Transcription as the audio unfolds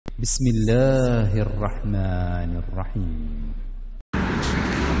بسم الله الرحمن الرحيم.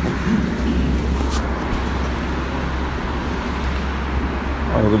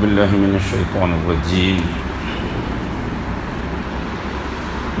 أعوذ بالله من الشيطان الرجيم.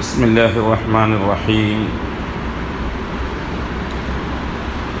 بسم الله الرحمن الرحيم.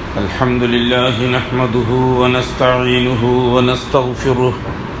 الحمد لله نحمده ونستعينه ونستغفره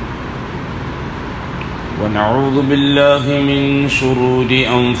ونعوذ بالله من شرور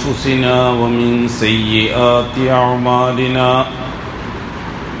أنفسنا ومن سيئات أعمالنا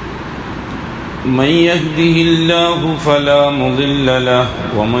من يهده الله فلا مضل له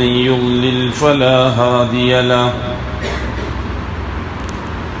ومن يضلل فلا هادي له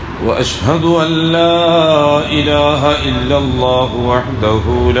وأشهد أن لا إله إلا الله وحده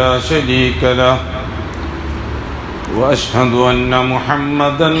لا شريك له وأشهد أن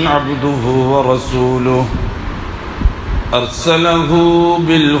محمدًا عبده ورسوله أرسله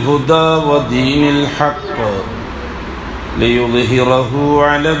بالهدى ودين الحق ليظهره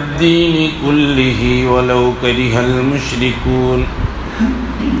على الدين كله ولو كره المشركون.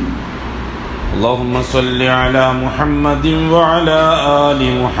 اللهم صل على محمد وعلى آل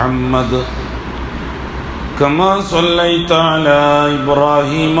محمد كما صليت على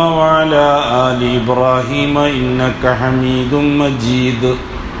إبراهيم وعلى آل إبراهيم إنك حميد مجيد.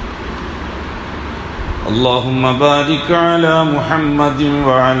 اللهم بارك على محمد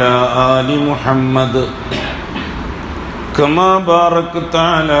وعلى آل محمد كما باركت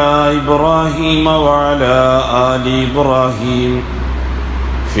على إبراهيم وعلى آل إبراهيم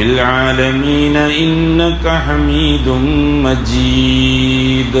في العالمين إنك حميد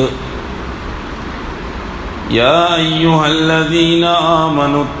مجيد. يا أيها الذين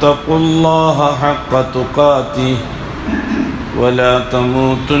آمنوا اتقوا الله حق تقاته ولا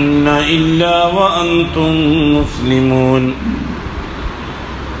تموتن إلا وأنتم مسلمون.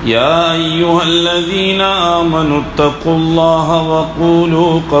 يا أيها الذين آمنوا اتقوا الله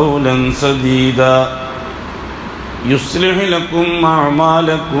وقولوا قولا سديدا يصلح لكم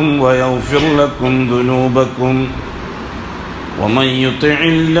أعمالكم ويغفر لكم ذنوبكم ومن يطع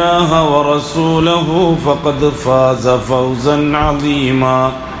الله ورسوله فقد فاز فوزا عظيما.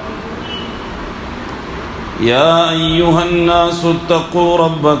 يا أيها الناس اتقوا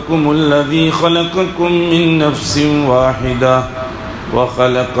ربكم الذي خلقكم من نفس واحدة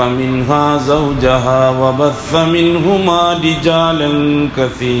وخلق منها زوجها وبث منهما رجالا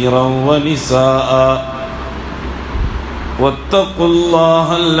كثيرا ونساء واتقوا الله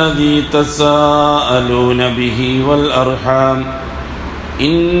الذي تساءلون به والأرحام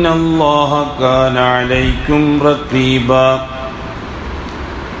إن الله كان عليكم رقيبا.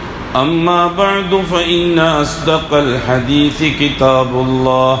 أما بعد فإن أصدق الحديث كتاب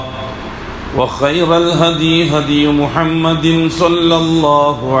الله وخير الهدي هدي محمد صلى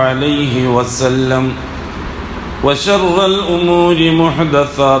الله عليه وسلم وشر الأمور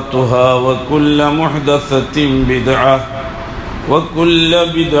محدثاتها وكل محدثة بدعة وكل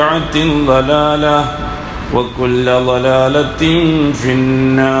بدعة ضلالة وكل ضلالة في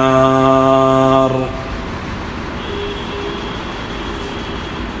النار.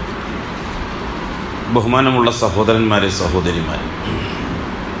 ബഹുമാനമുള്ള സഹോദരന്മാരെ സഹോദരിമാരെ,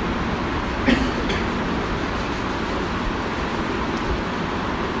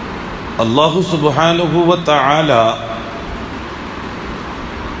 അല്ലാഹു സുബ്ഹാനഹു വ തആല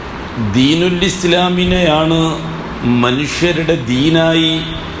ദീനുൽ ഇസ്ലാമിനെയാണ് മനുഷ്യരുടെ ദീനായി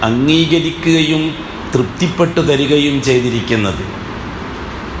അംഗീകരിക്കുകയും തൃപ്തിപ്പെട്ടു തരികയും ചെയ്തിരിക്കുന്നത്.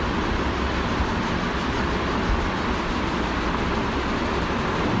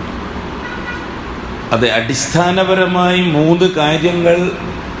 അത് അടിസ്ഥാനപരമായി 3 കാര്യങ്ങൾ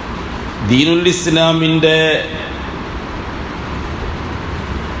ദീനുൽ ഇസ്ലാമിൻ്റെ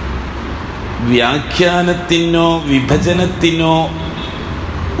വ്യാഖ്യാനത്തിനോ വിഭജനത്തിനോ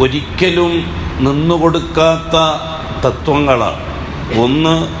ഒരിക്കലും നിന്നുകൊടുക്കാത്ത തത്വങ്ങളാണ്.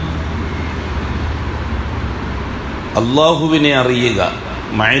 ഒന്ന്, അല്ലാഹുവിനെ അറിയുക,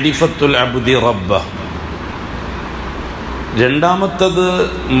 മഅരിഫത്തുൽ അബ്ദി റബ്ബ. രണ്ടാമത്തത്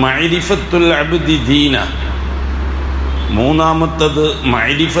മഅരിഫത്തുൽ അബ്ദി ദീന. മൂന്നാമത്തത്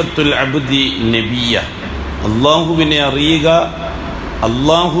മഅരിഫത്തുൽ അബ്ദി നബിയ. അല്ലാഹുവിനെ അറിയുക,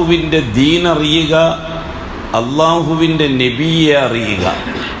 അല്ലാഹുവിൻ്റെ ദീൻ അറിയുക, അല്ലാഹുവിൻ്റെ നബിയെ അറിയുക.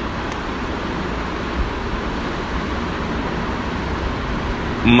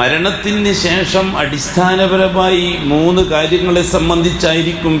 മരണത്തിന് ശേഷം അടിസ്ഥാനപരമായി 3 കാര്യങ്ങളെ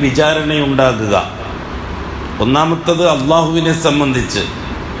സംബന്ധിച്ചായിരിക്കും വിചാരണയുണ്ടാകുക. ഒന്നാമത്തത് അല്ലാഹുവിനെ സംബന്ധിച്ച്.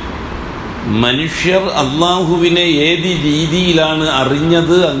 മനുഷ്യർ അല്ലാഹുവിനെ ഏത് രീതിയിലാണ്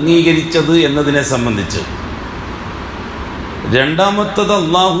അറിഞ്ഞത്, അംഗീകരിച്ചത് എന്നതിനെ സംബന്ധിച്ച്. രണ്ടാമത്തത്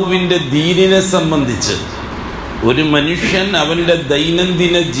അള്ളാഹുവിൻ്റെ ദീനിനെ സംബന്ധിച്ച് ഒരു മനുഷ്യൻ അവൻ്റെ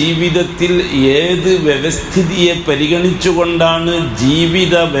ദൈനംദിന ജീവിതത്തിൽ ഏത് വ്യവസ്ഥിതിയെ പരിഗണിച്ചുകൊണ്ടാണ്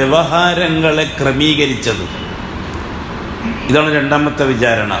ജീവിത വ്യവഹാരങ്ങളെ ക്രമീകരിച്ചത്. ഇതാണ് രണ്ടാമത്തെ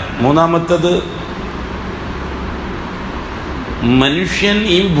വിചാരണ. മൂന്നാമത്തത്, മനുഷ്യൻ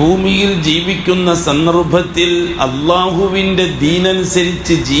ഈ ഭൂമിയിൽ ജീവിക്കുന്ന സന്ദർഭത്തിൽ അള്ളാഹുവിൻ്റെ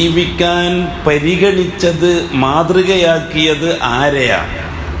ദീനനുസരിച്ച് ജീവിക്കാൻ പരിഗണിച്ചത്, മാതൃകയാക്കിയത് ആരെയാണ്?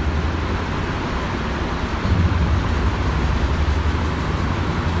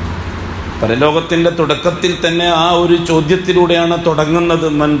 പരലോകത്തിൻ്റെ തുടക്കത്തിൽ തന്നെ ആ ഒരു ചോദ്യത്തിലൂടെയാണ് തുടങ്ങുന്നത്.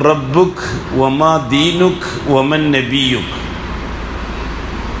 മൻ റബ്ബുക് വമാ ദീനുക് വമൻ നബിയുക്.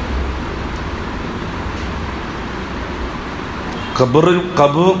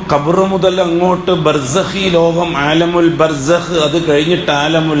 ഖബർ മുതൽ അങ്ങോട്ട് ബർസഖി ലോകം, ആലമുൽ ബർസഖ്, അത് കഴിഞ്ഞിട്ട്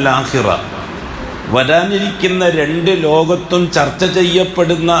ആലമുൽ ആഖിറ, വരാനിരിക്കുന്ന രണ്ട് ലോകത്തും ചർച്ച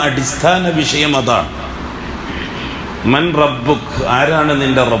ചെയ്യപ്പെടുന്ന അടിസ്ഥാന വിഷയം അതാണ്. മൻ റബ്ബുക്, ആരാണ്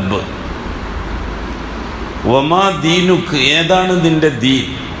നിന്റെ റബ്ബ്? വമാ ദീനുക്, ഏതാണ് നിന്റെ ദീൻ?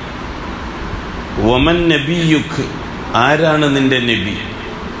 വമൻ നബിയുക്, ആരാണ് നിന്റെ നബി?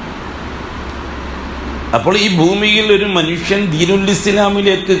 അപ്പോൾ ഈ ഭൂമിയിൽ ഒരു മനുഷ്യൻ ദീനുൽ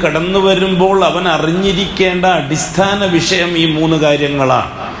ഇസ്ലാമിലേക്ക് കടന്നു വരുമ്പോൾ അവൻ അറിഞ്ഞിരിക്കേണ്ട അടിസ്ഥാന വിഷയം ഈ മൂന്ന്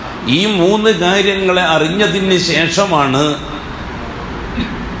കാര്യങ്ങളാണ്. ഈ മൂന്ന് കാര്യങ്ങളെ അറിഞ്ഞതിന് ശേഷമാണ്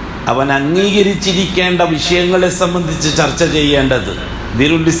അവൻ അംഗീകരിച്ചിരിക്കേണ്ട വിഷയങ്ങളെ സംബന്ധിച്ച് ചർച്ച ചെയ്യേണ്ടത്.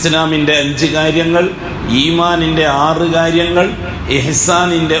 ദീനുൽ ഇസ്ലാമിൻ്റെ 5 കാര്യങ്ങൾ, ഈമാനിൻ്റെ 6 കാര്യങ്ങൾ,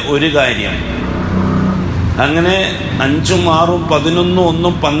 ഇഹ്സാനിൻ്റെ 1 കാര്യം. അങ്ങനെ 5, 6, 11, 1,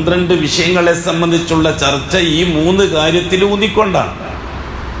 12 വിഷയങ്ങളെ സംബന്ധിച്ചുള്ള ചർച്ച ഈ 3 കാര്യത്തിൽ ഊന്നിക്കൊണ്ടാണ്.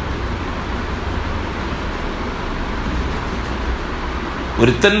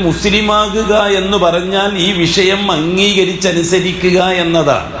 ഒരുത്തൻ മുസ്ലിമാകുക എന്ന് പറഞ്ഞാൽ ഈ വിഷയം അംഗീകരിച്ചനുസരിക്കുക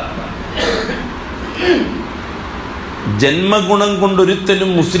എന്നതാണ്. ജന്മഗുണം കൊണ്ടൊരുത്തനും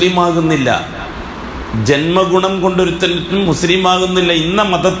മുസ്ലിമാകുന്നില്ല. ജന്മഗുണം കൊണ്ടൊരുത്തനും മുസ്ലിമാകുന്നില്ല. ഇന്ന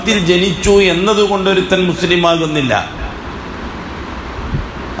മതത്തിൽ ജനിച്ചു എന്നതുകൊണ്ടൊരുത്തൻ മുസ്ലിമാകുന്നില്ല.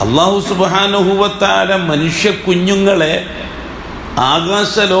 അല്ലാഹു സുബ്ഹാനഹു വ തആല മനുഷ്യ കുഞ്ഞുങ്ങളെ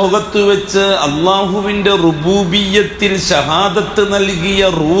ആകാശലോകത്ത് വെച്ച് അള്ളാഹുവിൻ്റെ റുബൂബിയ്യത്തിൽ ഷഹാദത്ത് നൽകിയ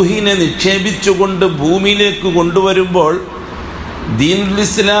റൂഹിനെ നിക്ഷേപിച്ചുകൊണ്ട് ഭൂമിയിലേക്ക് കൊണ്ടുവരുമ്പോൾ ദീനുൽ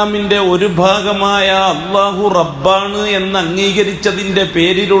ഇസ്ലാമിൻ്റെ ഒരു ഭാഗമായ അള്ളാഹു റബ്ബാണ് എന്ന് അംഗീകരിച്ചതിൻ്റെ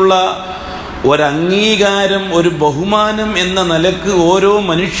പേരിലുള്ള ഒരംഗീകാരം, ഒരു ബഹുമാനം എന്ന നിലക്ക് ഓരോ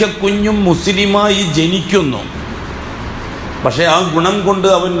മനുഷ്യക്കുഞ്ഞും മുസ്ലിമായി ജനിക്കുന്നു. പക്ഷെ ആ ഗുണം കൊണ്ട്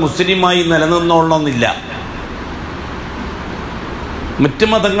അവൻ മുസ്ലിമായി നിലനിന്നോളണമെന്നില്ല. മറ്റ്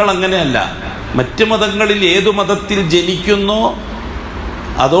മതങ്ങൾ അങ്ങനെയല്ല. മറ്റ് മതങ്ങളിൽ ഏതു മതത്തിൽ ജനിക്കുന്നോ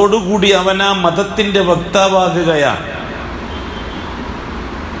അതോടുകൂടി അവൻ ആ മതത്തിൻ്റെ വക്താവാകുകയാണ്.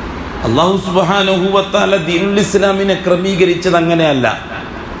 അല്ലാഹു സുബ്ഹാനഹു വ തആല ദീനുൽ ഇസ്ലാമിനെ ക്രമീകരിച്ചത് അങ്ങനെയല്ല.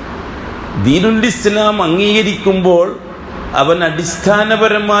 ദീനുൽ ഇസ്ലാം അംഗീകരിക്കുമ്പോൾ അവൻ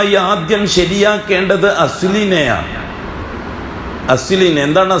അടിസ്ഥാനപരമായി ആദ്യം ശരിയാക്കേണ്ടത് അസ്ലിനെയാണ്. അസ്ലിന്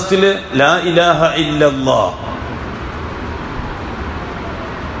എന്താണ്? അസ്ല് ലാ ഇലാഹ ഇല്ലല്ലാഹ്.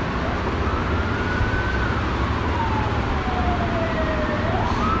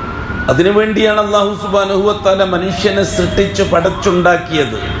 അതിനുവേണ്ടിയാണ് അല്ലാഹു സുബ്ഹാനഹു വ തആല മനുഷ്യനെ സൃഷ്ടിച്ച്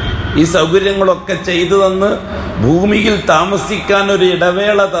പടച്ചുണ്ടാക്കിയത്. ഈ സൗകര്യങ്ങളൊക്കെ ചെയ്തു തന്ന് ഭൂമിയിൽ താമസിക്കാൻ ഒരു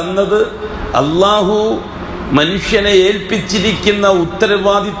ഇടവേള തന്നത് അല്ലാഹു മനുഷ്യനെ ഏൽപ്പിച്ചിരിക്കുന്ന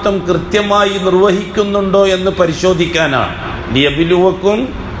ഉത്തരവാദിത്വം കൃത്യമായി നിർവഹിക്കുന്നുണ്ടോ എന്ന് പരിശോധിക്കാനാണ്. ലിയബ്ലുവക്കും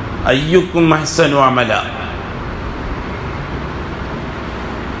അയ്യുക്കും അഹ്സനു അമല.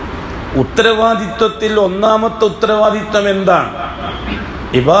 ഉത്തരവാദിത്വത്തിൽ ഒന്നാമത്തെ ഉത്തരവാദിത്വം എന്താണ്?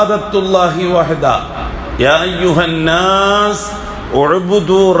 ഇബാദത്തുല്ലാഹി വഹദ. യാ അയ്യുഹന്നാസ്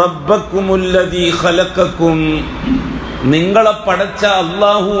ഉഅ്ബുദു റബ്ബക്കുമുല്ലദീ ഖലഖക്കും. നിങ്ങളെ പടച്ച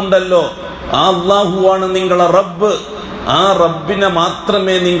അല്ലാഹു ഉണ്ടല്ലോ, ആ അല്ലാഹുവാണ് നിങ്ങളെ റബ്ബ്. ആ റബ്ബിനെ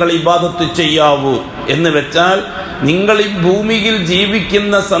മാത്രമേ നിങ്ങൾ ഇബാദത്ത് ചെയ്യാവൂ. എന്ന് വെച്ചാൽ നിങ്ങൾ ഈ ഭൂമിയിൽ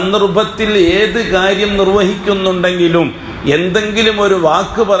ജീവിക്കുന്ന സന്ദർഭത്തിൽ ഏത് കാര്യം നിർവഹിക്കുന്നുണ്ടെങ്കിലും, എന്തെങ്കിലും ഒരു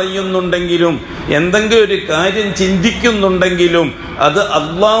വാക്ക് പറയുന്നുണ്ടെങ്കിലും, എന്തെങ്കിലും ഒരു കാര്യം ചിന്തിക്കുന്നുണ്ടെങ്കിലും അത്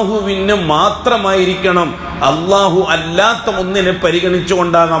അല്ലാഹുവിന് മാത്രമായിരിക്കണം. അല്ലാഹു അല്ലാത്ത ഒന്നിനെ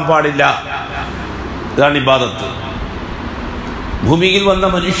പരിഗണിച്ചുകൊണ്ടാകാൻ പാടില്ല. ഇതാണ് ഇബാദത്ത്. ഭൂമിയിൽ വന്ന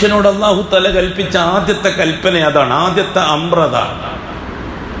മനുഷ്യനോട് അല്ലാഹു തആല കൽപ്പിച്ച ആദ്യത്തെ കൽപ്പന അതാണ്, ആദ്യത്തെ അമ്രതാണ്.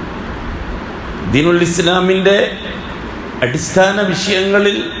 ദീനുൽ ഇസ്ലാമിൻ്റെ അടിസ്ഥാന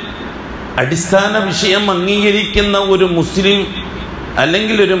വിഷയങ്ങളിൽ അടിസ്ഥാന വിഷയം അംഗീകരിക്കുന്ന ഒരു മുസ്ലിം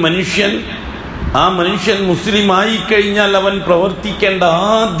അല്ലെങ്കിൽ ഒരു മനുഷ്യൻ, ആ മനുഷ്യൻ മുസ്ലിം ആയിക്കഴിഞ്ഞാൽ അവൻ പ്രവർത്തിക്കേണ്ട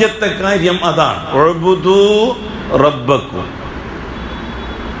ആദ്യത്തെ കാര്യം അതാണ്. ഉഅ്ബുദു റബ്ബക്കും.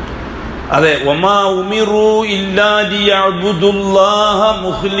 അതെ, വമാ ഉമിറു ഇല്ലാ ലിയഅ്ബുദുല്ലാഹ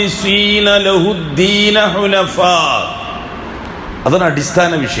മുഖ്ലിസീന ലഹുദ്ദീന ഹുനഫാ. അതാണ്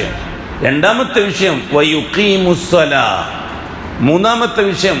അടിസ്ഥാന വിഷയം. രണ്ടാമത്തെ വിഷയം വയുഖീമുസ്സലാ. മൂന്നാമത്തെ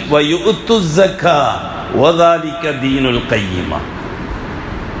വിഷയം വയുഅ്തുസ്സക്കാ വദാലിക ദീനുൽ ഖയ്യിമ.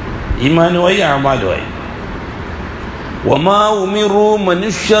 ഈമാനുമായി അമാലുമായി. വമാ ഉമിറു,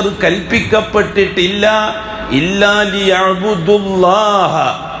 മനുഷ്യർ കൽപ്പിക്കപ്പെട്ടിട്ടില്ല, ഇല്ലാ ലിയഅ്ബുദുല്ലാഹ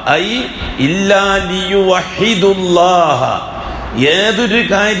ഐ ഇല്ലാ ലിയുവഹിദുല്ലാഹ. ഏതൊരു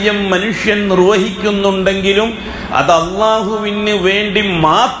കാര്യം മനുഷ്യൻ നിർവഹിക്കുന്നുണ്ടെങ്കിലും അത് അള്ളാഹുവിന് വേണ്ടി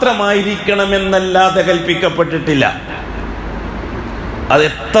മാത്രമായിരിക്കണമെന്നല്ലാതെ കൽപ്പിക്കപ്പെട്ടിട്ടില്ല. അത്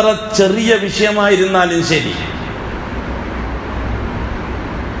എത്ര ചെറിയ വിഷയമായിരുന്നാലും ശരി.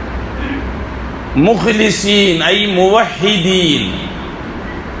 മുഖ്ലിസീൻ ഐ മുവഹിദീൻ,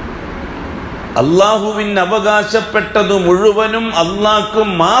 അള്ളാഹുവിന് അവകാശപ്പെട്ടത് മുഴുവനും അള്ളാഹ്ക്ക്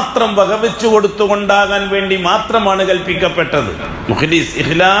മാത്രം വകവെച്ചു കൊടുത്തുകൊണ്ടാകാൻ വേണ്ടി മാത്രമാണ് കൽപ്പിക്കപ്പെട്ടത്. മുഖ്ലിസ്,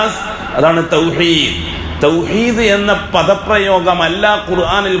 ഇഖ്ലാസ്, അതാണ് തൗഹീദ്. തൗഹീദ് എന്ന പദപ്രയോഗമല്ല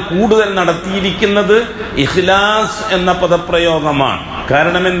ഖുർആനിൽ കൂടുതൽ നടത്തിയിരിക്കുന്നത്, ഇഖ്ലാസ് എന്ന പദപ്രയോഗമാണ്.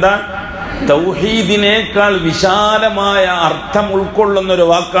 കാരണം എന്താ? തൗഹീദിനേക്കാൾ വിശാലമായ അർത്ഥം ഉൾക്കൊള്ളുന്നൊരു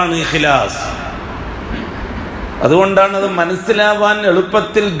വാക്കാണ് ഇഖ്ലാസ്. അതുകൊണ്ടാണ് അത് മനസ്സിലാവാൻ,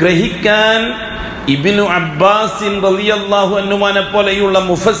 എളുപ്പത്തിൽ ഗ്രഹിക്കാൻ ഇബ്നു അബ്ബാസിൻ റളിയല്ലാഹു അൻഹുവിനെ പോലെയുള്ള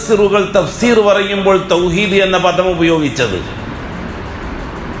മുഫസ്സിറുകൾ തഫ്സീർ പറയുമ്പോൾ തൗഹീദ് എന്ന പദം ഉപയോഗിച്ചത്.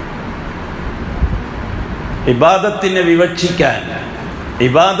 ഇബാദത്തിനെ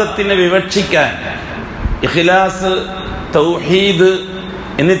വിവക്ഷിക്കാൻ ഇഖ്ലാസ്, തൗഹീദ്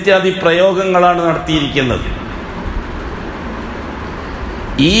എന്നിത്യാദി പ്രയോഗങ്ങളാണ് നടത്തിയിരിക്കുന്നത്.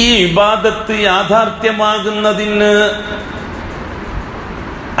 ഈ ഇബാദത്ത് യാഥാർത്ഥ്യമാകുന്നതിന്,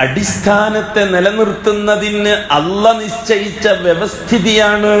 അടിസ്ഥാനത്തെ നിലനിർത്തുന്നതിന് അല്ലാഹ് നിശ്ചയിച്ച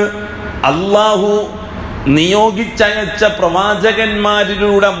വ്യവസ്ഥിതിയാണ് അല്ലാഹു നിയോഗിച്ചയച്ച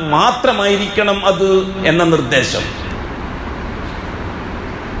പ്രവാചകന്മാരിലൂടെ മാത്രമായിരിക്കണം അത് എന്ന നിർദ്ദേശം.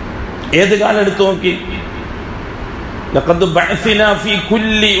 ഏത് കാലം എടുത്തു നോക്കി, ലഖദ് ബഅസ്നാ ഫീ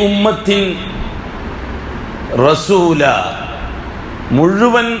കുല്ലി ഉമ്മത്തിൻ റസൂല.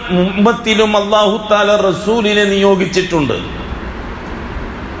 മുഴുവൻ ഉമ്മത്തിലും അല്ലാഹു തആല റസൂലിനെ നിയോഗിച്ചിട്ടുണ്ട്.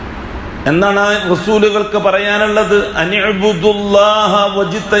 എന്നാണ് റസൂലുകൾക്ക് പറയാനുള്ളത്? അനിഅ്ബുദുല്ലാഹ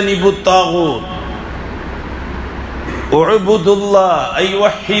വജ്തനിബുത് താഗൂത്ത്. ഉഅ്ബുദുല്ലാഹ ഐ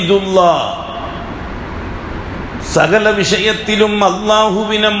വഹിദുല്ലാഹ്. സകല വിഷയത്തിലും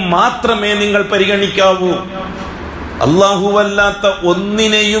അല്ലാഹുവിനെ മാത്രമേ നിങ്ങൾ പരിഗണിക്കാവൂ. അല്ലാഹുവല്ലാത്ത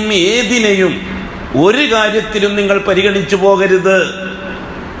ഒന്നിനെയും ഏതിനെയും ഒരു കാര്യത്തിലും നിങ്ങൾ പരിഗണിച്ചു പോകരുത്.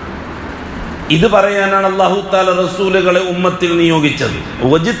 ഇത് പറയാനാണ് അല്ലാഹു തആല റസൂലുകളെ ഉമ്മത്തിൽ നിയോഗിച്ചത്.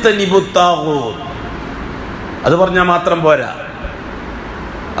 വജ്തനിബുത് താഗൂത്ത്. അത് പറഞ്ഞാൽ മാത്രം പോരാ.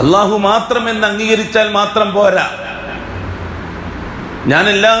 അല്ലാഹു മാത്രം എന്ന് അംഗീകരിച്ചാൽ മാത്രം പോരാ. ഞാൻ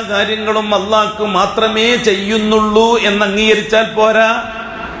എല്ലാ കാര്യങ്ങളും അല്ലാഹ്ക്ക് മാത്രമേ ചെയ്യുന്നുള്ളൂ എന്ന് അംഗീകരിച്ചാൽ പോരാ.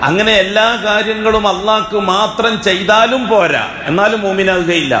 അങ്ങനെ എല്ലാ കാര്യങ്ങളും അല്ലാഹ്ക്ക് മാത്രം ചെയ്താലും പോരാ, എന്നാലും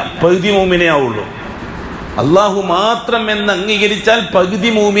മൂമിനാകുകയില്ല. പകുതി മൂമിനേ ആവുള്ളൂ. അല്ലാഹു മാത്രം എന്ന് അംഗീകരിച്ചാൽ പകുതി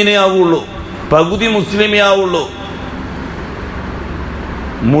മൂമിനേ ആവുള്ളൂ, പകുതി മുസ്ലിമേ ആവുള്ളൂ.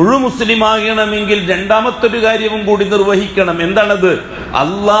 മുഴു മുസ്ലിമാകണമെങ്കിൽ രണ്ടാമത്തൊരു കാര്യവും കൂടി നിർവഹിക്കണം. എന്താണത്?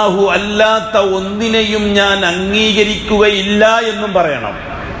 അല്ലാഹു അല്ലാത്ത ഒന്നിനെയും ഞാൻ അംഗീകരിക്കുകയില്ല എന്നും പറയണം.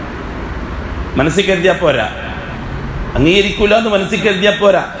 മനസ്സിൽ കരുതിയാ പോരാ. അംഗീകരിക്കൂല എന്ന് മനസ്സിൽ കരുതിയാ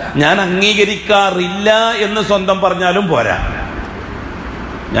പോരാ. ഞാൻ അംഗീകരിക്കാറില്ല എന്ന് സ്വന്തം പറഞ്ഞാലും പോരാ.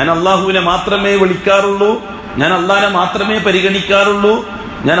 ഞാൻ അള്ളാഹുവിനെ മാത്രമേ വിളിക്കാറുള്ളൂ, ഞാൻ അള്ളാഹിനെ മാത്രമേ പരിഗണിക്കാറുള്ളൂ,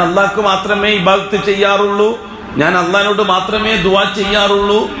 ഞാൻ അള്ളാഹ്ക്ക് മാത്രമേ ഇബാദത്ത് ചെയ്യാറുള്ളൂ, ഞാൻ അള്ളാഹിനോട് മാത്രമേ ദുആ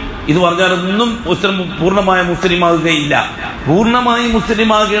ചെയ്യാറുള്ളൂ. ഇത് പറഞ്ഞാലൊന്നും പൂർണ്ണമായ മുസ്ലിമാകുകയില്ല. പൂർണ്ണമായി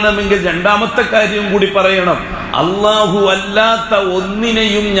മുസ്ലിമാകണമെങ്കിൽ രണ്ടാമത്തെ കാര്യം കൂടി പറയണം. അള്ളാഹു അല്ലാത്ത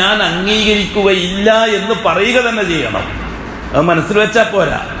ഒന്നിനെയും ഞാൻ അംഗീകരിക്കുകയില്ല എന്ന് പറയുക തന്നെ ചെയ്യണം. അത് മനസ്സിൽ വെച്ചാൽ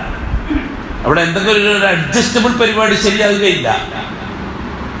പോരാ. അവിടെ എന്തെങ്കിലും ഒരു അഡ്ജസ്റ്റബിൾ പരിപാടി ശരിയാകുകയില്ല.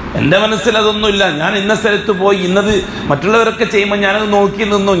 എൻ്റെ മനസ്സിൽ അതൊന്നുമില്ല. ഞാൻ ഇന്ന സ്ഥലത്ത് പോയി, ഇന്നത് മറ്റുള്ളവരൊക്കെ ചെയ്യുമ്പോൾ ഞാനത് നോക്കി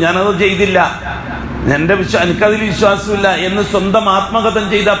നിന്നു, ഞാനത് ചെയ്തില്ല, എനിക്കതിൽ വിശ്വാസമില്ല എന്ന് സ്വന്തം ആത്മകഥം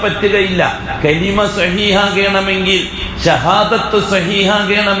ചെയ്താൽ പറ്റുകയില്ല. കലിമ സഹീഹാകണമെങ്കിൽ, ഷഹാദത്ത്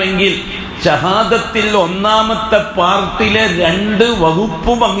സഹീഹാകണമെങ്കിൽ, ഷഹാദത്തിൽ ഒന്നാമത്തെ പാർട്ടിലെ 2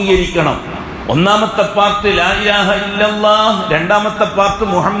 വകുപ്പും അംഗീകരിക്കണം. ഒന്നാമത്തെ പാർട്ട് ലാ ഇലാഹ ഇല്ലല്ലാഹ്, രണ്ടാമത്തെ പാർട്ട്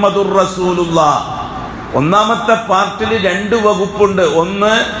മുഹമ്മദുർ റസൂലുള്ളാഹ്. ഒന്നാമത്തെ പാർട്ടിൽ 2 വകുപ്പുണ്ട്.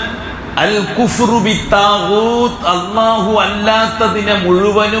 ഒന്ന് അൽ കുഫ്റു ബിത്താഗൂത്ത്, അല്ലാഹു അല്ലാത്തതിനെ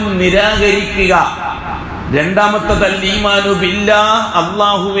മുഴുവനും നിരാകരിക്കുക. രണ്ടാമത്തത് അൽ ഈമാനു ബില്ലാഹ്,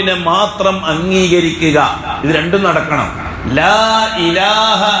 അല്ലാഹുവിനെ മാത്രം അംഗീകരിക്കുക. ഇത് രണ്ടും നടക്കണം. ലാ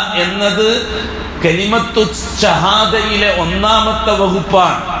ഇലാഹ എന്നത് കലിമത്തു ഷഹാദയിലെ ഒന്നാമത്തെ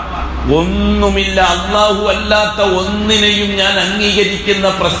വകുപ്പാണ്. ഒന്നുമില്ല, അല്ലാഹു അല്ലാത്ത ഒന്നിനെയും ഞാൻ അംഗീകരിക്കുന്ന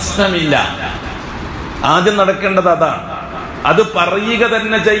പ്രശ്നമില്ല. ആദ്യം നടക്കേണ്ടത് അതാണ്. അത് പറയുക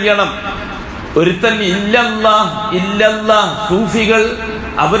തന്നെ ചെയ്യണം. ഒരുത്തൻ ഇല്ലല്ലാഹ് ഇല്ലല്ലാഹ്, സൂഫികൾ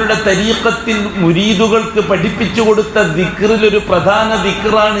അവരുടെ തരീഖത്തിൽ മുരീദുകൾക്ക് പഠിപ്പിച്ചു കൊടുത്ത ദിക്റിൽ ഒരു പ്രധാന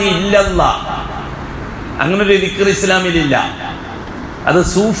ദിക്റാണ് ഇല്ലല്ലാഹ്. അങ്ങനെ ഒരു ദിക്ർ ഇസ്ലാമിലില്ല. അത്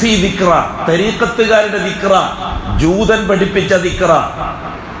സൂഫി ദിക്റ, തരീഖത്തുകാരുടെ ദിക്റ, ജൂതൻ പഠിപ്പിച്ച ദിക്റ.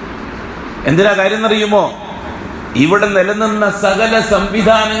 എന്തിനാ കാര്യം എന്നറിയുമോ? ഇവിടെ നിലനിന്ന സകല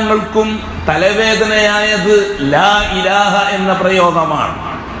സംവിധാനങ്ങൾക്കും തലവേദനയായത് ലാ ഇലാഹ എന്ന പ്രയോഗമാണ്.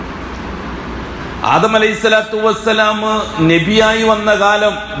 ആദം അലൈഹിസ്സലാത്തു വസ്സലാം നബിയായി വന്ന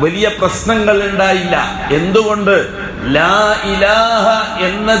കാലം വലിയ പ്രശ്നങ്ങൾ ഉണ്ടായില്ല. എന്തുകൊണ്ട്? ലാ ഇലാഹ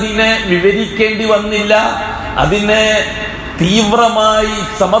എന്നതിനെ വിവരിക്കേണ്ടി വന്നില്ല, അതിനെ തീവ്രമായി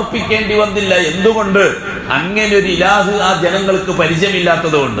സമർപ്പിക്കേണ്ടി വന്നില്ല. എന്തുകൊണ്ട്? അങ്ങനെ ഒരു ഇലാഹ് ആ ജനങ്ങൾക്ക്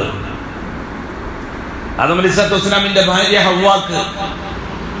പരിചയമില്ലാത്തത് കൊണ്ട്. ആദം അലൈഹിസ്സലാത്തു വസ്സലാമിന്റെ ഭാര്യ ഹവ്വാക്ക്,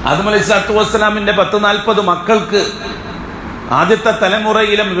 ആദം അലൈഹിസ്സലാത്തു വസ്സലാമിന്റെ 40 മക്കൾക്ക്, ആദ്യത്തെ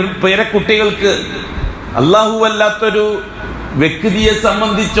തലമുറയിലെ പേരക്കുട്ടികൾക്ക് അല്ലാഹു അല്ലാത്തൊരു വ്യക്തിയെ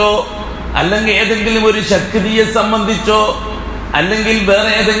സംബന്ധിച്ചോ അല്ലെങ്കിൽ ഏതെങ്കിലും ഒരു ശക്തിയെ സംബന്ധിച്ചോ അല്ലെങ്കിൽ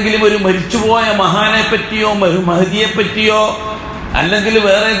വേറെ ഏതെങ്കിലും ഒരു മരിച്ചുപോയ മഹാനെ പറ്റിയോ മഹദിയെ പറ്റിയോ അല്ലെങ്കിൽ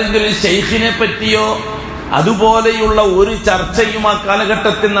വേറെ ഏതെങ്കിലും ശൈഖിനെ പറ്റിയോ അതുപോലെയുള്ള ഒരു ചർച്ചയും ആ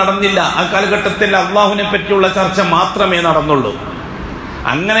കാലഘട്ടത്തിൽ നടന്നില്ല. ആ കാലഘട്ടത്തിൽ അള്ളാഹുവിനെ പറ്റിയുള്ള ചർച്ച മാത്രമേ നടന്നുള്ളൂ.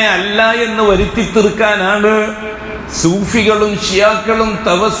 അങ്ങനെ അല്ല എന്ന് വരുത്തി തീർക്കാനാണ് സൂഫികളും ഷിയാക്കളും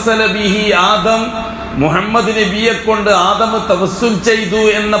തവസ്സല ബിഹി ആദം, മുഹമ്മദ് നബിയെ കൊണ്ട് ആദം തവസ്സുൽ ചെയ്തു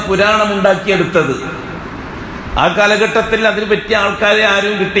എന്ന പുരാണം ഉണ്ടാക്കിയെടുത്തത്. ആ കാലഘട്ടത്തിൽ അതിന് പറ്റിയ ആൾക്കാരെ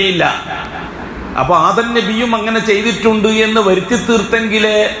ആരും കിട്ടിയില്ല. അപ്പൊ ആദം നബിയും അങ്ങനെ ചെയ്തിട്ടുണ്ട് എന്ന് വരുത്തി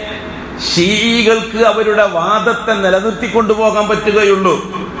തീർത്തെങ്കിലേ ഷീഈകൾക്ക് അവരുടെ വാദത്തെ നിലനിർത്തിക്കൊണ്ടുപോകാൻ പറ്റുകയുള്ളൂ.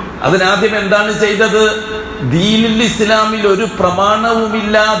 അതിനാദ്യം എന്താണ് ചെയ്തത്? ദീനുൽ ഇസ്ലാമിൽ ഒരു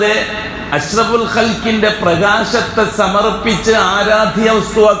പ്രമാണവുമില്ലാതെ അഷ്റഫുൽ ഖൽക്കിന്റെ പ്രകാശത്തെ സമർപ്പിച്ച് ആരാധ്യ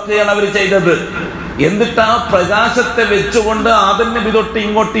വസ്തുവാക്കുകയാണ് അവർ ചെയ്തത്. എന്നിട്ട് ആ പ്രകാശത്തെ വെച്ചുകൊണ്ട് ആദം നബി തൊട്ട്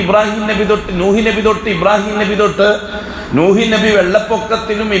ഇങ്ങോട്ട് ഇബ്രാഹിം നബി തൊട്ട് നൂഹി നബി തൊട്ട് ഇബ്രാഹിം നബി തൊട്ട് നൂഹി നബി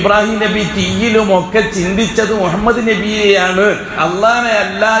വെള്ളപ്പൊക്കത്തിലും ഇബ്രാഹിം നബി തീയിലും ഒക്കെ ചിന്തിച്ചത് മുഹമ്മദ് നബിയെയാണ്, അള്ളാഹനെ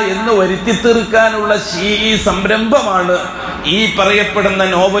അല്ല എന്ന് വരുത്തി തീർക്കാനുള്ള ഈ സംരംഭമാണ് ഈ പറയപ്പെടുന്ന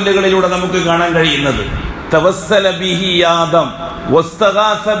നോവലുകളിലൂടെ നമുക്ക് കാണാൻ കഴിയുന്നത്. തവസ്സല ബിഹി ആദം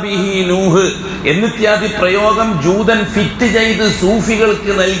വസ്തഗാസ ബിഹി നൂഹ് എന്നിത്യാദി പ്രയോഗം ജൂതൻ ഫിറ്റ് ചെയ്ത്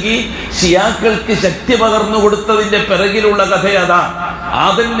സൂഫികൾക്ക് നൽകി ഷിയാക്കൾക്ക് ശക്തി പകർന്നു കൊടുത്തതിന്റെ പിറകിലുള്ള കഥയതാ.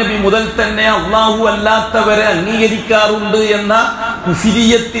 ആദം നബി മുതൽ തന്നെ അള്ളാഹു അല്ലാത്തവരെ അംഗീകരിക്കാറുണ്ട് എന്ന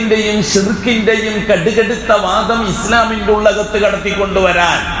കുഫിരിയത്തിന്റെയും ഷിർക്കിന്റെയും കടുകടുത്ത വാദം ഇസ്ലാമിന്റെ ഉള്ളകത്ത്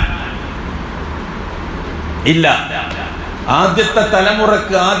കടത്തിക്കൊണ്ടുവരാൻ ഇല്ല. ആദ്യത്തെ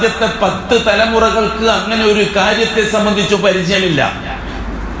തലമുറക്ക്, ആദ്യത്തെ 10 തലമുറകൾക്ക് അങ്ങനെ ഒരു കാര്യത്തെ സംബന്ധിച്ച് പരിചയമില്ല.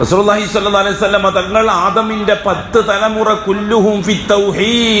 റസൂലുള്ളാഹി സ്വല്ലല്ലാഹു അലൈഹി വസല്ലം തങ്ങൾ ആദമിന്റെ 10 തലമുറ കുല്ലുഹും ഫി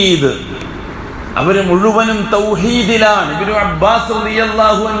തൗഹീദ്, അവര് മുഴുവനും തൗഹീദിലാണ്. ഇബ്നു അബ്ബാസ്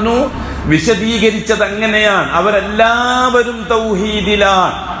റളിയല്ലാഹു അൻഹു വിശദീകരിച്ചത് അങ്ങനെയാണ്. അവരെല്ലാവരും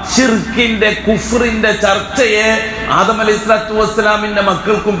തൗഹീദിലാണ്. ശിർക്കിന്റെ കുഫ്റിന്റെ ചർച്ചയെ ആദം അലൈഹിസ്സലാത്തു വസ്സലാമിന്റെ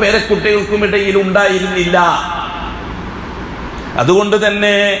മക്കൾക്കും പേരക്കുട്ടികൾക്കും ഇടയിൽ ഉണ്ടായിരുന്നില്ല. അതുകൊണ്ട്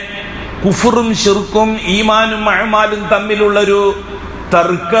തന്നെ കുഫറും ഷിർക്കും ഈമാനും അഅ്മാലും തമ്മിലുള്ളൊരു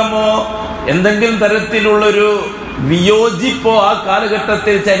തർക്കമോ എന്തെങ്കിലും തരത്തിലുള്ളൊരു വിയോജിപ്പോ ആ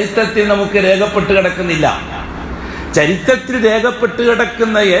കാലഘട്ടത്തിൽ ചരിത്രത്തിൽ നമുക്ക് രേഖപ്പെട്ട് കിടക്കുന്നില്ല. ചരിത്രത്തിൽ രേഖപ്പെട്ട്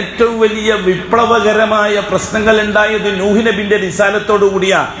കിടക്കുന്ന ഏറ്റവും വലിയ വിപ്ലവകരമായ പ്രശ്നങ്ങൾ ഉണ്ടായത് നൂഹ് നബിന്റെ റിസാലത്തോടു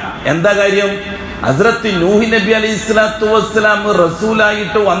കൂടിയാണ്. എന്താ കാര്യം? ഹസ്രത്ത് നൂഹ് നബി അലൈഹിസ്സലാത്തു വസ്സലാം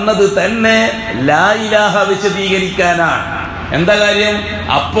റസൂലായിട്ട് വന്നത് തന്നെ ലാ ഇലാഹ വിശദീകരിക്കാനാണ്. എന്താ കാര്യം?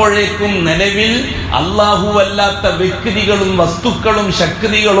 അപ്പോഴേക്കും നിലവിൽ അല്ലാഹു അല്ലാത്ത വ്യക്തികളും വസ്തുക്കളും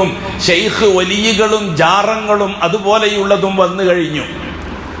ശക്തികളും ശൈഖ് വലിയകളും ജാറങ്ങളും അതുപോലെയുള്ളതും വന്നു കഴിഞ്ഞു.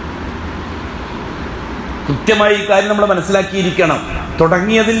 കൃത്യമായി ഈ കാര്യം നമ്മൾ മനസ്സിലാക്കിയിരിക്കണം.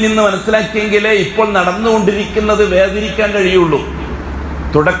 തുടങ്ങിയതിൽ നിന്ന് മനസ്സിലാക്കിയെങ്കിലേ ഇപ്പോൾ നടന്നുകൊണ്ടിരിക്കുന്നത് വേദനിക്കാൻ കഴിയുള്ളൂ.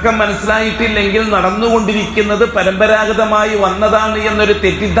 തുടക്കം മനസ്സിലായിട്ടില്ലെങ്കിൽ നടന്നുകൊണ്ടിരിക്കുന്നത് പരമ്പരാഗതമായി വന്നതാണ് എന്നൊരു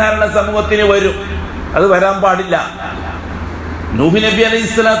തെറ്റിദ്ധാരണ സമൂഹത്തിന് വരും. അത് വരാൻ പാടില്ല. നൂഹ് നബി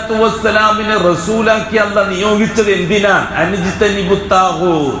അലൈഹിസ്സലാത്തു വസ്സലാമിനെ റസൂലാക്കി അല്ലാഹ് നിയോഗിച്ചത് എന്തിനാണ്? അൻജിതനിബുത്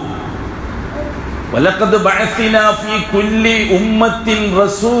താഗൂത്ത്. വലഖദ് ബഅസ്നാ ഫീ കുല്ലി ഉമ്മത്തിൻ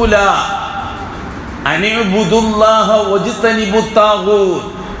റസൂലാ അനിഅ്ബുദുല്ലാഹ വജ്തനിബുത് താഗൂത്ത്.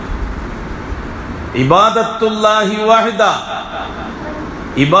 ഇബാദത്തുല്ലാഹി വഹദ,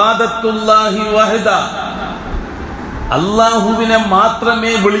 ഇബാദത്തുല്ലാഹി വഹദ. അള്ളാഹുവിനെ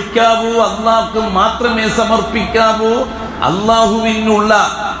മാത്രമേ വിളിക്കാവൂ, അള്ളാഹ്ക്ക് മാത്രമേ സമർപ്പിക്കാവൂ. അള്ളാഹുവിനുള്ള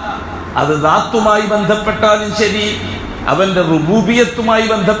അത് ദാത്തുമായി ബന്ധപ്പെട്ടാലും ശരി, അവന്റെ റുബൂബിയത്തുമായി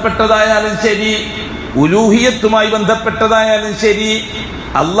ബന്ധപ്പെട്ടതായാലും ശരി, ഉലൂഹിയത്തുമായി ബന്ധപ്പെട്ടതായാലും ശരി,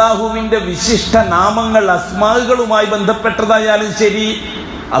 അള്ളാഹുവിന്റെ വിശിഷ്ട നാമങ്ങൾ അസ്മാകളുമായി ബന്ധപ്പെട്ടതായാലും ശരി,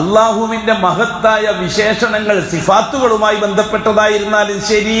 അള്ളാഹുവിന്റെ മഹത്തായ വിശേഷണങ്ങൾ സിഫാത്തുകളുമായി ബന്ധപ്പെട്ടതായിരുന്നാലും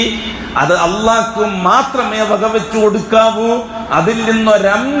ശരി, അത് അള്ളാഹ്ക്ക് മാത്രമേ വകവെച്ചു കൊടുക്കാവൂ. അതിൽ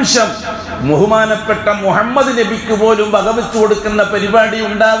നിന്നൊരംശം ബഹുമാനപ്പെട്ട മുഹമ്മദ് നബിക്ക് പോലും വകവെച്ചു കൊടുക്കുന്ന പരിപാടി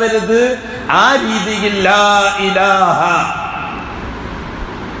ഉണ്ടാവരുത്. ആ രീതിയിൽ ലാ ഇലാഹ,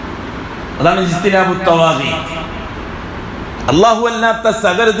 അതാണ് ഇജ്തിനാബു തവാഗീത്ത്. അള്ളാഹു അല്ലാത്ത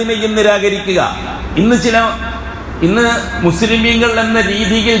സകലതിനെയും നിരാകരിക്കുക. ഇന്ന് മുസ്ലിമീങ്ങൾ എന്ന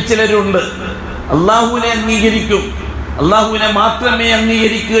രീതിയിൽ ചിലരുണ്ട്. അള്ളാഹുവിനെ അംഗീകരിക്കും, അള്ളാഹുവിനെ മാത്രമേ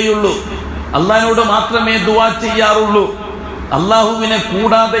അംഗീകരിക്കുകയുള്ളൂ, അള്ളാഹിനോട് മാത്രമേ ദുആ ചെയ്യാറുള്ളൂ, അള്ളാഹുവിനെ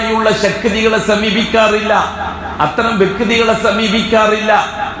കൂടാതെയുള്ള ശക്തികളെ സമീപിക്കാറില്ല, അത്തരം വ്യക്തികളെ സമീപിക്കാറില്ല,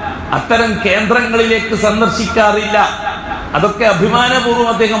 അത്തരം കേന്ദ്രങ്ങളിലേക്ക് സന്ദർശിക്കാറില്ല. അതൊക്കെ അഭിമാനപൂർവ്വം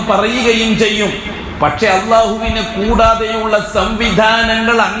അദ്ദേഹം പറയുകയും ചെയ്യും. പക്ഷെ അള്ളാഹുവിനെ കൂടാതെയുള്ള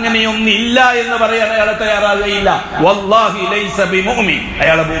സംവിധാനങ്ങൾ അങ്ങനെയൊന്നില്ല എന്ന് പറയാൻ അയാളെ തയ്യാറാകുകയില്ല. വല്ലാഹി ലൈസ ബിമുഅ്മിൻ,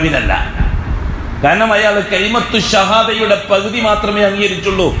 അയാളെ മുഅ്മിനല്ല. കാരണം അയാൾ കലിമത്തു ഷഹാദയുടെ പകുതി മാത്രമേ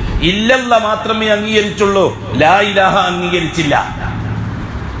അംഗീകരിച്ചുള്ളൂ, ഇല്ലല്ല മാത്രമേ അംഗീകരിച്ചുള്ളൂ, ലാ ഇലാഹ അംഗീകരിച്ചില്ല.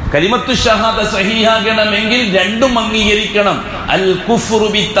 കലിമത്തു ഷഹാദ സഹീഹാകണമെങ്കിൽ രണ്ടും അംഗീകരിക്കണം. അൽ കുഫ്റു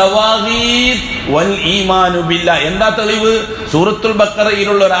ബിത്തവാഗീത് വൽ ഈമാനു ബില്ലാഹ്. എന്താ തെളിവ്? സൂറത്തുൽ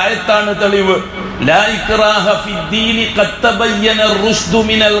ബഖറയിലുള്ള ഒരു ആയത്താണ് തെളിവ്. ലാ ഇക്റാഹ ഫിദ്ദീനി ഖദ് തബയ്യന റുശ്ദു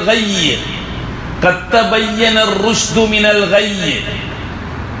മിനൽ ഗയ്യ്, ഖദ് തബയ്യന റുശ്ദു മിനൽ ഗയ്യ്.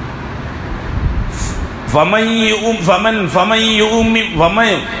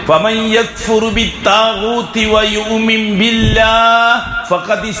 فمن يكفر بالطاغوت ويؤمن بالله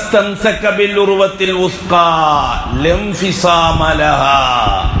فقد استمسك بالعروة الوثقى لا انفصام لها.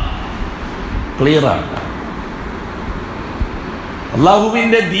 ക്ലിയർ ആണ്.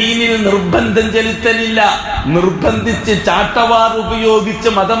 അള്ളാഹുവിന്റെ ദീനിൽ നിർബന്ധം ചെലുത്തലില്ല, നിർബന്ധിച്ച് ചാട്ടവാർ ഉപയോഗിച്ച്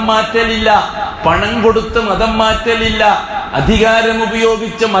മതം മാറ്റലില്ല, പണം കൊടുത്ത് മതം മാറ്റലില്ല, അധികാരം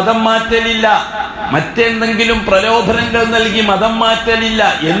ഉപയോഗിച്ച് മതം മാറ്റലില്ല, മറ്റെന്തെങ്കിലും പ്രലോഭനങ്ങൾ നൽകി മതം മാറ്റലില്ല.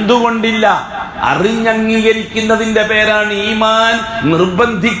 എന്തുകൊണ്ടില്ല? അറിഞ്ഞംഗീകരിക്കുന്നതിന്റെ പേരാണ് ഈമാൻ.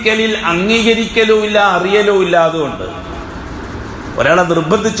 നിർബന്ധിക്കലിൽ അംഗീകരിക്കലും ഇല്ല, അറിയലും ഇല്ല. അതുകൊണ്ട് ഒരാളെ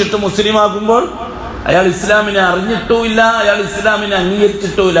നിർബന്ധിച്ചിട്ട് മുസ്ലിം ആകുമ്പോൾ അയാൾ ഇസ്ലാമിനെ അറിഞ്ഞിട്ടുമില്ല, അയാൾ ഇസ്ലാമിനെ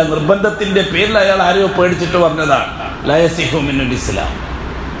അംഗീകരിച്ചിട്ടുമില്ല. നിർബന്ധത്തിന്റെ പേരിൽ അയാൾ ആരെയോ പേടിച്ചിട്ട് പറഞ്ഞതാണ്. ലാ യസിഹു മിനൽ ഇസ്ലാം,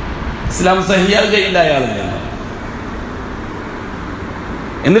 ഇസ്ലാം സഹിയാകുകയില്ല അയാളിൽ നിന്ന്.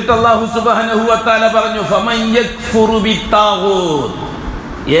 എന്നിട്ട് അല്ലാഹു സുബ്ഹാനഹു വ തആല പറഞ്ഞു, ഫമൻ യക്ഫുറു ബിത്താഗൂത്ത്,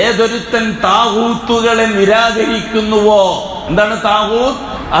 ഏതൊരുത്തൻ താഗൂത്തുകളെ നിരാകരിക്കുന്നുവോ. എന്താണ് താഗൂത്ത്?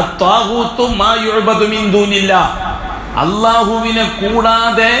 അത്താഗൂത്തു മാ യുഅബദു മിൻ ദൂനില്ലാഹ്, അല്ലാഹുവിനെ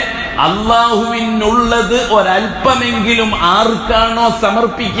കൂടാതെ അല്ലാഹുവിനുള്ളത് ഒരൽപ്പമെങ്കിലും ആർക്കാണോ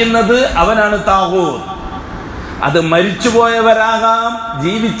സമർപ്പിക്കുന്നത് അവനാണ് താഗൂത്ത്. അത് മരിച്ചുപോയവരാകാം,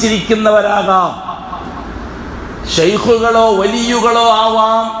 ജീവിച്ചിരിക്കുന്നവരാകാം, ശൈഖുകളോ വലിയുകളോ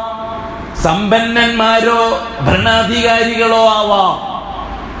ആവാം, സമ്പന്നന്മാരോ ഭരണാധികാരികളോ ആവാം,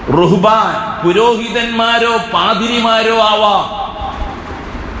 റുഹ്ബാൻ പുരോഹിതന്മാരോ പാതിരിമാരോ ആവാം.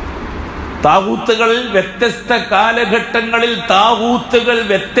 താഗൂത്തുകൾ വ്യത്യസ്ത കാലഘട്ടങ്ങളിൽ താഗൂത്തുകൾ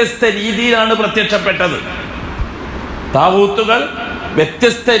വ്യത്യസ്ത രീതിയിലാണ് പ്രത്യക്ഷപ്പെട്ടത്. താഗൂത്തുകൾ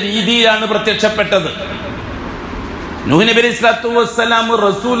വ്യത്യസ്ത രീതിയിലാണ് പ്രത്യക്ഷപ്പെട്ടത്. നൂഹ് നബി അലൈഹി സ്വലാത്തു വസ്സലാം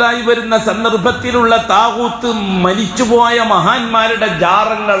റസൂലായി വരുന്ന സന്ദർഭത്തിലുള്ള താഗൂത്ത് മരിച്ചുപോയ മഹാന്മാരുടെ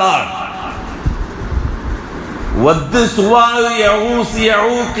ജാറങ്ങളാണ്. വദ്, സുവാ, യഊസ്,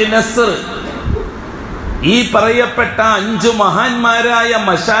 യഊഖ്, നസ്ർ, ഈ പറയപ്പെട്ട 5 മഹാന്മാരായ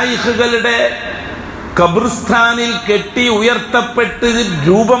മശായിഖുകളുടെ ഖബർസ്ഥാനിൽ കെട്ടി ഉയർത്തപ്പെട്ട്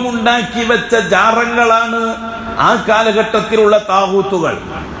രൂപമുണ്ടാക്കി വെച്ച ജാറങ്ങളാണ് ആ കാലഘട്ടത്തിലുള്ള താഗൂത്തുകൾ.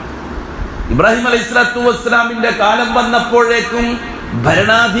 ഇബ്രാഹിം അലൈഹിസ്സലാത്തു വസ്സലാമിന്റെ കാലം വന്നപ്പോഴേക്കും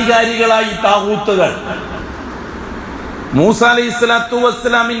ഭരണാധികാരികളായി താഗൂത്തുകൾ. മൂസ അലൈഹിസ്സലാത്തു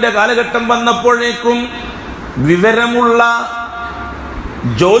വസ്സലാമിന്റെ കാലഘട്ടം വന്നപ്പോഴേക്കും വിവരമുള്ള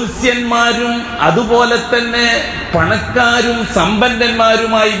ജ്യോത്സ്യന്മാരും അതുപോലെ തന്നെ പണക്കാരും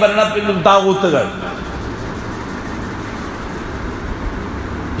സമ്പന്നന്മാരുമായി ഭരണപ്പെടുന്ന താഗൂത്തുകൾ.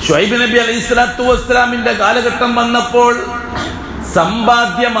 ശുഐബ് നബി അലൈഹിസ്സലാത്തു വസ്സലാമിന്റെ കാലഘട്ടം വന്നപ്പോൾ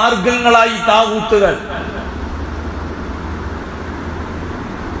സമ്പാദ്യ മാർഗങ്ങളായി താഗൂത്തുകൾ.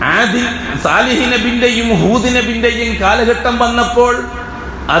 സാലിഹ് നബിന്റെയും ഹൂദ് നബിന്റെയും കാലഘട്ടം വന്നപ്പോൾ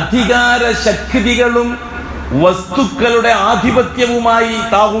അധികാര ശക്തികളും വസ്തുക്കളുടെ ആധിപത്യവുമായി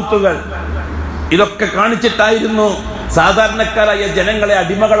താഗൂത്തുകൾ. ഇതൊക്കെ കാണിച്ചിട്ടായിരുന്നു സാധാരണക്കാരായ ജനങ്ങളെ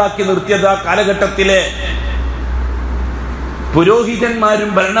അടിമകളാക്കി നിർത്തിയത് ആ കാലഘട്ടത്തിലെ പുരോഹിതന്മാരും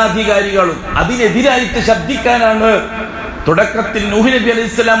ഭരണാധികാരികളും. അതിനെതിരായിട്ട് ശബ്ദിക്കാനാണ് തുടക്കത്തിൽ നൂഹ് നബി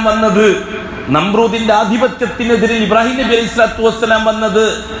അലൈഹി സ്വലാം വന്നത്, നമ്രൂദിന്റെ ആധിപത്യത്തിനെതിരെ ഇബ്രാഹിം നബി അലൈഹി സ്വലാത്തു വസ്സലാം വന്നത്,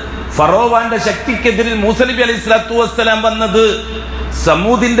 ഫറോവാന്റെ ശക്തിക്കെതിരിൽ മൂസ നബി അലൈഹി സ്വലാത്തു വസ്സലാം വന്നത്,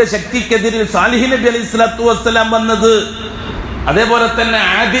 സമൂദിന്റെ ശക്തിക്കെതിരിൽ സാലിഹ് നബി അലൈഹി സ്വലാത്തു വസ്സലാം വന്നത്, അതേപോലെ തന്നെ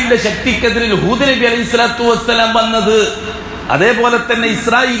ആദിന്റെ ശക്തിക്കെതിരിൽ ഹൂദ് നബി അലൈഹി സ്വലാത്തു വസ്സലാം വന്നത്, അതേപോലെ തന്നെ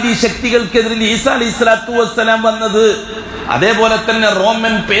ഇസ്രായേലി ശക്തികൾക്കെതിരിൽ ഈസാ അലൈഹി സ്വലാത്തു വസ്സലാം വന്നത്, അതേപോലെ തന്നെ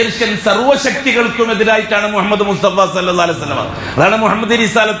റോമൻ പേർഷ്യൻ സർവ്വശക്തികൾക്കുമെതിരായിട്ടാണ് മുഹമ്മദ് മുസ്തഫ സല്ലല്ലാഹു അലൈഹി വസല്ലം. അതാണ് മുഹമ്മദ്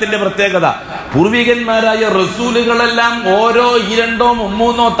റിസാലത്തിന്റെ പ്രത്യേകത. പൂർവികന്മാരായ റസൂലുകളെല്ലാം ഓരോ 2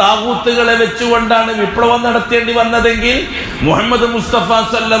 3 താഗൂത്തുകളെ വെച്ചുകൊണ്ടാണ് വിപ്ലവം നടത്തേണ്ടി വന്നതെങ്കിൽ മുഹമ്മദ് മുസ്തഫ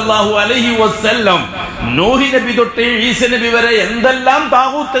സല്ലല്ലാഹു അലൈഹി വസല്ലം നൂഹ് നബി തൊട്ട് ഈസ നബി വരെ എന്തെല്ലാം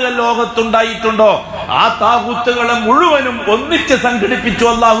താഗൂത്തുകൾ ലോകത്തുണ്ടായിട്ടുണ്ടോ ആ താഗൂത്തുകളെ മുഴുവനും ഒന്നിച്ച് സംഘടിപ്പിച്ചു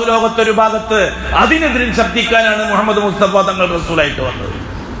അള്ളാഹു ലോകത്തൊരു ഭാഗത്ത്. അതിനെതിരെ ശബ്ദിക്കാനാണ് മുഹമ്മദ് മുസ്തഫ തങ്ങൾ റസൂലായിട്ട് വന്നത്.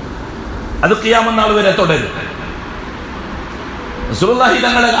 അത് ഖിയാമത്ത് നാൾ വരെ തുടരും. റസൂലുള്ളാഹി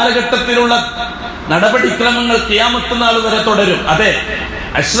തങ്ങളുടെ കാലഘട്ടത്തിലുള്ള നടപടിക്രമങ്ങൾ ഖിയാമത്ത് നാൾ വരെ തുടരും. അതെ,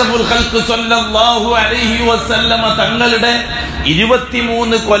 അഷ്റഫുൽ ഖൽഖ് സ്വല്ലല്ലാഹു അലൈഹി വസല്ലമ തങ്ങളുടെ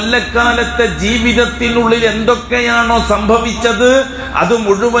 23 കൊല്ലക്കാലത്തെ ജീവിതത്തിനുള്ളിൽ എന്തൊക്കെയാണോ സംഭവിച്ചത് അത്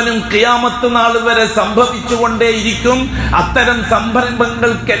മുഴുവനും ഖിയാമത്ത് നാൾ വരെ സംഭവിച്ചുകൊണ്ടേയിരിക്കും. അത്തരം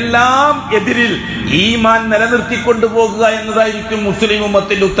സംരംഭങ്ങൾക്കെല്ലാം എതിരിൽ ഈമാൻ നിലനിർത്തിക്കൊണ്ടു പോകുക എന്നതായിരിക്കും മുസ്ലിം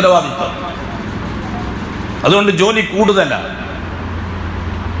ഉമ്മത്തിന്റെ ഉത്തരവാദിത്വം. അതുകൊണ്ട് ജോലി കൂടുതലാണ്.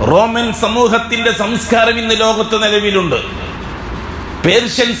 റോമൻ സമൂഹത്തിന്റെ സംസ്കാരം ഇന്ന് ലോകത്ത് നിലവിലുണ്ട്.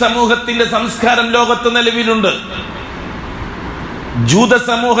 പേർഷ്യൻ സമൂഹത്തിന്റെ സംസ്കാരം ലോകത്ത് നിലവിലുണ്ട്. ജൂത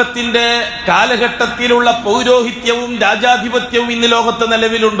സമൂഹത്തിന്റെ കാലഘട്ടത്തിലുള്ള പൗരോഹിത്യവും രാജാധിപത്യവും ഇന്ന് ലോകത്ത്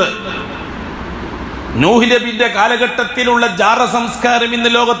നിലവിലുണ്ട്. നൂഹ് നബിയുടെ കാലഘട്ടത്തിലുള്ള ജാറ സംസ്കാരം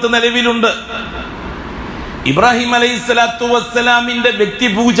ഇന്ന് ലോകത്ത് നിലവിലുണ്ട്. ഇബ്രാഹിം അലൈഹി സ്വലാത്തു വസ്സലാമിന്റെ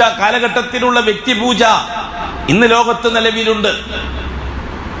വ്യക്തിപൂജ കാലഘട്ടത്തിലുള്ള വ്യക്തിപൂജ ഇന്ന് ലോകത്ത് നിലവിലുണ്ട്.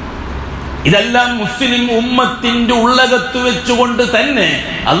 ഇതെല്ലാം മുസ്ലിം ഉമ്മത്തിന്റെ ഉള്ളകത്ത് വെച്ചുകൊണ്ട് തന്നെ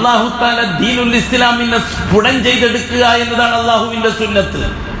അല്ലാഹു തആല ദീനുൽ ഇസ്ലാമിനെ സ്ഫുടം ചെയ്തെടുക്കുക എന്നതാണ് അല്ലാഹുവിന്റെ സുന്നത്ത്.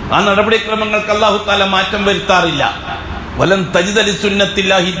 ആ നടപടിക്രമങ്ങൾക്ക് അല്ലാഹു തആല മാറ്റം വരുത്താറില്ല. വലൻ തജിദ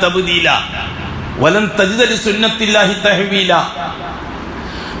ലിസുന്നത്തില്ലാഹി തബ്ദീല വലൻ തജിദ ലിസുന്നത്തില്ലാഹി തഹ്വീല.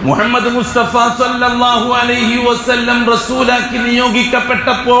 മുഹമ്മദ് മുസ്തഫ സല്ലല്ലാഹു അലൈഹി വസല്ലം റസൂലാക്കി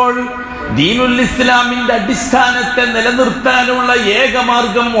നിയോഗിക്കപ്പെട്ടപ്പോൾ ദീനുൽ ഇസ്ലാമിന്റെ അടിസ്ഥാനത്തെ നിലനിർത്താനുള്ള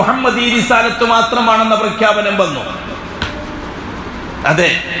ഏകമാർഗം മുഹമ്മദി റിസാലത്ത് മാത്രമാണെന്ന പ്രഖ്യാപനം വന്നു.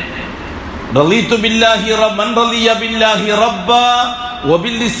 അതെ, റളീതു ബില്ലാഹി റബ്ബൻ റളിയ ബില്ലാഹി റബ്ബാ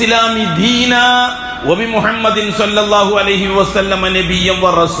വബിൽ ഇസ്ലാമി ദീനാ വബി മുഹമ്മദിൻ സല്ലല്ലാഹു അലൈഹി വസല്ലം നബിയ്യൻ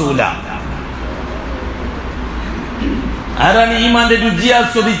വറസൂല. ആരാണ് ഈമാന്റെ രുചി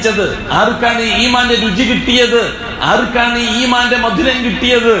ആസ്വദിച്ചത്? ആർക്കാണ് ഈമാന്റെ രുചി കിട്ടിയത്? ആർക്കാണ് ഈമാന്റെ മധുരം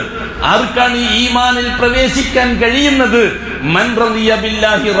കിട്ടിയത്? ആർക്കാണ് ഈമാനിൽ പ്രവേശിക്കാൻ കഴിയുന്നത്? മൻ റളിയ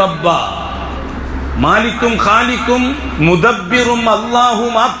ബില്ലാഹി റബ്ബ, മാലിക്കും ഖാലിക്കും മുദബ്ബിറും അല്ലാഹു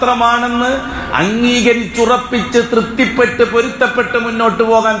മാത്രമാണെന്ന് അംഗീകരിച്ചുറപ്പിച്ച് തൃപ്തിപ്പെട്ട് പൊരുത്തപ്പെട്ട് മുന്നോട്ട്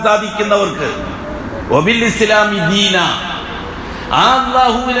പോകാൻ സാധിക്കുന്നവർക്ക്, വബിൽ ഇസ്ലാമി ദീന, ആ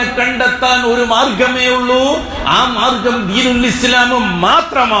അല്ലാഹുവിനെ കണ്ടെത്താൻ ഒരു മാർഗമേ ഉള്ളൂ. ആ മാർഗം ദീനുൽ ഇസ്ലാം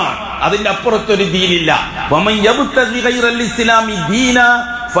മാത്രമാണ്. അതിന്റെ അപ്പുറത്തൊരു ദീനില്ല. വമൻ യബ്തഗി ഗൈറൽ ഇസ്ലാമി ദീന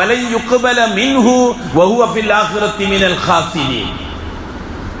ഫലൻ യുഖ്ബല മിൻഹു വഹുവ ഫിൽ ആഖിറതി മിനൽ ഖാസിരീൻ.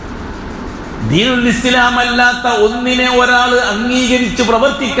 ദീനുൽ ഇസ്ലാം അല്ലാത്ത ഒന്നിനെ ഒരാൾ അംഗീകരിച്ച്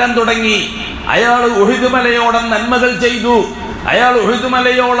പ്രവർത്തിക്കാൻ തുടങ്ങി, അയാൾ ഉഹുദ് മലയോളം നന്മകൾ ചെയ്തു, അയാൾ ഉഹുദ്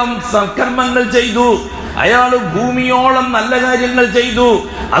മലയോളം സൽക്കർമ്മങ്ങൾ ചെയ്തു, അയാൾ ഭൂമിയോളം നല്ല കാര്യങ്ങൾ ചെയ്തു,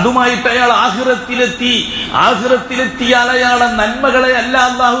 അതുമായിട്ട് അയാൾ ആഖിറത്തിലെത്തി. ആഖിറത്തിലെത്തിയാൽ അയാളെ നന്മകളെ അല്ല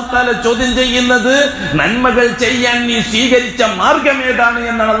അല്ലാഹു തആല ചോദ്യം ചെയ്യുന്നത്, നന്മകൾ ചെയ്യാൻ നീ സ്വീകരിച്ച മാർഗം ഏതാണ്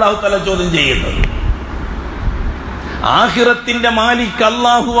എന്നാണ് അല്ലാഹു തആല ചോദ്യം ചെയ്യുന്നത്. ആഖിറത്തിന്റെ മാലിക്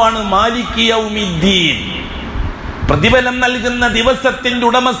അല്ലാഹുവാണ്. മാലിക് യൗമിദ്ദീൻ, പ്രതിഫലം നൽകുന്ന ദിവസത്തിന്റെ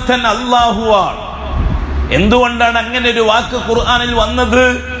ഉടമസ്ഥൻ അല്ലാഹുവാണ്. എന്തുകൊണ്ടാണ് അങ്ങനെ ഒരു വാക്ക് ഖുർആനിൽ വന്നത്?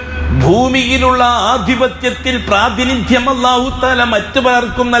 ഭൂമിയിലുള്ള ആധിപത്യത്തിൽ പ്രാതിനിധ്യം അല്ലാഹു തആല മറ്റു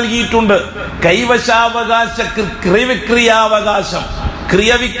പലർക്കും നൽകിയിട്ടുണ്ട്. കൈവശാവകാശ, ക്രിയവിക്രിയാവകാശം,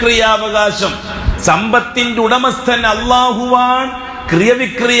 ക്രിയവിക്രിയാവകാശം. സമ്പത്തിന്റെ ഉടമസ്ഥൻ അല്ലാഹുവാൻ.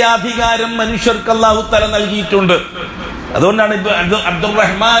 ക്രിയവിക്രിയാധികാരം മനുഷ്യർക്ക് അല്ലാഹു തആല നൽകിയിട്ടുണ്ട്. അതുകൊണ്ടാണ്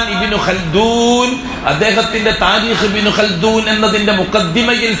അബ്ദുറഹ്മാൻ ഇബ്നു ഖൽദൂൻ അദ്ദേഹത്തിന്റെ താരീഖ് ഇബ്നു ഖൽദൂൻ എന്നതിന്റെ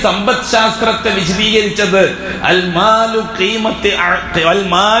മുഖദ്ദിമയിൽ സമ്പദ് ശാസ്ത്രത്തെ വിശദീകരിച്ചത് അൽ മാലു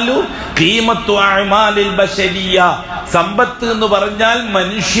ഖീമത്തു അഅ്മാലിൽ ബശരിയ. സമ്പത്ത് എന്ന് പറഞ്ഞാൽ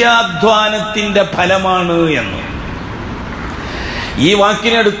മനുഷ്യാധ്വാനത്തിന്റെ ഫലമാണ് എന്ന്. ഈ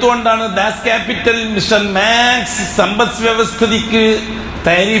വാക്കിനെ എടുത്തുകൊണ്ടാണ് ദാസ് ക്യാപിറ്റൽ മിസ്റ്റർ മാക്സ് സമ്പദ് വ്യവസ്ഥിതിക്ക്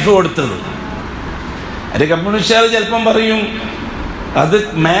താരീഫ് കൊടുത്തത്. അത് കമ്മ്യൂണിസ്റ്റുകാർ ചിലപ്പം പറയും അത്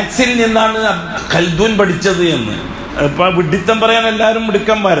മാക്സിൽ നിന്നാണ് ഖൽദൂൻ പഠിച്ചത് എന്ന്. ഇപ്പൊ വിഡിത്തം പറയാൻ എല്ലാവരും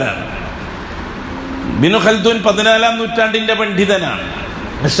മിടുക്കന്മാരാണ്. ബിനു ഖൽദൂൻ 14-ാം നൂറ്റാണ്ടിന്റെ പണ്ഡിതനാണ്.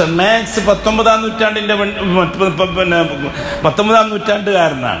 മിസ്റ്റർ മാക്സ് 19-ാം നൂറ്റാണ്ടിന്റെ 19-ാം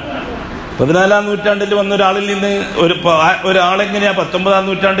നൂറ്റാണ്ടുകാരനാണ്. 14-ാം നൂറ്റാണ്ടിൽ വന്ന ഒരാളിൽ നിന്ന് ഒരാളെങ്ങനെയാ 19-ാം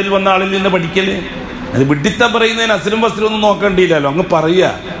നൂറ്റാണ്ടിൽ വന്ന ആളിൽ നിന്ന് പഠിക്കല്? അത് വിഡിത്തം പറയുന്നതിന് അസ്ലും വസ്ലും ഒന്നും നോക്കണ്ടില്ലല്ലോ, അങ്ങ് പറയുക.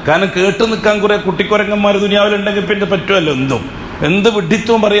 കാരണം കേട്ടു നിൽക്കാൻ കുറെ കുട്ടിക്കുരങ്ങന്മാർ ദുനിയാവിലുണ്ടെങ്കിൽ പിന്നെ പറ്റുമല്ലോ. എന്ത്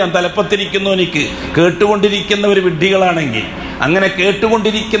വിഡ്ഢിത്വം പറയാം തലപ്പത്തിരിക്കുന്നവനിക്ക്, കേട്ടുകൊണ്ടിരിക്കുന്നവർ വിഡ്ഢികളാണെങ്കിൽ. അങ്ങനെ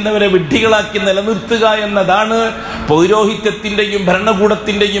കേട്ടുകൊണ്ടിരിക്കുന്നവരെ വിഡ്ഢികളാക്കി നിലനിർത്തുക എന്നതാണ് പൗരോഹിത്യത്തിൻ്റെയും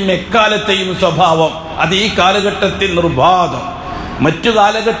ഭരണകൂടത്തിൻ്റെയും എക്കാലത്തെയും സ്വഭാവം. അത് ഈ കാലഘട്ടത്തിൽ നിർബാധം. മറ്റു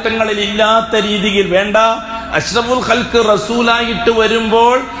കാലഘട്ടങ്ങളിൽ ഇല്ലാത്ത രീതിയിൽ വേണ്ട. അഷ്റഫുൽ ഖൽക്ക് റസൂലായിട്ട്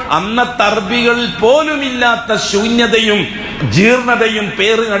വരുമ്പോൾ അന്നത്തെ അറബികളിൽ പോലും ഇല്ലാത്ത ശൂന്യതയും ജീർണതയും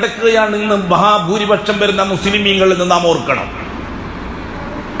പേര് നടക്കുകയാണ് ഇന്ന് മഹാഭൂരിപക്ഷം വരുന്ന മുസ്ലിമീങ്ങളിൽ നിന്ന് നാം ഓർക്കണം.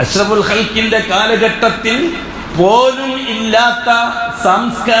 അഷ്റഫുൽ ഖൽക്കിന്റെ കാലഘട്ടത്തിൽ പോലും ഇല്ലാത്ത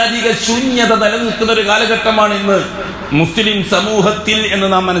സാംസ്കാരിക ശൂന്യത നിലനിൽക്കുന്ന ഒരു കാലഘട്ടമാണ് ഇന്ന് മുസ്ലിം സമൂഹത്തിൽ എന്ന്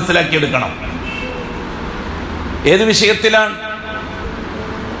നാം മനസ്സിലാക്കിയെടുക്കണം. ഏത് വിഷയത്തിലാണ്?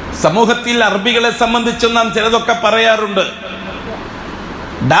 സമൂഹത്തിൽ അറബികളെ സംബന്ധിച്ച് നാം ചിലതൊക്കെ പറയാറുണ്ട്.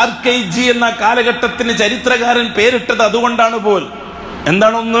 ഡാർക്ക് ഏജ് എന്ന കാലഘട്ടത്തിന് ചരിത്രകാരൻ പേരിട്ടത് അതുകൊണ്ടാണ് പോൽ.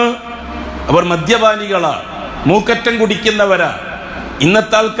 എന്താണൊന്ന്? അവർ മദ്യപാനികളാണ്, മൂക്കറ്റം കുടിക്കുന്നവരാണ്.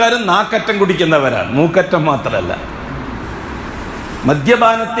 ഇന്നത്തെ ആൾക്കാർ നാക്കറ്റം കുടിക്കുന്നവരാണ്, മൂക്കറ്റം മാത്രമല്ല.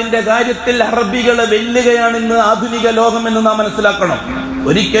 മദ്യപാനത്തിന്റെ കാര്യത്തിൽ അറബികളെ വെല്ലുകയാണ് ഇന്ന് ആധുനിക ലോകം എന്ന് നാം മനസ്സിലാക്കണം.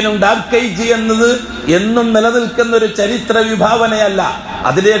 ഒരിക്കലും ഡാർക്ക് ഏജ് എന്നത് എന്നും നിലനിൽക്കുന്ന ഒരു ചരിത്ര വിഭാവനയല്ല.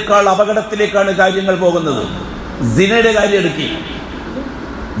 അതിനേക്കാൾ അപകടത്തിലേക്കാണ് കാര്യങ്ങൾ പോകുന്നത്. സിനയുടെ കാര്യം എടുക്കി,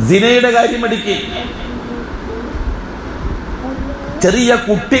 സിനയുടെ കാര്യം എടുക്കി. ചെറിയ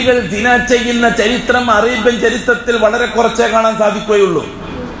കുട്ടികൾ സിന ചെയ്യുന്ന ചരിത്രം അറേബ്യൻ ചരിത്രത്തിൽ വളരെ കുറച്ചേ കാണാൻ സാധിക്കുകയുള്ളൂ.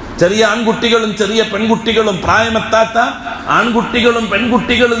 ചെറിയ ആൺകുട്ടികളും ചെറിയ പെൺകുട്ടികളും, പ്രായമെത്താത്ത ആൺകുട്ടികളും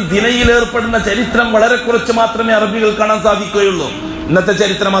പെൺകുട്ടികളും സിനയിൽ ഏർപ്പെടുന്ന ചരിത്രം വളരെ കുറച്ച് മാത്രമേ അറബികൾ കാണാൻ സാധിക്കുകയുള്ളൂ. ഇന്നത്തെ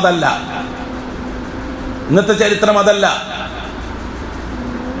ചരിത്രം അതല്ല. ഇന്നത്തെ ചരിത്രം അതല്ല.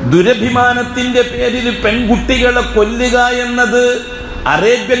 ദുരഭിമാനത്തിന്റെ പേരിൽ പെൺകുട്ടികളെ കൊല്ലുക എന്നത്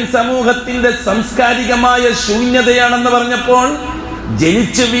അറേബ്യൻ സമൂഹത്തിന്റെ സാംസ്കാരികമായ ശൂന്യതയാണെന്ന് പറഞ്ഞപ്പോൾ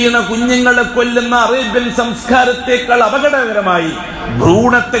ജനിച്ചു വീണ കുഞ്ഞുങ്ങളെ കൊല്ലുന്ന അറേബ്യൻ സംസ്കാരത്തെക്കാൾ അപകടകരമായി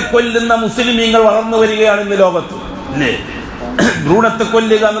ഭ്രൂണത്തെ കൊല്ലുന്ന മുസ്ലിമീങ്ങൾ വളർന്നു വരികയാണ് ഇന്ന് ലോകത്ത്. അല്ലേ? ഭ്രൂണത്തെ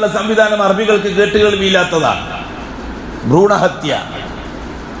കൊല്ലുക എന്നുള്ള സംവിധാനം അറബികൾക്ക് കേട്ടുകേൾവിയില്ലാത്തതാണ്. ഭ്രൂണഹത്യ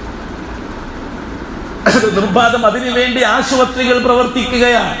നിർബാധം. അതിനുവേണ്ടി ആശുപത്രികൾ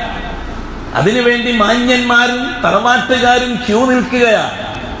പ്രവർത്തിക്കുകയാണ്. അതിനുവേണ്ടി മാന്യന്മാരും തറവാട്ടുകാരും ക്യൂ നിൽക്കുകയാണ്.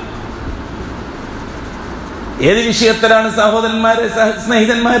 ഏത് വിഷയത്തിലാണ് സഹോദരന്മാരെ,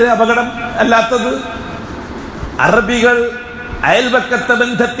 സ്നേഹിതന്മാരെ അപകടം അല്ലാത്തത്? അറബികൾ അയൽപക്കത്തെ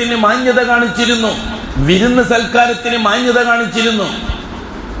ബന്ധത്തിന് മാന്യത കാണിച്ചിരുന്നു, വിരുന്ന് സൽക്കാരത്തിന് മാന്യത കാണിച്ചിരുന്നു.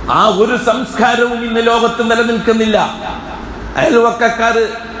 ആ ഒരു സംസ്കാരവും ഇന്ന് ലോകത്ത് നിലനിൽക്കുന്നില്ല. അയൽവക്കക്കാര്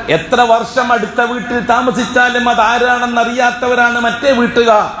എത്ര വർഷം അടുത്ത വീട്ടിൽ താമസിച്ചാലും അത് ആരാണെന്നറിയാത്തവരാണ് മറ്റേ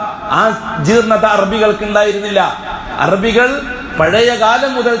വീട്ടുകാർ. ആ ജീർണത അറബികൾക്ക് ഉണ്ടായിരുന്നില്ല. അറബികൾ പഴയ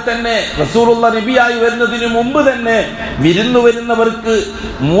കാലം മുതൽ തന്നെ റസൂലുള്ള നബിയായി വരുന്നതിന് മുമ്പ് തന്നെ വിരുന്നു വരുന്നവർക്ക്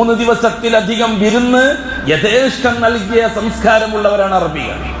 3 ദിവസത്തിലധികം വിരുന്ന് യഥേഷ്ടം നൽകിയ സംസ്കാരമുള്ളവരാണ്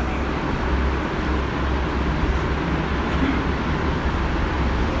അറബികൾ.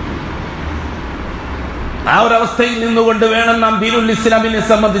 ആ ഒരവസ്ഥയിൽ നിന്നുകൊണ്ട് വേണം നാം ദീനുൽ ഇസ്ലാമിനെ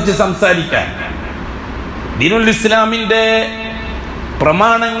സംബന്ധിച്ച് സംസാരിക്കാൻ. ദീനുൽ ഇസ്ലാമിന്റെ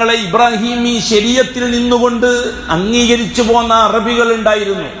പ്രമാണങ്ങളെ ഇബ്രാഹിമി ശരീഅത്തിൽ നിന്നുകൊണ്ട് അംഗീകരിച്ചു പോന്ന അറബികൾ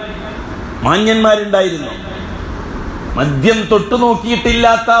ഉണ്ടായിരുന്നു, മാന്യന്മാരുണ്ടായിരുന്നു. മദ്യം തൊട്ടു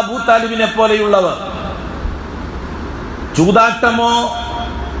നോക്കിയിട്ടില്ലാത്ത അബൂ താലിബിനെ പോലെയുള്ളവർ, ചൂതാട്ടമോ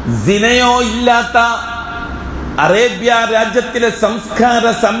സിനയോ ഇല്ലാത്ത അറേബ്യ രാജ്യത്തിലെ സംസ്കാര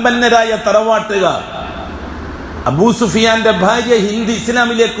സമ്പന്നരായ തറവാട്ടുകാർ. അബൂ സുഫിയാന്റെ ഭാര്യ ഹിന്ദ്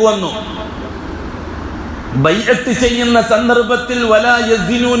ഇസ്ലാമിലേക്ക് വന്നു. ബൈഅത്ത് ചെയ്യുന്ന സന്ദർഭത്തിൽ വലാ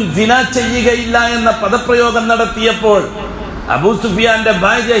യസിനൂൻ, സിന ചെയ്യുകയില്ല എന്ന പദപ്രയോഗം നടത്തിയപ്പോൾ അബൂ സുഫിയാന്റെ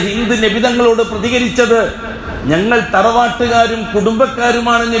ഭാര്യ ഹിന്ദ് നബി തങ്ങളോട് പ്രതികരിച്ചത്, ഞങ്ങൾ തറവാട്ടുകാരും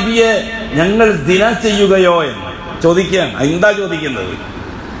കുടുംബക്കാരുമാണ് നബിയെ, ഞങ്ങൾ സിന ചെയ്യുകയോ എന്ന് ചോദിക്കുകയാണ്. എന്താ ചോദിക്കുന്നത്?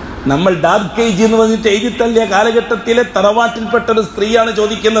 നമ്മൾ ഡാർക്ക് ഏജ് എന്ന് പറഞ്ഞിട്ട് എഴുതിത്തള്ളിയ കാലഘട്ടത്തിലെ തറവാട്ടിൽപ്പെട്ട ഒരു സ്ത്രീയാണ്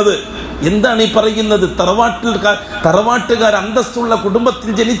ചോദിക്കുന്നത്, എന്താണ് ഈ പറയുന്നത്? തറവാട്ടുകാർ അന്തസ്സുള്ള കുടുംബത്തിൽ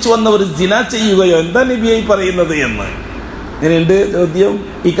ജനിച്ചു വന്നവർ സിന ചെയ്യുകയോ, എന്താ നബിയായി പറയുന്നത് എന്ന്. ഇങ്ങനെയുണ്ട് ചോദ്യം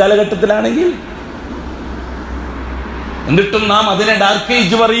ഈ കാലഘട്ടത്തിലാണെങ്കിൽ. എന്നിട്ടും നാം അതിനെ ഡാർക്ക്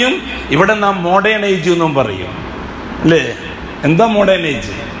ഏജ് പറയും, ഇവിടെ നാം മോഡേൺ ഏജ് എന്നും പറയും അല്ലേ? എന്താ മോഡേൺ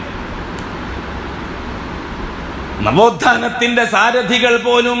ഏജ്? നവോത്ഥാനത്തിന്റെ സാരഥികൾ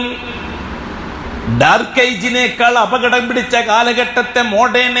പോലും ഡാർക്ക് ഏജിനേക്കാൾ അപകടം പിടിച്ച കാലഘട്ടത്തെ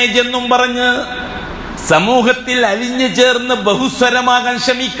മോഡേൺ ഏജ് എന്നും പറഞ്ഞ് സമൂഹത്തിൽ അലിഞ്ഞു ചേർന്ന് ബഹുസ്വരമാകാൻ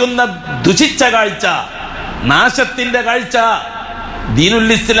ശ്രമിക്കുന്ന ദുഷിച്ച കാഴ്ച, നാശത്തിന്റെ കാഴ്ച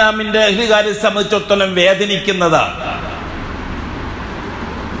ദീനുൽ ഇസ്ലാമിന്റെ അഹ്ലുകാരെ സംബന്ധിച്ചിടത്തോളം വേദനിക്കുന്നതാണ്.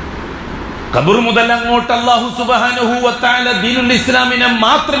 ഖബർ മുതൽ അങ്ങോട്ട് അല്ലാഹു സുബ്ഹാനഹു വ തആല ദീനുൽ ഇസ്ലാമിനെ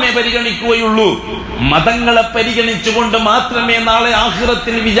മാത്രമേ പരിഗണിക്കുകയുള്ളൂ. മതങ്ങളെ പരിഗണിച്ചുകൊണ്ട് മാത്രമേ നാളെ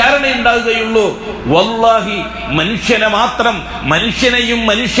ആഖിറത്തിൽ വിചാരണ ഉണ്ടാവുകയുള്ളൂ. വല്ലാഹി മനുഷ്യനെ മാത്രം, മനുഷ്യനെയും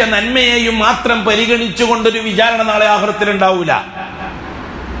മനുഷ്യ നന്മയെയും മാത്രം പരിഗണിച്ചുകൊണ്ടൊരു വിചാരണ നാളെ ആഖിറത്തിൽ ഉണ്ടാവൂല.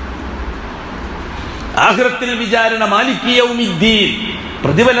 ആഖിറത്തിൽ വിചാരണ മാലിക് യൗമിദ്ദീൻ,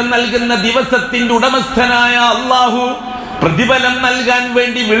 പ്രതിഫലം നൽകുന്ന ദിവസത്തിന്റെ ഉടമസ്ഥനായ അല്ലാഹു പ്രതിഫലം നൽകാൻ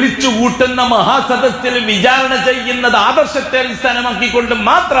വേണ്ടി വിളിച്ചു കൂട്ടുന്ന മഹാസദസ്സിൽ വിചാരണ ചെയ്യുന്നത് ആദർശത്തെ അടിസ്ഥാനമാക്കിക്കൊണ്ട്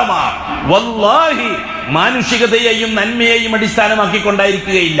മാത്രമാണ്. വല്ലാഹി മാനുഷികതയെയും നന്മയെയും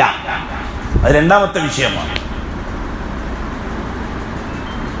അടിസ്ഥാനമാക്കിക്കൊണ്ടായിരിക്കുകയില്ല. അത് രണ്ടാമത്തെ വിഷയമാണ്.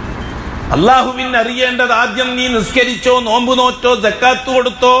 അള്ളാഹുവിന് അറിയേണ്ടത് ആദ്യം നീ നിസ്കരിച്ചോ, നോമ്പ് നോറ്റോ, സക്കാത്ത്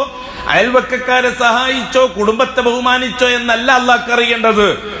കൊടുത്തോ, അയൽവക്കക്കാരെ സഹായിച്ചോ, കുടുംബത്തെ ബഹുമാനിച്ചോ എന്നല്ല അള്ളാഹ്ക്ക് അറിയേണ്ടത്.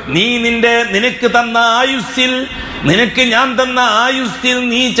 നീ നിനക്ക് തന്ന ആയുസ്സിൽ, നിനക്ക് ഞാൻ തന്ന ആയുസ്സിൽ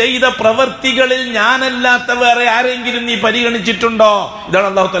നീ ചെയ്ത പ്രവർത്തികളിൽ ഞാനല്ലാത്ത വേറെ ആരെങ്കിലും നീ പരിഗണിച്ചിട്ടുണ്ടോ? ഇതാണ്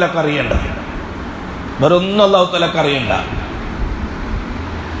അല്ലാഹു തആലക്ക് അറിയേണ്ടത്. വേറെ ഒന്നും അല്ലാഹു തആലക്ക് അറിയണ്ട.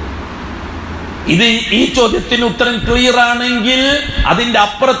 ഈ ചോദ്യത്തിന് ഉത്തരം ക്ലിയർ ആണെങ്കിൽ അതിന്റെ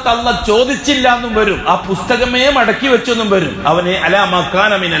അപ്പുറത്ത് അല്ലാഹ് ചോദിച്ചില്ല എന്നും വരും, ആ പുസ്തകമേ മടക്കി വെച്ചെന്നും വരും. അവനെ അലാ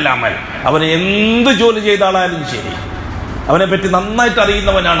മകാന മിനൽ അമൽ, അവനെ എന്ത് ജോലി ചെയ്താലും ശരി അവനെ പറ്റി നന്നായിട്ട്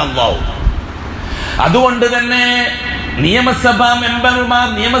അറിയുന്നവനാണ് അല്ലാഹു. അതുകൊണ്ട് തന്നെ നിയമസഭാ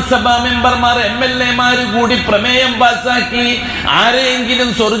മെമ്പർമാർ MLA കൂടി പ്രമേയം പാസാക്കി ആരെയെങ്കിലും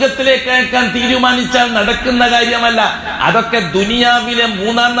സ്വർഗത്തിലേക്ക് അയക്കാൻ തീരുമാനിച്ചാൽ നടക്കുന്ന കാര്യമല്ല. അതൊക്കെ ദുനിയാവിലെ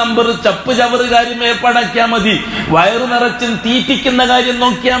 3-ാം നമ്പർ ചപ്പ് ചവറ് കാര്യം ഏർപ്പാടാക്കിയാൽ മതി. വയറു നിറച്ചും തീറ്റിക്കുന്ന കാര്യം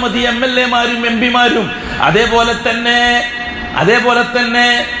നോക്കിയാൽ മതി MLA മാരും MP മാരും. അതേപോലെ തന്നെ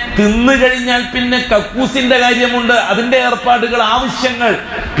തിന്നു കഴിഞ്ഞാൽ പിന്നെ കക്കൂസിന്റെ കാര്യമുണ്ട്, അതിന്റെ ഏർപ്പാടുകൾ, ആവശ്യങ്ങൾ,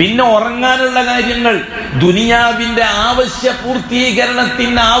 പിന്നെ ഉറങ്ങാനുള്ള കാര്യങ്ങൾ, ദുനിയാവിന്റെ ആവശ്യ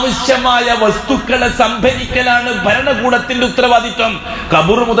പൂർത്തീകരണത്തിന് ആവശ്യമായ വസ്തുക്കളെ സംഭരിക്കലാണ് ഭരണകൂടത്തിന്റെ ഉത്തരവാദിത്വം.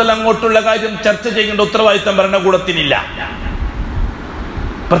 ഖബർ മുതൽ അങ്ങോട്ടുള്ള കാര്യം ചർച്ച ചെയ്യേണ്ട ഉത്തരവാദിത്വം ഭരണകൂടത്തിനില്ല,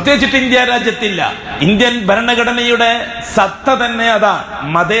 പ്രത്യേകിച്ചിട്ട് ഇന്ത്യ രാജ്യത്തില്ല. ഇന്ത്യൻ ഭരണഘടനയുടെ സത്ത തന്നെ അതാണ്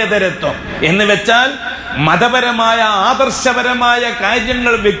മതേതരത്വം. എന്ന് വെച്ചാൽ മതപരമായ ആദർശപരമായ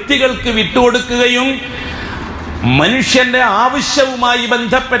കാര്യങ്ങൾ വ്യക്തികൾക്ക് വിട്ടുകൊടുക്കുകയും മനുഷ്യന്റെ ആവശ്യവുമായി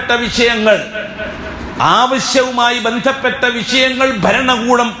ബന്ധപ്പെട്ട വിഷയങ്ങൾ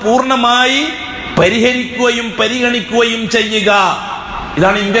ഭരണകൂടം പൂർണ്ണമായി പരിഹരിക്കുകയും പരിഗണിക്കുകയും ചെയ്യുക.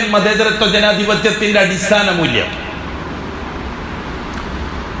 ഇതാണ് ഇന്ത്യൻ മതേതരത്വ ജനാധിപത്യത്തിന്റെ അടിസ്ഥാന മൂല്യം.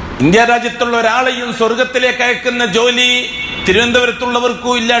 ഇന്ത്യ രാജ്യത്തുള്ള ഒരാളെയും സ്വർഗത്തിലേക്ക് അയക്കുന്ന ജോലി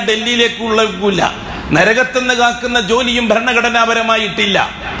തിരുവനന്തപുരത്തുള്ളവർക്കും ഇല്ല, ഡൽഹിയിലേക്കുള്ളവർക്കും ഇല്ല. നരകത്തുനിന്ന് കാക്കുന്ന ജോലിയും ഭരണഘടനാപരമായിട്ടില്ല.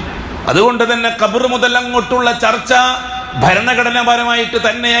 അതുകൊണ്ട് തന്നെ ഖബർ മുതൽ അങ്ങോട്ടുള്ള ചർച്ച ഭരണഘടനാപരമായിട്ട്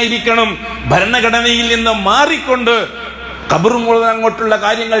തന്നെയായിരിക്കണം. ഭരണഘടനയിൽ നിന്ന് മാറിക്കൊണ്ട് ഖബർ മുതൽ അങ്ങോട്ടുള്ള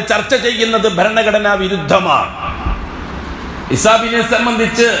കാര്യങ്ങൾ ചർച്ച ചെയ്യുന്നത് ഭരണഘടനാ വിരുദ്ധമാണ്. ഹിസാബിനെ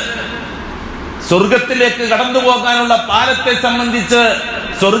സംബന്ധിച്ച്, സ്വർഗത്തിലേക്ക് കടന്നു പോകാനുള്ള പാലത്തെ സംബന്ധിച്ച്,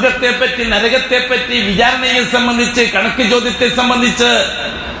 സ്വർഗത്തെ പറ്റി, നരകത്തെ പറ്റി, വിചാരണയെ സംബന്ധിച്ച്, കണക്ക് ചോദ്യത്തെ സംബന്ധിച്ച്,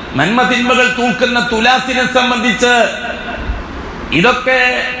 നന്മ തിന്മകൾ തൂക്കുന്ന തുലാസിനെ സംബന്ധിച്ച്, ഇതൊക്കെ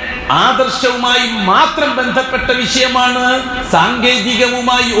ആദർശവുമായി മാത്രം ബന്ധപ്പെട്ട വിഷയമാണ്.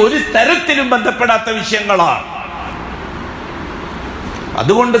 സാങ്കേതികവുമായി ഒരു തരത്തിലും ബന്ധപ്പെടാത്ത വിഷയങ്ങളാണ്.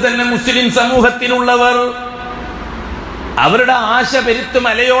 അതുകൊണ്ട് തന്നെ മുസ്ലിം സമൂഹത്തിലുള്ളവർ അവരുടെ ആശ പെരുത്ത്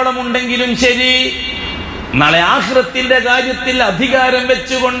മലയോളം ഉണ്ടെങ്കിലും ശരി, നാളെ ആഖിറത്തിന്റെ കാര്യത്തിൽ അധികാരം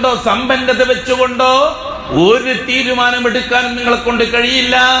വെച്ചുകൊണ്ടോ സമ്പന്നത വെച്ചുകൊണ്ടോ ഒരു തീരുമാനമെടുക്കാനും നിങ്ങളെ കൊണ്ട്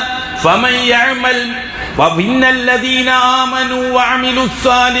കഴിയില്ല.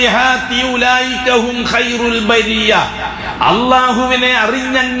 അള്ളാഹുവിനെ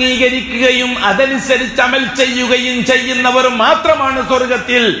അറിഞ്ഞംഗീകരിക്കുകയും അതനുസരിച്ച് അമൽ ചെയ്യുകയും ചെയ്യുന്നവർ മാത്രമാണ്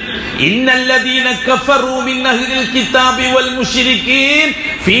സ്വർഗത്തിൽ. ഇന്നല്ലദീന കഫറൂ മിൻ അഹ്ലിൽ കിതാബി വൽ മുശ്രികീൻ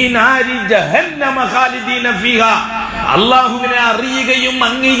ഫീ നാരി ജഹന്നമ ഖാലിദീന ഫീഹാ. അള്ളാഹുവിനെ അറിയുകയും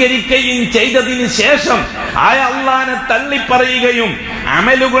അംഗീകരിക്കുകയും ചെയ്തതിന് ശേഷം ആയ അള്ളാഹിനെ തള്ളിപ്പറയുകയും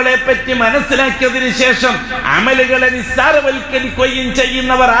അമലുകളെ പറ്റി മനസ്സിലാക്കിയതിനു ശേഷം അമലുകളെ നിസ്സാരവൽക്കരിക്കുകയും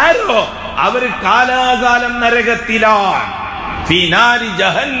ചെയ്യുന്നവർ ആരോ അവർ കാലാകാലം നരകത്തിലാണ്. ഫീ നാരി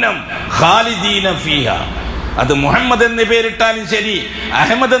ജഹന്നം ഖാലിദീന ഫീഹാ. അത് മുഹമ്മദ് എന്ന് പേരിട്ടാലും ശരി,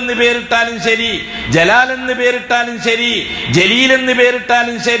 അഹമ്മദ് എന്ന് പേരിട്ടാലും ശരി, ജലാൽ എന്ന് പേരിട്ടാലും ശരി, ജലീൽ എന്ന്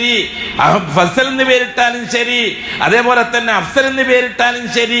പേരിട്ടാലും ശരി, ഫസൽ എന്ന് പേരിട്ടാലും ശരി, അതേപോലെ തന്നെ അഫ്സൽ എന്ന് പേരിട്ടാലും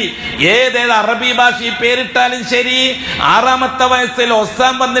ശരി, ഏതേത് അറബി ഭാഷയിൽ പേരിട്ടാലും ശരി, 6ാമത്തെ വയസ്സിൽ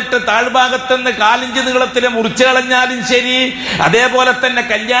ഒസാം വന്നിട്ട് താഴ്ഭാഗത്തുനിന്ന് 4 ഇഞ്ച് നീളത്തിൽ മുറിച്ചു കളഞ്ഞാലും ശരി, അതേപോലെ തന്നെ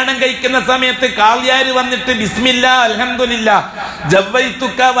കല്യാണം കഴിക്കുന്ന സമയത്ത് കാളിയാര് വന്നിട്ട് ബിസ്മില്ലാ അൽഹംദുലില്ലാ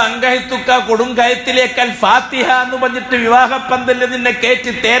ജവ്വൈതുക വഅൻകഹതുക കൊടുങ്കയത്തിലേക്ക് അൽ ഫാത്തിഹ എന്ന് പറഞ്ഞിട്ട് വിവാഹ പന്തലിൽ നിന്നെ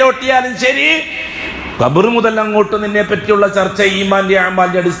കയറ്റി തേരോട്ടിയാലും ശരി, ഖബർ മുതൽ അങ്ങോട്ട് നിന്നെ പറ്റിയുള്ള ചർച്ച ഈമാന്റെ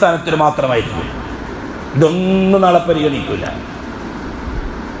അമാലിന്റെ അടിസ്ഥാനത്തിൽ മാത്രമായിരിക്കും. ഇതൊന്നും നാളെ പരിഗണിക്കില്ല.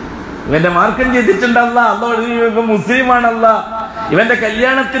 ഇവന്റെ മാർക്കം ചെയ്തിട്ടുണ്ടല്ല, അല്ല മുസ്ലിമാണല്ല, ഇവന്റെ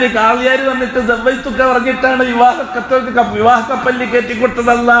കല്യാണത്തിന് കാളിയാര് വന്നിട്ട് ജവ്വൈതുക പറഞ്ഞിട്ടാണ് വിവാഹ കപ്പലിൽ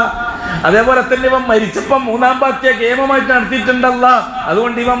കയറ്റിക്കൊടുത്തതല്ല. അതേപോലെ തന്നെ ഇവൻ മരിച്ചപ്പോ 3ാം പാർട്ടിയെ കേമമായിട്ട് നടത്തിയിട്ടുണ്ടല്ല,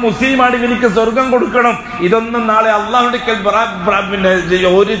 അതുകൊണ്ട് ഇവൻ മുസ്ലിമാണ്, ഇവനിക്ക് സ്വർഗം കൊടുക്കണം. ഇതൊന്നും നാളെ അള്ളാഹുവിന്റെ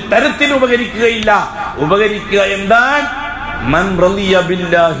ഒരു തരത്തിന് ഉപകരിക്കുകയില്ല. ഉപകരിക്കുക എന്താ? മൻ റളിയ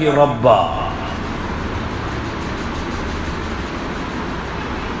ബില്ലാഹി റബ്ബ,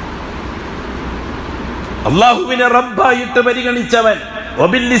 അള്ളാഹുവിനെ റബ്ബായിട്ട് പരിഗണിച്ചവൻ,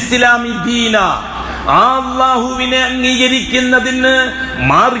 വബിൽ ഇസ്ലാമി ദീന, ആ അള്ളാഹുവിനെ അംഗീകരിക്കുന്നതിന്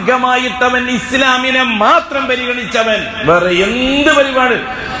മാർഗമായിട്ടവൻ ഇസ്ലാമിനെ മാത്രം പരിഗണിച്ചവൻ. വേറെ എന്ത് പരിപാടി,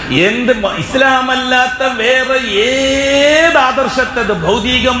 എന്ത് ഇസ്ലാമല്ലാത്ത വേറെ ഏത് ആദർശത്തത്,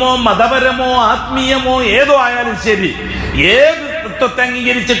 ഭൗതികമോ മതപരമോ ആത്മീയമോ ഏതോ ആയാലും ശരി, ഏത് തത്വത്തെ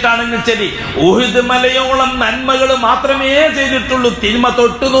അംഗീകരിച്ചിട്ടാണെങ്കിൽ ശരി, ഉഹുദ് മലയോളം നന്മകൾ മാത്രമേ ചെയ്തിട്ടുള്ളൂ, തിന്മ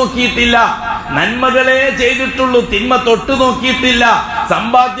തൊട്ടു നോക്കിയിട്ടില്ല. നന്മകളെ ചെയ്തിട്ടുള്ളൂ, തിന്മ തൊട്ടു നോക്കിയിട്ടില്ല.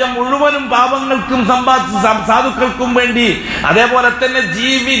 സമ്പാദ്യം മുഴുവനും പാപങ്ങൾക്കും സാധുക്കൾക്കും വേണ്ടി. അതേപോലെ തന്നെ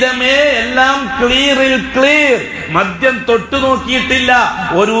ജീവിതമേ എല്ലാം ക്ലിയറിൽ ക്ലിയർ. മദ്യം തൊട്ടു നോക്കിയിട്ടില്ല,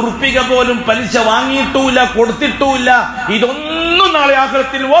 ഒരു ഉറുപ്പിക പോലും പലിശ വാങ്ങിയിട്ടുമില്ല, കൊടുത്തിട്ടുമില്ല. ഇതൊന്നും നാളെ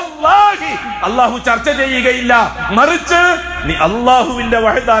ആഖിറത്തിൽ വല്ലാഹി അള്ളാഹു ചർച്ച ചെയ്യുകയില്ല. മറിച്ച് നീ അള്ളാഹുവിന്റെ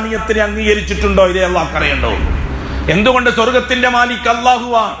വഹദാനിയത്തിനെ അംഗീകരിച്ചിട്ടുണ്ടോ? ഇതേ അള്ളാഹ് അറിയണ്ടോ. എന്തുകൊണ്ട്? സ്വർഗത്തിന്റെ മാലിക്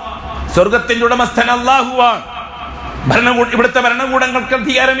അള്ളാഹുവാണ്, സ്വർഗത്തിന്റെ ഉടമസ്ഥൻ അള്ളാഹുവാണ്. ഇവിടുത്തെ ഭരണകൂടങ്ങൾക്ക്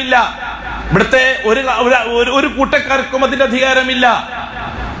അധികാരമില്ല, ഇവിടുത്തെ ഒരു കൂട്ടക്കാർക്കും അതിന്റെ അധികാരമില്ല.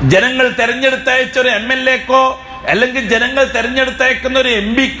 ജനങ്ങൾ തെരഞ്ഞെടുത്തയച്ച ഒരു MLAക്കോ അല്ലെങ്കിൽ ജനങ്ങൾ തെരഞ്ഞെടുത്തയക്കുന്ന ഒരു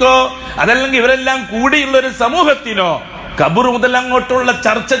MP ക്കോ അതല്ലെങ്കിൽ ഇവരെല്ലാം കൂടിയുള്ള ഒരു സമൂഹത്തിനോ ഖബർ മുതൽ അങ്ങോട്ടുള്ള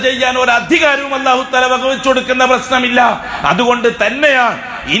ചർച്ച ചെയ്യാൻ ഒരു അധികാരവും അല്ലാഹു തആല വകവെച്ചു കൊടുക്കുന്ന പ്രശ്നമില്ല. അതുകൊണ്ട് തന്നെയാണ്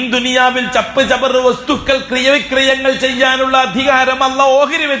ഈ ദുനിയാവിൽ ചപ്പ് ചബർ വസ്തുക്കൾ ക്രിയവിക്രയങ്ങൾ ചെയ്യാനുള്ള അധികാരം അല്ലാഹു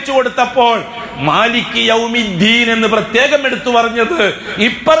ഓഹരി വെച്ചു കൊടുത്തപ്പോൾ മാലിക് യൗമിദ്ദീൻ എന്ന് പ്രത്യേകം എടുത്തു പറഞ്ഞത് ഈ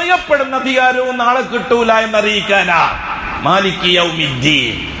പറയപ്പെടുന്ന അധികാരവും നാളെ കിട്ടൂല എന്നറിയിക്കാനാ. മാലിക്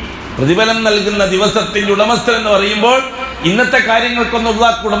യൗമിദ്ദീൻ, പ്രതിഫലം നൽകുന്ന ദിവസത്തിന്റെ ഉടമസ്ഥൻ എന്ന് പറയുമ്പോൾ ഇന്നത്തെ കാര്യങ്ങൾക്കൊന്നും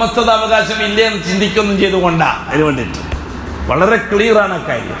ഉടമസ്ഥതാവകാശം ഇല്ലേ എന്ന് ചിന്തിക്കൊന്നും ചെയ്തുകൊണ്ടാ. അതിന് വേണ്ടിയിട്ട് വളരെ ക്ലിയർ ആണ്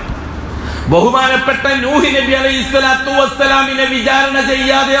കാര്യം. ബഹുമാനപ്പെട്ട നൂഹ് നബി അലൈഹിസ്സലാത്തു വസ്സലാമിനെ വിചാരണ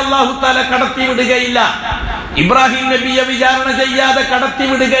ചെയ്യാതെ അല്ലാഹു തആല കടത്തി വിടുകയില്ല. ഇബ്രാഹിം നബിയെ വിചാരണ ചെയ്യാതെ കടത്തി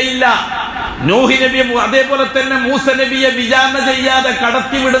വിടുകയില്ല. നൂഹ് നബി അതേപോലെ തന്നെ മൂസ നബിയെ വിചാരണ ചെയ്യാതെ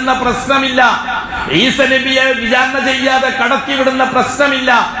കടത്തിവിടുന്ന പ്രശ്നമില്ല. ഈസ നബിയെ വിചാരണ ചെയ്യാതെ കടത്തിവിടുന്ന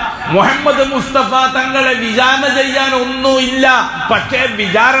പ്രശ്നമില്ല. മുഹമ്മദ് മുസ്തഫ തങ്ങളെ വിചാരണ ചെയ്യാൻ ഒന്നുമില്ല. പക്ഷേ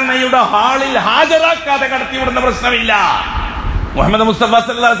വിചാരണയുടെ ഹാളിൽ ഹാജരാക്കാതെ കടത്തിവിടുന്ന പ്രശ്നമില്ല. മുഹമ്മദ് മുസ്തഫ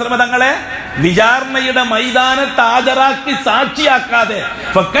സല്ലല്ലാഹു അലൈഹി വസല്ലം തങ്ങളെ വിചാരണയുടെ മൈതാനത്ത് ഹാജരാക്കി സാക്ഷിയാക്കാതെ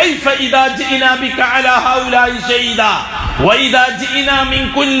ഫകൈഫ ഇദാ ജിഇനാ ബിക അലാ ഹൗലായി ഷഹീദാ വഇദാ ജിഇനാ മിൻ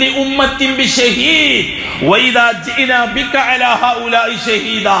കുല്ലി ഉമ്മത്തിൻ ബിശഹീദ് വഇദാ ജിഇനാ ബിക അലാ ഹൗലായി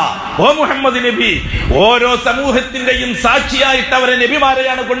ഷഹീദാ. ഓ മുഹമ്മദ് നബി, ഓരോ സമൂഹത്തിന്റെയും സാക്ഷിയായിട്ട് അവരെ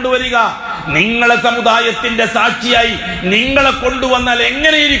നബിമാരെയാണ് കൊണ്ടുവരിക. നിങ്ങളെ സമുദായത്തിന്റെ സാക്ഷിയായി നിങ്ങളെ കൊണ്ടുവന്നാൽ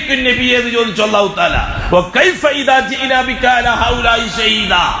എങ്ങനെയിരിക്കും നബിയെ എന്ന് ചോദിച്ചു അല്ലാഹു തആല. വകൈഫ ഇദാ ജിഇനാ ബിക അലാ ഹൗലായി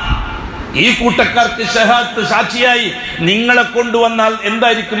ഷഹീദാ, ഈ കൂട്ടക്കാർക്ക് ഷഹാദത്ത് സാക്ഷിയായി നിങ്ങളെ കൊണ്ടുവന്നാൽ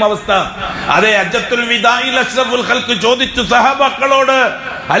എന്തായിരിക്കും അവസ്ഥ? അതെ, ഹജ്ജത്തുൽ വിദാഇൽ അഷ്റഫുൽ ഖൽഖ് ചോദിച്ചു സഹാബാക്കളോട്,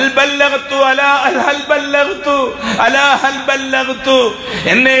 ഹൽ ബല്ലഗ്തു അലാ ഹൽ ബല്ലഗ്തു അലാ ഹൽ ബല്ലഗ്തു,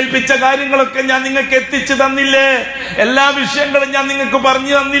 എന്നെ ഏൽപ്പിച്ച കാര്യങ്ങളൊക്കെ ഞാൻ നിങ്ങൾക്ക് എത്തിച്ചു തന്നില്ലേ? എല്ലാ വിഷയങ്ങളും ഞാൻ നിങ്ങൾക്ക്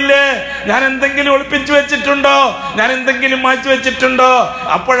പറഞ്ഞു തന്നില്ലേ? ഞാൻ എന്തെങ്കിലും ഒളിപ്പിച്ചു വെച്ചിട്ടുണ്ടോ? ഞാൻ എന്തെങ്കിലും മാറ്റി വെച്ചിട്ടുണ്ടോ?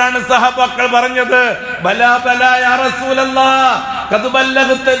 അപ്പോഴാണ് സഹാബാക്കൾ പറഞ്ഞത്, ബലാ ബലാ യാ റസൂലല്ലാഹ് ഖദ്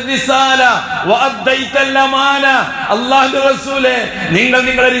ബല്ലഗ്ത റിസാല വഅദ്ദൈത അൽ-അമാന. അല്ലാഹുവിന്റെ റസൂലേ, നിങ്ങൾ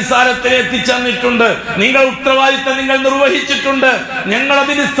നിങ്ങളുടെ റിസാലത്തിനെ എത്തിച്ചന്നിട്ടുണ്ട്, നിങ്ങൾ ഉത്തരവാദിത്തം നിങ്ങൾ നിർവഹിച്ചിട്ടുണ്ട്, ഞങ്ങൾ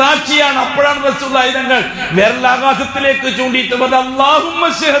അതിന് സാക്ഷിയാണ്. അപ്പോഴാണ് റസൂലുള്ളാഹി തങ്ങൾ വിരലാകാശത്തിലേക്ക് ചൂണ്ടിയിട്ട് അല്ലാഹുമ്മ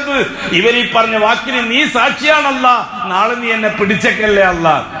ഷഹദ്, ഇവർ ഈ പറഞ്ഞ വാക്കിന് നീ സാക്ഷിയാണല്ലാ. നാളെ നീ എന്നെ പിടിച്ചേക്കല്ലേ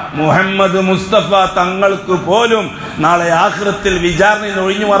അല്ലാ. മുഹമ്മദ് മുസ്തഫ തങ്ങൾക്ക് പോലും നാളെ ആഖിറത്തിൽ വിചാരണയിൽ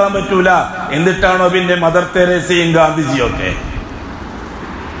ഒഴിഞ്ഞു മാറാൻ പറ്റൂല. എന്നിട്ടാണോ പിന്നെ മദർ തെരേസയും ഗാന്ധിജിയും ഒക്കെ?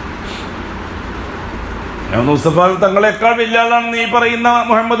 മുസ്തഫ തങ്ങളെക്കാൾ വലിയ ആളാണെന്ന് ഈ പറയുന്ന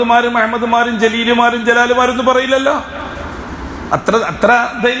മുഹമ്മദുമാരും ജലീലുമാരും ജലാലുമാരും ഒന്നും പറയില്ലല്ലോ. അത്ര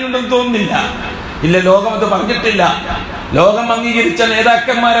ധൈര്യം ഉണ്ടെന്ന് തോന്നുന്നില്ല. ഇല്ല, ലോകം അത് പറഞ്ഞിട്ടില്ല. ലോകം അംഗീകരിച്ച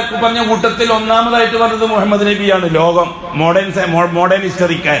നേതാക്കന്മാരൊക്കെ പറഞ്ഞ കൂട്ടത്തിൽ ഒന്നാമതായിട്ട് പറഞ്ഞത് മുഹമ്മദ് നബിയാണ്. ലോകം മോഡേൺ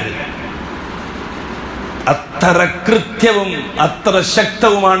ഹിസ്റ്ററിക്കാർ അത്ര കൃത്യവും അത്ര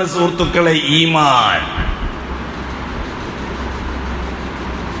ശക്തവുമാണ് സുഹൃത്തുക്കളെ ഈമാൻ.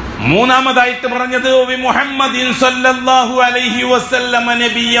 മൂന്നാമതായിട്ട് പറഞ്ഞത് മുഹമ്മദിൻ സല്ലല്ലാഹു അലൈഹി വസല്ലമ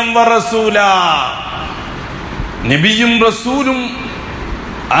നബിയ്യം വറസൂലാ. നബിയും റസൂലും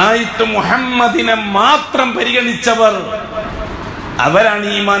ആയിട്ട് മുഹമ്മദിനെ മാത്രം പരിഗണിച്ചവർ, അവരാണ്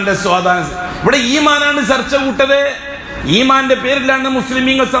ഈമാന്റെ സ്വാദാനം. ഇവിടെ ഈമാനാണ് ചർച്ച കൂട്ടത്. ഈമാന്റെ പേരിലാണ്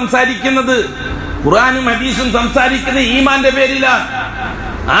മുസ്ലിമീങ്ങൾ സംസാരിക്കുന്നത്. ഖുർആനും ഹദീസും സംസാരിക്കുന്നത് ഈമാന്റെ പേരിലാണ്.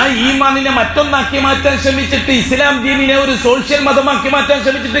 ആ ഈമാനിനെ മറ്റൊന്നാക്കി മാറ്റാൻ ശ്രമിച്ചിട്ട്, ഇസ്ലാം ദീനിനെ ഒരു സോഷ്യൽ മതമാക്കി മാറ്റാൻ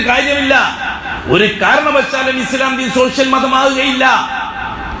ശ്രമിച്ചിട്ട് കാര്യമില്ല. ഒരു കാരണവശാലും ഇസ്ലാം ദീൻ സോഷ്യൽ മതമാകുകയില്ല.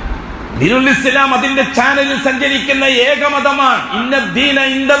 ദീനുൽ ഇസ്ലാം അതിന്റെ ചാനലിൽ സഞ്ചരിക്കുന്ന ഏക മതമാണ്. ഇന്ന ദീന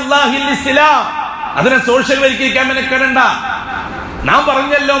ഇൻദല്ലാഹിൽ ഇസ്ലാം. അതിനെ സോഷ്യൽ വൽക്കരിക്കാൻ മെനക്കെടണ്ട. നാം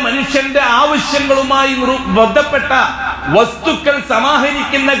പറഞ്ഞല്ലോ, മനുഷ്യന്റെ ആവശ്യങ്ങളുമായി ബന്ധപ്പെട്ട വസ്തുക്കൾ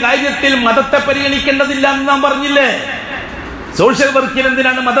സമാഹരിക്കുന്ന കാര്യത്തിൽ മതത്തെ പരിഗണിക്കേണ്ടതില്ല എന്ന് നാം പറഞ്ഞില്ലേ? സോഷ്യൽ വർക്കിൽ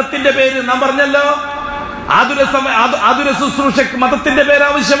എന്തിനാണ് മതത്തിന്റെ പേര്? നാം പറഞ്ഞല്ലോ, ആതുര ശുശ്രൂഷക്ക് മതത്തിന്റെ പേര്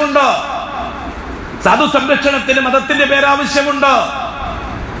ആവശ്യമുണ്ടോ? സാധു സംരക്ഷണത്തിന് മതത്തിന്റെ പേര് ആവശ്യമുണ്ടോ?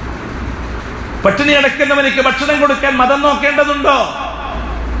 പട്ടിണി അടക്കുന്നവനിക്ക് ഭക്ഷണം കൊടുക്കാൻ മതം നോക്കേണ്ടതുണ്ടോ?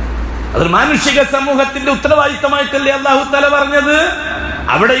 അത് മാനുഷിക സമൂഹത്തിന്റെ ഉത്തരവാദിത്തമായിട്ടല്ലേ അല്ലാഹു തആല പറഞ്ഞത്?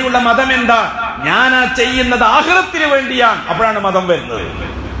 അവിടെയുള്ള മതം എന്താ? ഞാനാ ചെയ്യുന്നത് ആഖിറത്തിന് വേണ്ടിയാണ്. അപ്പോഴാണ് മതം വരുന്നത്.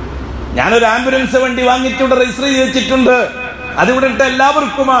 ഞാനൊരു ആംബുലൻസ് വണ്ടി വാങ്ങിച്ചിട്ട് രജിസ്റ്റർ ചെയ്ത് വെച്ചിട്ടുണ്ട്. അതിവിടെ ഇട്ട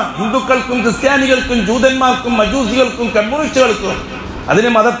എല്ലാവർക്കുമാണ്, ഹിന്ദുക്കൾക്കും ക്രിസ്ത്യാനികൾക്കും ജൂതന്മാർക്കും മജൂസികൾക്കും കമ്മ്യൂണിസ്റ്റുകൾക്കും. അതിന്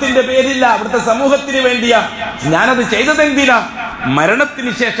മതത്തിന്റെ പേരില്ല, അവിടുത്തെ സമൂഹത്തിന് വേണ്ടിയാ. ഞാനത് ചെയ്തത് എന്തിനാ?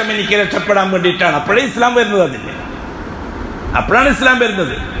 മരണത്തിന് ശേഷം എനിക്ക് രക്ഷപ്പെടാൻ വേണ്ടിയിട്ടാണ്. അപ്പോഴേ ഇസ്ലാം വരുന്നത്. അതിന് അപ്പോഴാണ് ഇസ്ലാം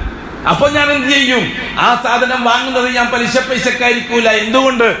വരുന്നത്. അപ്പൊ ഞാൻ എന്ത് ചെയ്യും? ആ സാധനം വാങ്ങുന്നത് ഞാൻ പലിശ പൈസക്കായിരിക്കൂല.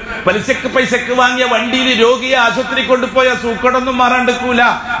 എന്തുകൊണ്ട്? പൈസക്ക് വാങ്ങിയ വണ്ടിയിൽ രോഗിയെ ആശുപത്രി കൊണ്ടുപോയ സൂക്കടൊന്നും മാറാണ്ടിക്കൂല,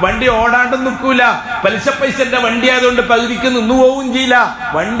 വണ്ടി ഓടാണ്ടും നിൽക്കൂല. പലിശ പൈസന്റെ വണ്ടി ആയതുകൊണ്ട് പകുതിക്ക് നിന്നു പോവും ചെയ്യില്ല.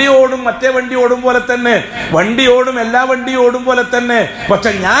 വണ്ടി ഓടും, മറ്റേ വണ്ടി ഓടും പോലെ തന്നെ, വണ്ടി ഓടും, എല്ലാ വണ്ടിയും ഓടും പോലെ തന്നെ. പക്ഷെ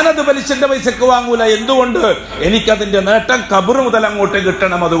ഞാനത് പലിശന്റെ പൈസക്ക് വാങ്ങൂല. എന്തുകൊണ്ട്? എനിക്കതിന്റെ നേട്ടം ഖബർ മുതൽ അങ്ങോട്ട്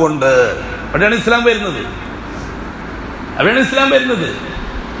കിട്ടണം. അതുകൊണ്ട് അവിടെയാണ് ഇസ്ലാം വരുന്നത്.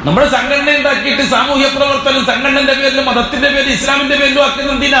 നമ്മുടെ സംഘടന ഉണ്ടാക്കിയിട്ട് സാമൂഹ്യ പ്രവർത്തനം സംഘടനയുടെ പേരിലും മതത്തിന്റെ പേരിലും ഇസ്ലാമിന്റെ പേരിലും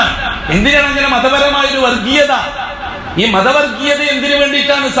ആക്കുന്നത് എന്തിനാണ് അങ്ങനെ മതപരമായൊരു വർഗീയത? ഈ മതവർഗീയത എന്തിനു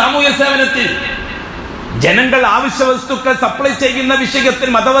വേണ്ടിയിട്ടാണ്? സാമൂഹ്യ സേവനത്തിൽ ജനങ്ങൾ ആവശ്യ വസ്തുക്കൾ സപ്ലൈ ചെയ്യുന്ന വിഷയത്തിൽ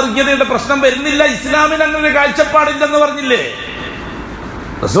മതവർഗീയതയുടെ പ്രശ്നം വരുന്നില്ല. ഇസ്ലാമിന് അങ്ങനെ ഒരു കാഴ്ചപ്പാടില്ലെന്ന് പറഞ്ഞില്ലേ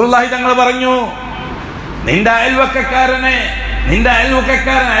റസൂലുള്ളാഹി തങ്ങൾ പറഞ്ഞു, നിന്റെ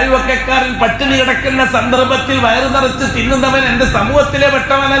അയൽവക്കക്കാരൻ പട്ടിണി കിടക്കുന്ന സന്ദർഭത്തിൽ വയറു നിറച്ച് തിന്നുന്നവൻ എന്റെ സമൂഹത്തിലെ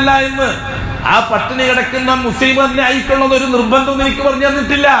പെട്ടവനല്ല എന്ന്. ആ പട്ടിണി കിടക്കുന്ന മുസ്ലിം തന്നെ ആയിക്കൊള്ളുന്ന ഒരു നിർബന്ധം എനിക്ക് പറഞ്ഞു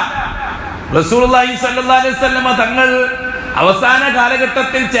തന്നിട്ടില്ല. റസൂലുള്ളാഹി സ്വല്ലല്ലാഹു അലൈഹി വസല്ലമ തങ്ങൾ അവസാന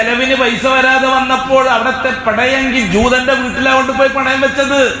കാലഘട്ടത്തിൽ ചെലവിന് പൈസ വരാതെ വന്നപ്പോൾ അവിടത്തെ പടയെങ്കിൽ ജൂതന്റെ വീട്ടിലാണ് കൊണ്ടുപോയി പണയം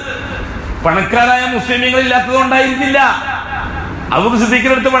വെച്ചത്. പണക്കാരായ മുസ്ലിമീങ്ങൾ ഇല്ലാത്തത് കൊണ്ടായിരുന്നില്ല. അബൂ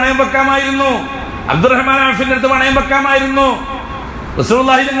സിദ്ദീഖിന്റെ അടുത്ത് പണയം വെക്കാമായിരുന്നു, അബ്ദുറഹ്മാൻ ഔഫിന്റെ അടുത്ത് പണയം വെക്കാമായിരുന്നു.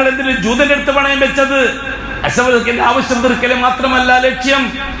 റസൂലുള്ളാഹി തങ്ങൾ എന്തിന് ജൂതന്റെ അടുത്ത് പണയം വെച്ചത്? അശവത്തിന്റെ ആവശ്യം തീർക്കല് മാത്രമല്ല ലക്ഷ്യം,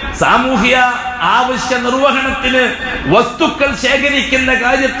 സാമൂഹ്യ ആവശ്യ നിർവഹണത്തിന് വസ്തുക്കൾ ശേഖരിക്കുന്ന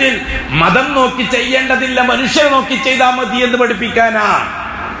കാര്യത്തിൽ മതം നോക്കി ചെയ്യേണ്ടതില്ല, മനുഷ്യരെ നോക്കി ചെയ്താൽ മതി എന്ന് പഠിപ്പിക്കാനാണ്.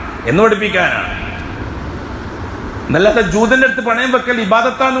 എന്നല്ലാതെ ജൂതന്റെ അടുത്ത് പണയം വെക്കൽ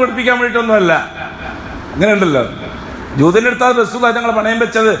ഇബാദത്താന്ന് പഠിപ്പിക്കാൻ വേണ്ടിയിട്ടൊന്നുമല്ല. അങ്ങനെ ഉണ്ടല്ലോ, ജൂതന്റെ അടുത്താണ് റസൂലുള്ളാഹി തങ്ങൾ പണയം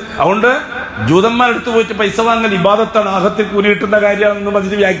വെച്ചത്. അതുകൊണ്ട് ജൂതന്മാരെടുത്ത് പോയിട്ട് പൈസ വാങ്ങൽ ഇബാദത്താണ്, ആഹത്തിൽ കൂലി കിട്ടുന്ന കാര്യമാണെന്ന്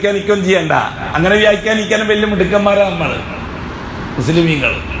പറഞ്ഞിട്ട് വ്യാഖ്യാനിക്കുകയും ചെയ്യണ്ട. അങ്ങനെ വ്യാഖ്യാനിക്കാനും വലിയ മിടുക്കന്മാരാണ് നമ്മൾ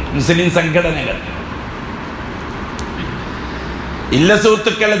മുസ്ലിമീങ്ങൾ, മുസ്ലിം സംഘടനകൾ. ഇല്ല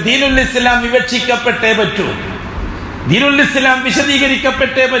സുഹൃത്തുക്കളെ, ദീനുൽ ഇസ്ലാം വിവക്ഷിക്കപ്പെട്ടേ പറ്റൂ, ദീനുൽ ഇസ്ലാം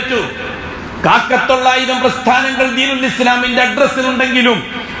വിശദീകരിക്കപ്പെട്ടേ പറ്റൂ. 900 പ്രസ്ഥാനങ്ങൾ ദീനുൽ ഇസ്ലാമിന്റെ അഡ്രസ്സിലുണ്ടെങ്കിലും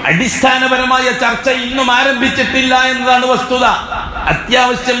അടിസ്ഥാനപരമായ ചർച്ച ഇന്നും ആരംഭിച്ചിട്ടില്ല എന്നതാണ് വസ്തുത.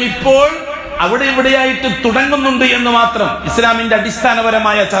 അത്യാവശ്യം ഇപ്പോൾ അവിടെ ഇവിടെയായിട്ട് തുടങ്ങുന്നുണ്ട് എന്ന് മാത്രം. ഇസ്ലാമിന്റെ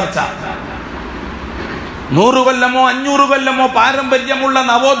അടിസ്ഥാനപരമായ ചർച്ച 100 കൊല്ലമോ 500 കൊല്ലമോ പാരമ്പര്യമുള്ള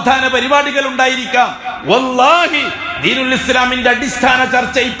നവോത്ഥാന പരിപാടികൾ ഉണ്ടായിരിക്കാം. വല്ലാഹി ദീനുൽ ഇസ്ലാമിന്റെ അടിസ്ഥാന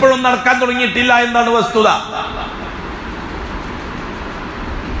ചർച്ച ഇപ്പോഴും നടക്കാൻ തുടങ്ങിയിട്ടില്ല എന്നാണ് വസ്തുത.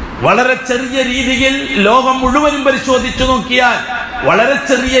 വളരെ ചെറിയ രീതിയിൽ ലോകം മുഴുവനും പരിശോധിച്ചു നോക്കിയാൽ വളരെ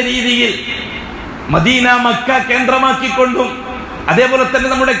ചെറിയ രീതിയിൽ മദീന മക്ക കേന്ദ്രമാക്കിക്കൊണ്ടും അതേപോലെ തന്നെ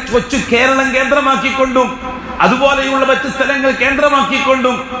നമ്മുടെ കൊച്ചു കേരളം കേന്ദ്രമാക്കിക്കൊണ്ടും അതുപോലെയുള്ള മറ്റ് സ്ഥലങ്ങൾ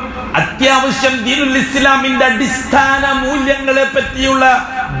കേന്ദ്രമാക്കിക്കൊണ്ടും അത്യാവശ്യം ദീനുൽ ഇസ്ലാമിന്റെ അടിസ്ഥാന മൂല്യങ്ങളെ പറ്റിയുള്ള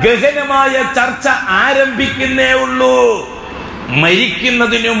ഗഹനമായ ചർച്ച ആരംഭിക്കുന്നേ ഉള്ളൂ.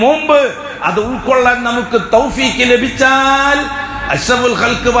 മരിക്കുന്നതിനു മുമ്പ് അത് ഉൾക്കൊള്ളാൻ നമുക്ക് തൗഫീക്ക് ലഭിച്ചാൽ അഷ്റഫുൽ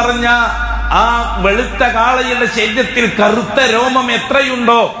ഖൽഖ് പറഞ്ഞ ആ വെളുത്ത കാളയുടെ ശരീരത്തിൽ കറുത്ത രോമം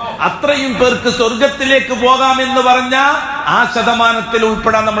എത്രയുണ്ടോ അത്രയും പേർക്ക് സ്വർഗത്തിലേക്ക് പോകാമെന്ന് പറഞ്ഞ ആ ശതമാനത്തിൽ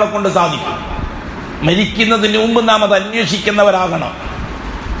ഉൾപ്പെടാൻ നമ്മളെ കൊണ്ട് സാധിക്കും. മരിക്കുന്നതിന് മുമ്പ് നാം അത് അന്വേഷിക്കുന്നവരാകണം.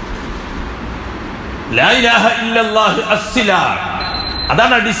 ലാ ഇലാഹ ഇല്ലല്ലാഹ് അസ്സിലാം,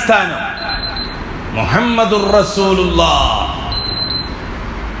 അതാണ് അടിസ്ഥാനം. മുഹമ്മദുർ റസൂലുള്ളാഹ്.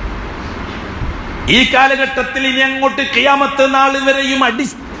 ഈ കാലഘട്ടത്തിൽ ഇനി അങ്ങോട്ട് ഖിയാമത്ത് നാൾ വരെയും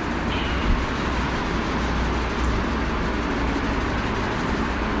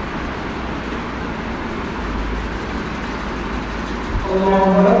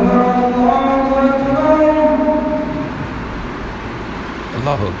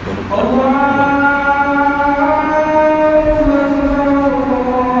അല്ലാഹു അക്ബർ.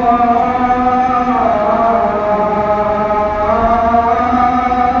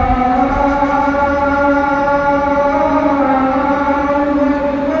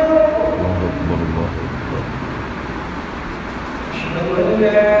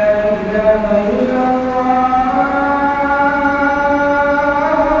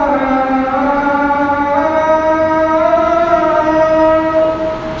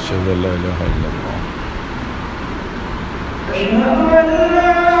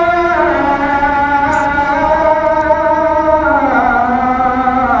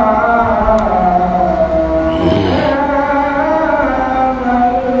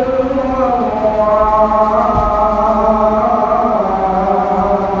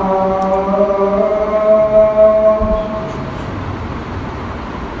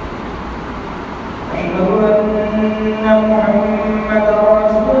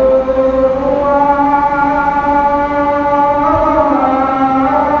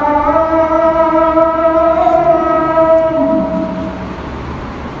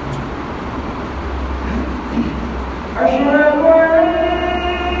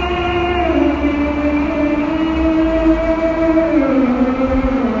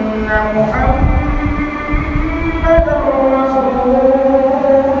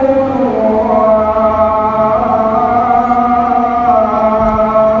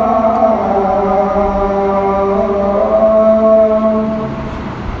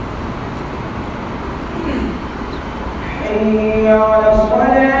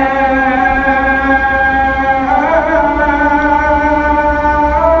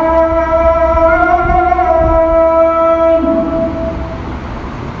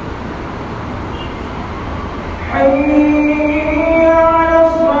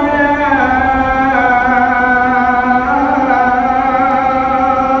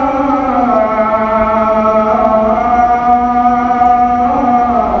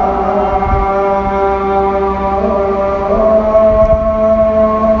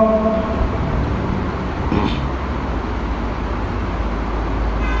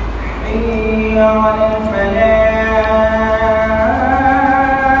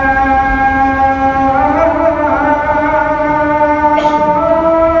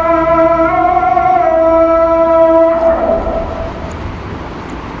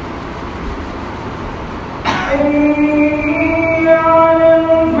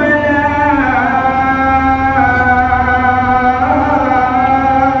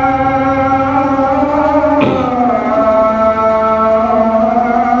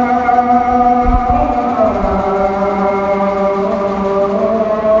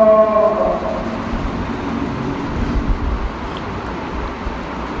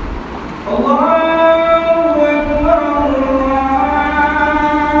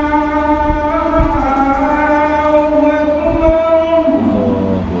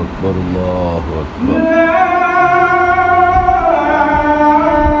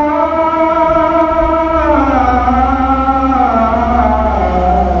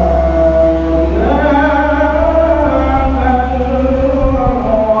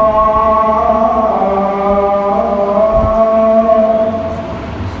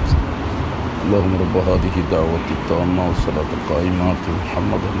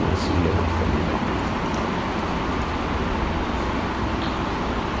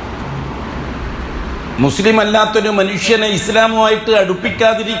 മുസ്ലിം അല്ലാത്തൊരു മനുഷ്യനെ ഇസ്ലാമുമായിട്ട്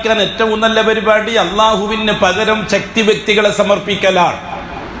അടുപ്പിക്കാതിരിക്കാൻ ഏറ്റവും നല്ല പരിപാടി അള്ളാഹുവിന് പകരം ശക്തി വ്യക്തികളെ സമർപ്പിക്കലാണ്.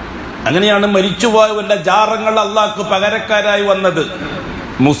 അങ്ങനെയാണ് മരിച്ചുപോയവരുടെ ജാറങ്ങൾ അള്ളാഹ്ക്ക് പകരക്കാരായി വന്നത്.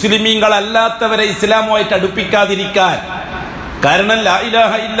 മുസ്ലിമീങ്ങളല്ലാത്തവരെ ഇസ്ലാമുമായിട്ട് അടുപ്പിക്കാതിരിക്കാൻ. കാരണം ലാ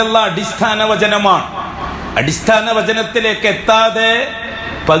ഇലാഹ ഇല്ലല്ലാഹ് അടിസ്ഥാന വചനമാണ്. അടിസ്ഥാന വചനത്തിലേക്ക് എത്താതെ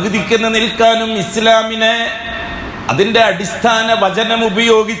പകുതിക്ക് നിൽക്കാനും ഇസ്ലാമിനെ അതിൻ്റെ അടിസ്ഥാന വചനം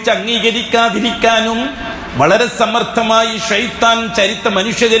ഉപയോഗിച്ച് അംഗീകരിക്കാതിരിക്കാനും വളരെ സമർത്ഥമായി ശൈത്താൻ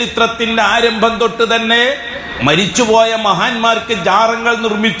മനുഷ്യ ചരിത്രത്തിന്റെ ആരംഭം തൊട്ട് തന്നെ മരിച്ചുപോയ മഹാന്മാർക്ക് ജാറങ്ങൾ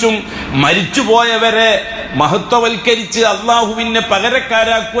നിർമ്മിച്ചും മരിച്ചുപോയവരെ മഹത്വവൽക്കരിച്ച് അള്ളാഹുവിനെ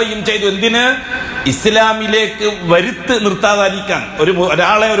പകരക്കാരാക്കുകയും ചെയ്തു. എന്തിന്? ഇസ്ലാമിലേക്ക് വരുത്തി നിർത്താതിരിക്കാൻ.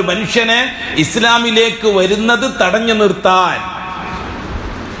 ഒരു മനുഷ്യനെ ഇസ്ലാമിലേക്ക് വരുന്നത് തടഞ്ഞു നിർത്താൻ.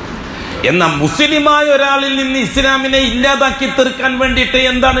 എന്നാൽ മുസ്ലിമായ ഒരാളിൽ നിന്ന് ഇസ്ലാമിനെ ഇല്ലാതാക്കി തീർക്കാൻ വേണ്ടിയിട്ട്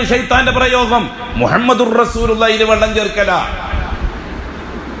എന്താണ് ശൈത്താന്റെ പ്രയോഗം? മുഹമ്മദുർ റസൂലുള്ളാഹിയിൽ വെള്ളം ചേർക്കല.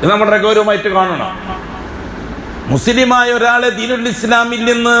 ഇത് നമ്മുടെ ഗൗരവമായിട്ട് കാണണം. മുസ്ലിമായ ഒരാളെ ദീനുൽ ഇസ്ലാമിൽ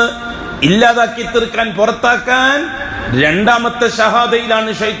നിന്ന് ഇല്ലാതാക്കി തീർക്കാൻ, പുറത്താക്കാൻ രണ്ടാമത്തെ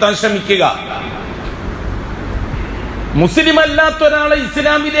ഷഹാദയിലാണ് ശൈത്താൻ ശ്രമിക്കുക. മുസ്ലിം അല്ലാത്ത ഒരാളെ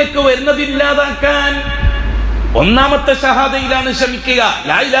ഇസ്ലാമിലേക്ക് വരുന്നത് ഇല്ലാതാക്കാൻ ഒന്നാമത്തെ ഷഹാദയിലാണ് ശ്രമിക്കുക,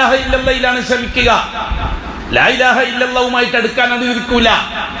 ലാ ഇലാഹ ഇല്ലല്ലാഹിലാണ് ശ്രമിക്കുക. ലാ ഇലാഹ ഇല്ലല്ലാഹുമായിട്ട് അടുക്കാൻ അനുവദിക്കൂല.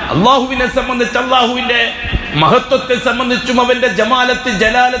 അള്ളാഹുവിനെ സംബന്ധിച്ച്, അള്ളാഹുവിന്റെ മഹത്വത്തെ സംബന്ധിച്ചും അവന്റെ ജമാലത്ത്,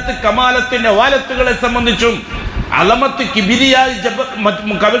 ജലാലത്ത്, കമാലത്ത്, നവാലത്തുകളെ സംബന്ധിച്ചും അലമത്ത്, കിബിരിയായി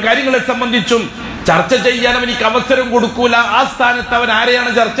കാര്യങ്ങളെ സംബന്ധിച്ചും ചർച്ച ചെയ്യാൻ അവനിക്ക് അവസരം കൊടുക്കൂല. ആ സ്ഥാനത്ത് അവൻ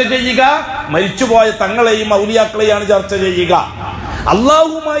ആരെയാണ് ചർച്ച ചെയ്യുക? മരിച്ചുപോയ തങ്ങളെയും ഔലിയാക്കളെയാണ് ചർച്ച ചെയ്യുക.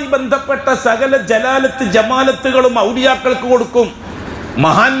 അള്ളാഹുമായി ബന്ധപ്പെട്ട സകല ജലാലത്ത്, ജമാലത്തുകളും ഔലിയാക്കൾക്ക് കൊടുക്കും,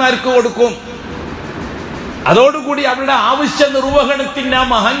 മഹാന്മാർക്ക് കൊടുക്കും. അതോടുകൂടി അവരുടെ ആവശ്യ നിർവഹണത്തിന് ആ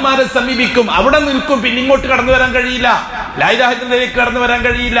മഹാന്മാരെ സമീപിക്കും. അവിടെ നിൽക്കും. പിന്നെ ഇങ്ങോട്ട് കടന്നു വരാൻ കഴിയില്ല, ലാ ഇലാഹ ഇല്ലല്ലാഹിലേക്ക് കടന്നു വരാൻ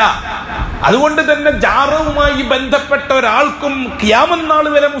കഴിയില്ല. അതുകൊണ്ട് തന്നെ ജാറവുമായി ബന്ധപ്പെട്ട ഒരാൾക്കും ഖിയാമത്ത് നാൾ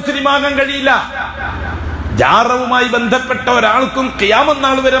വരെ മുസ്ലിമാകാൻ കഴിയില്ല. ജാറവുമായി ബന്ധപ്പെട്ട ഒരാൾക്കും ഖിയാമത്ത്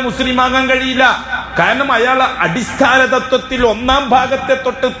നാൾ വരെ മുസ്ലിമാകാൻ കഴിയില്ല. കാരണം അയാൾ അടിസ്ഥാന തത്വത്തിൽ ഒന്നാം ഭാഗത്തെ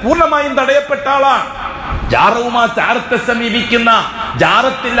തൊട്ട് പൂർണ്ണമായും തടയപ്പെട്ട ആളാണ്. ജാറവുമാ ജാറത്തെ സമീപിക്കുന്ന,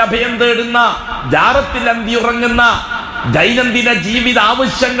 ജാറത്തിൽ അഭയം തേടുന്ന, ജാറത്തിൽ അന്തിയുറങ്ങുന്ന, ദൈനംദിന ജീവിത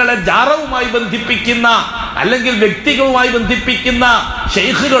ആവശ്യങ്ങളെ ജാറവുമായി ബന്ധിപ്പിക്കുന്ന, അല്ലെങ്കിൽ വ്യക്തികളുമായി ബന്ധിപ്പിക്കുന്ന,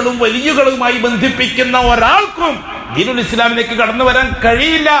 ശൈഖുകളും വലിയുകളുമായി ബന്ധിപ്പിക്കുന്ന ഒരാൾക്കും ദീനുൽ ഇസ്ലാമിലേക്ക് കടന്നു വരാൻ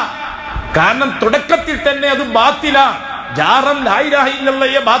കഴിയില്ല. കാരണം തുടക്കത്തിൽ തന്നെ അത് ബാത്തിലാണ്. ജാറം ലാ ഇലാഹ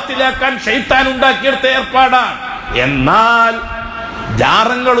ഇല്ലല്ലാഹയെ ബാത്തിലാക്കാൻ ശൈത്താൻ ഉണ്ടാക്കിയെടുത്ത ഏർപ്പാടാണ്. എന്നാൽ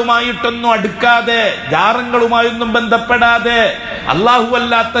ജാറങ്ങളുമായിട്ടൊന്നും അടുക്കാതെ, ജാറങ്ങളുമായൊന്നും ബന്ധപ്പെടാതെ, അള്ളാഹു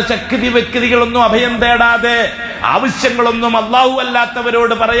അല്ലാത്ത ശക്തി വ്യക്തികളൊന്നും അഭയം തേടാതെ, ആവശ്യങ്ങളൊന്നും അള്ളാഹു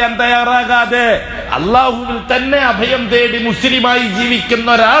അല്ലാത്തവരോട് പറയാൻ തയ്യാറാകാതെ, അള്ളാഹുവിൽ തന്നെ അഭയം തേടി മുസ്ലിമായി ജീവിക്കുന്ന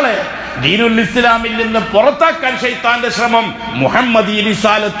ഒരാളെ ദീനുൽ ഇസ്ലാമിൽ നിന്ന് പുറത്താക്കാൻ ശൈത്താന്റെ ശ്രമം മുഹമ്മദി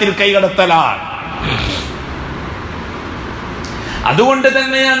റിസാലത്തിൽ കൈകടത്തലാണ്. അതുകൊണ്ട്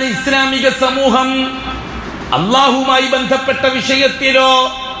തന്നെയാണ് ഇസ്ലാമിക സമൂഹം അള്ളാഹുമായി ബന്ധപ്പെട്ട വിഷയത്തിലോ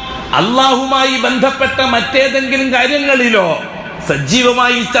അള്ളാഹുമായി ബന്ധപ്പെട്ട മറ്റേതെങ്കിലും കാര്യങ്ങളിലോ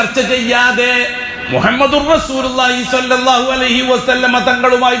സജീവമായി ചർച്ച ചെയ്യാതെ മുഹമ്മദുർ റസൂലുള്ളാഹി സ്വല്ലല്ലാഹു അലൈഹി വസല്ലമ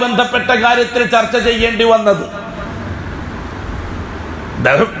തങ്ങളുമായി ബന്ധപ്പെട്ട കാര്യത്തിൽ ചർച്ച ചെയ്യേണ്ടി വന്നത്.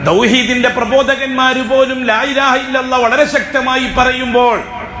 തൗഹീദിന്റെ പ്രബോധകന്മാര് പോലും ലാ ഇലാഹ ഇല്ലല്ലാഹ് വളരെ ശക്തമായി പറയുമ്പോൾ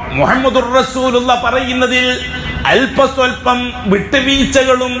മുഹമ്മദുർ റസൂലുള്ള പറയുന്നതിൽ അല്പസ്വല്പം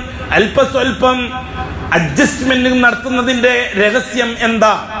വിട്ടുവീഴ്ചകളും അല്പസ്വല്പം അഡ്ജസ്റ്റ്മെന്റും നടത്തുന്നതിന്റെ രഹസ്യം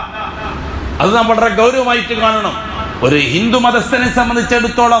എന്താ? അത് നാം വളരെ ഗൗരവമായിട്ട് കാണണം. ഒരു ഹിന്ദു മതസ്ഥനെ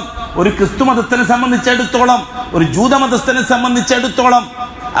സംബന്ധിച്ചിടത്തോളം, ഒരു ക്രിസ്തു മതസ്ഥനെ സംബന്ധിച്ചിടത്തോളം, ഒരു ജൂത മതസ്ഥനെ സംബന്ധിച്ചിടത്തോളം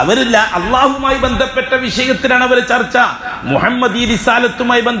അവരില്ല അള്ളാഹുമായി ബന്ധപ്പെട്ട വിഷയത്തിലാണ് അവർ ചർച്ച. മുഹമ്മദി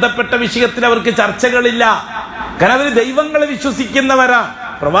റിസാലത്തുമായി ബന്ധപ്പെട്ട വിഷയത്തിൽ അവർക്ക് ചർച്ചകളില്ല. കാരണം അവർ ദൈവങ്ങളെ വിശ്വസിക്കുന്നവരാ,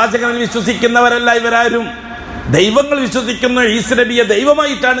 പ്രവാചകനെ വിശ്വസിക്കുന്നവരല്ല ഇവരാരും. ദൈവങ്ങൾ വിശ്വസിക്കുന്ന ഈസ നബിയെ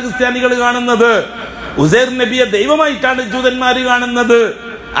ദൈവമായിട്ടാണ് ക്രിസ്ത്യാനികൾ കാണുന്നത്, ഉസൈർ നബിയെ ദൈവമായിട്ടാണ് ജൂതന്മാര് കാണുന്നത്.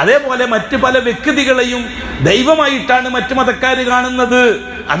 അതേപോലെ മറ്റു പല വ്യക്തികളെയും ദൈവമായിട്ടാണ് മറ്റു മതക്കാർ കാണുന്നത്.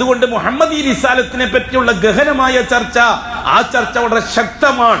 അതുകൊണ്ട് മുഹമ്മദി റിസാലത്തിനെ പറ്റിയുള്ള ഗഹനമായ ചർച്ച, ആ ചർച്ച വളരെ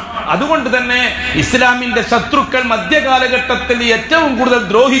ശക്തമാണ്. അതുകൊണ്ട് തന്നെ ഇസ്ലാമിന്റെ ശത്രുക്കൾ മധ്യകാലഘട്ടത്തിൽ ഏറ്റവും കൂടുതൽ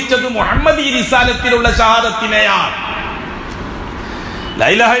ദ്രോഹിച്ചത് മുഹമ്മദി റിസാലത്തിലുള്ള ഷഹാദത്തിനെയാണ്, ലാ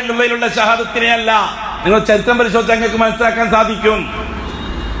ഇലാഹ ഇല്ലല്ലാഹിലുള്ള ഷഹാദത്തിനെയല്ല. നിങ്ങൾ ചരിത്രം പരിശോധിച്ചാൽ നിങ്ങൾക്ക് മനസ്സിലാക്കാൻ സാധിക്കും.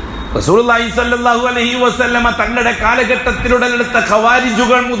 റസൂലുള്ളാഹി സ്വല്ലല്ലാഹു അലൈഹി വസല്ലമ തങ്ങളുടെ കാലഘട്ടത്തിലുടലെടുത്ത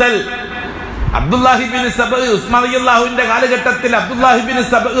ഖവാരിജുകൾ മുതൽ അബ്ദുല്ലാഹി ബിൻ സബഅ, ഉസ്മാൻ റളിയല്ലാഹുവിന്റെ കാലഘട്ടത്തിൽ അബ്ദുല്ലാഹി ബിൻ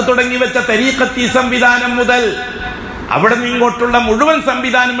സബഅ തുടങ്ങി വെച്ച തരീഖത്തി സംവിധാനം മുതൽ അവിടെ നിങ്ങോട്ടുള്ള മുഴുവൻ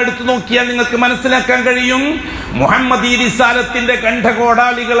സംവിധാനം എടുത്തു നോക്കിയാൽ നിങ്ങൾക്ക് മനസ്സിലാക്കാൻ കഴിയും മുഹമ്മദി റിസാലത്തിന്റെ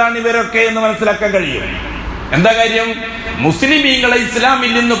കണ്ഠകോടാളികളാണ് ഇവരൊക്കെ എന്ന് മനസ്സിലാക്കാൻ കഴിയും. എന്താ കാര്യം? മുസ്ലിമീങ്ങളെ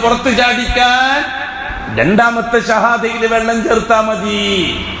ഇസ്ലാമിൽ നിന്ന് പുറത്തു ചാടിക്കാൻ രണ്ടാമത്തെ ഷഹാദയിൽ വെള്ളം ചേർത്താ മതി.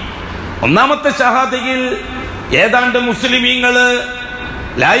 ഒന്നാമത്തെ ഷഹാദയിൽ ഏതാണ്ട് മുസ്ലിമീങ്ങള്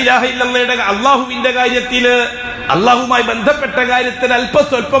ലാ ഇലാഹ ഇല്ലല്ലാഹയുടെ അള്ളാഹുവിന്റെ കാര്യത്തില്, അള്ളാഹുമായി ബന്ധപ്പെട്ട കാര്യത്തിൽ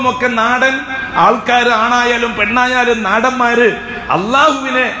അല്പസ്വല്പമൊക്കെ നാടൻ ആൾക്കാർ, ആണായാലും പെണ്ണായാലും നാടന്മാര്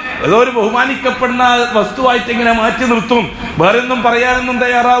അള്ളാഹുവിനെ ഏതോ ഒരു ബഹുമാനിക്കപ്പെടുന്ന വസ്തുവായിട്ട് ഇങ്ങനെ മാറ്റി നിർത്തും. വേറൊന്നും പറയാനൊന്നും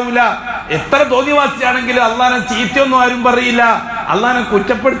തയ്യാറാവൂല. എത്ര തോന്നിവാസിയാണെങ്കിലും അള്ളാനെ ചീത്തയൊന്നും ആരും പറയില്ല, അള്ളാനെ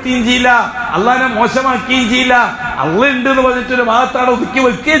കുറ്റപ്പെടുത്തുകയും ചെയ്യില്ല, അള്ളാനെ മോശമാക്കുകയും ചെയ്യില്ല. അള്ള ഉണ്ട് എന്ന് പറഞ്ഞിട്ടൊരു ഭാഗത്താണ് ഒതുക്കി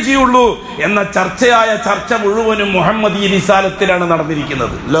വെക്കുകയും ചെയ്യുള്ളൂ എന്ന ചർച്ച മുഴുവനും മുഹമ്മദി റിസാലത്തിലാണ്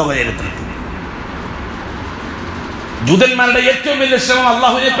നടന്നിരിക്കുന്നത് ലോക ചരിത്രത്തിൽ. ജൂതന്മാരുടെ ഏറ്റവും വലിയ ശ്രമം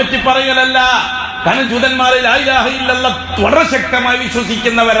അള്ളാഹുവിനെ പറ്റി പറയലല്ല. കാരണം ജൂതന്മാരെ ലാ ഇലാഹ ഇല്ലല്ലാഹ് വളരെ ശക്തമായി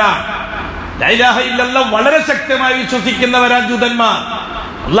വിശ്വസിക്കുന്നവരാണ്. ലാ ഇലാഹ ഇല്ലല്ലാഹ് വളരെ ശക്തമായി വിശ്വസിക്കുന്നവരാണ് ജൂതന്മാർ.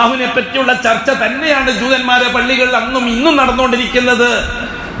 അള്ളാഹുവിനെ പറ്റിയുള്ള ചർച്ച തന്നെയാണ് ജൂതന്മാരെ പള്ളികളിൽ അന്നും ഇന്നും നടന്നുകൊണ്ടിരിക്കുന്നത്.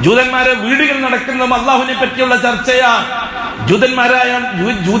 ജൂതന്മാരെ വീടുകൾ നടക്കുന്നതും അള്ളാഹുവിനെ പറ്റിയുള്ള ചർച്ചയാണ്.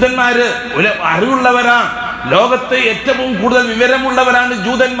 ജൂതന്മാര് അറിവുള്ളവരാണ്. ലോകത്ത് ഏറ്റവും കൂടുതൽ വിവരമുള്ളവരാണ്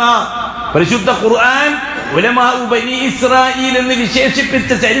ജൂതന്മാർ. പരിശുദ്ധ ഖുർആൻ ഉലമാഉ ബനി ഇസ്രായീൽ എന്ന്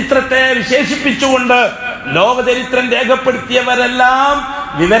വിശേഷിപ്പിച്ച ചരിത്രത്തെ വിശേഷിപ്പിച്ചുകൊണ്ട് ലോക ചരിത്രം രേഖപ്പെടുത്തിയവരെല്ലാം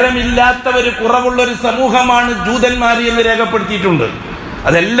വിവരമില്ലാത്തവര് കുറവുള്ള ഒരു സമൂഹമാണ് ജൂതന്മാര് എന്ന് രേഖപ്പെടുത്തിയിട്ടുണ്ട്.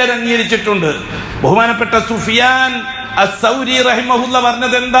 അതെല്ലാവരും അംഗീകരിച്ചിട്ടുണ്ട്. ബഹുമാനപ്പെട്ട സുഫിയാൻ അസ്സൗരി റഹിമഹുല്ല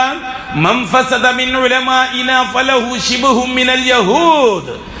പറഞ്ഞത് എന്താണ്? മൻ ഫസദ മിൻ ഉലമാഇനാ ഫലഹു ശിബ്ഹും മിനൽ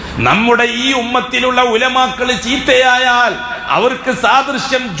യഹൂദ്. നമ്മുടെ ഈ ഉമ്മത്തിലുള്ള ഉലമാക്കൾ ചീത്തയായാൽ അവർക്ക്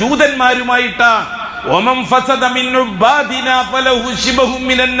സാദൃശ്യം ജൂതന്മാരുമായിട്ടാണ്. വമൻ ഫസദ മിൻ ഉബാദിനാ ഫലഹു ശിബ്ഹും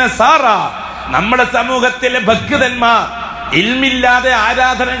മിനൻ നസാറ. നമ്മുടെ സമൂഹത്തിലെ ഭക്തന്മാർ, ഇൽമില്ലാതെ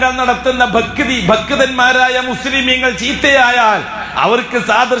ആരാധനകൾ നടത്തുന്ന ഭക്തന്മാരായ മുസ്ലിമീങ്ങൾ ചീത്തയായാൽ അവർക്ക്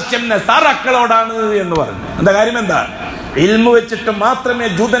സാദൃശ്യം നസാറാക്കളോടാണ് എന്ന് പറഞ്ഞു. എന്താ കാര്യം? എന്താണ്? ഇൽമു വെച്ചിട്ട് മാത്രമേ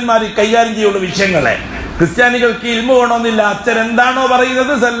ജൂതന്മാർ കൈകാര്യം ചെയ്യുള്ളൂ വിഷയങ്ങളെ. ക്രിസ്ത്യാനികൾക്ക് ഇൽമു വേണമെന്നില്ല. അച്ഛൻ എന്താണോ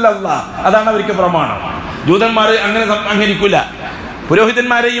പറയുന്നത് സല്ലല്ലാഹ്, അതാണ് അവർക്ക് പ്രമാണം. ജൂതന്മാർ അങ്ങനെ അംഗീകരിക്കില്ല.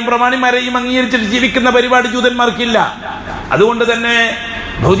 പുരോഹിതന്മാരെയും പ്രമാണിമാരെയും അംഗീകരിച്ചിട്ട് ജീവിക്കുന്ന പരിപാടി ജൂതന്മാർക്കില്ല. അതുകൊണ്ട് തന്നെ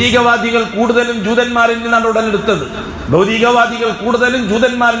ഭൗതികവാദികൾ കൂടുതലും ജൂതന്മാരിൽ നിന്നാണ് ഉടലെടുത്തത്.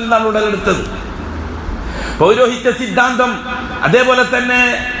 പൗരോഹിത്യ സിദ്ധാന്തം, അതേപോലെ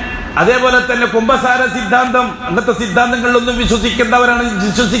തന്നെ കുംഭസാര സിദ്ധാന്തം, അങ്ങനത്തെ സിദ്ധാന്തങ്ങളിലൊന്നും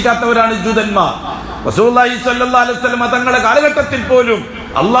വിശ്വസിക്കാത്തവരാണ് ജൂതന്മാർ. റസൂലുള്ളാഹി സ്വല്ലല്ലാഹു അലൈഹി വസല്ലം തങ്ങളുടെ കാലഘട്ടത്തിൽ പോലും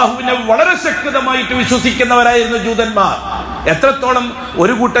അള്ളാഹുവിനെ വളരെ ശക്തമായിട്ട് വിശ്വസിക്കുന്നവരായിരുന്നു ജൂതന്മാർ. എത്രത്തോളം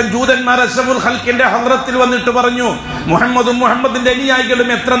ഒരു കൂട്ടം ജൂതന്മാർ അഷ്റഫുൽ ഖൽഖിന്റെ ഹദ്റത്തിൽ വന്നിട്ട് പറഞ്ഞു, മുഹമ്മദിന്റെ അനുയായികളും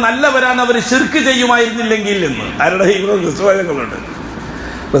എത്ര നല്ലവരാണ്, അവർ ശിർക്ക് ചെയ്യുമായിരുന്നില്ലെങ്കിൽ എന്ന്. ആരുടെ പുസ്തകങ്ങളുണ്ട്.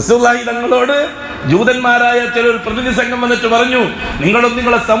 റസൂലുള്ളാഹി തങ്ങളോട് ജൂതന്മാരായ ചിലർ പ്രതിനിധി സംഘം വന്നിട്ട് പറഞ്ഞു, നിങ്ങളും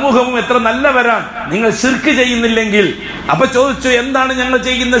നിങ്ങളുടെ സമൂഹവും എത്ര നല്ലവരാണ്, നിങ്ങൾ ശിർക്ക് ചെയ്യുന്നില്ലെങ്കിൽ. അപ്പൊ ചോദിച്ചു, എന്താണ് ഞങ്ങൾ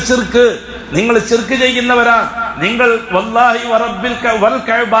ചെയ്യുന്ന ശിർക്ക്? നിങ്ങൾ ശിർക്ക് ചെയ്യുന്നവരാ. നിങ്ങൾ വല്ലാഹി വറബ്ബിൽ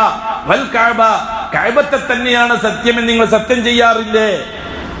കഅബ, കഅബത്തെ തന്നെയാണ് സത്യമെന്ന് നിങ്ങൾ സത്യം ചെയ്യാറില്ലേ?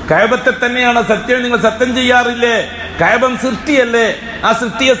 കഅബത്തെ തന്നെയാണ് സത്യം നിങ്ങൾ സത്യം ചെയ്യാറില്ലേ? കഅബം സൃഷ്ടിയല്ലേ? ആ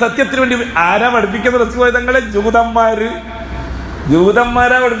സൃഷ്ടിയെ സത്യത്തിന് വേണ്ടി ആരാ പഠിപ്പിക്കുന്നത്? റസൂലുള്ളാഹി തങ്ങളെ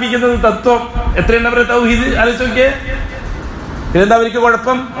ജൂതന്മാരാ പഠിപ്പിക്കുന്നത് തത്വം. എത്രയുണ്ട് അവരുടെ തൗഹീദ്? ആലോചിച്ച് നോക്കിയേ. എന്താ അവർക്ക്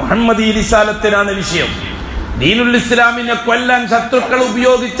കുഴപ്പം? മുഹമ്മദി റിസാലത്തിനാണ് വിഷയം. ദീനുൽ ഇസ്ലാമിനെ കൊല്ലാൻ ശത്രുക്കൾ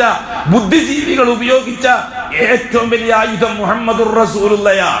ഉപയോഗിച്ച, ബുദ്ധിജീവികൾ ഉപയോഗിച്ച ഏറ്റവും വലിയ ആയുധം മുഹമ്മദുർ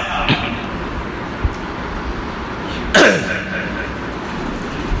റസൂലുള്ളാഹിയാണ്.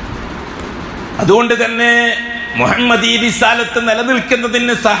 അതുകൊണ്ട് തന്നെ മുഹമ്മദി റിസാലത്ത്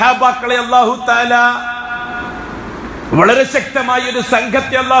നിലനിൽക്കുന്നതിന് സഹാബാക്കളെ അല്ലാഹു തആല വളരെ ശക്തമായ ഒരു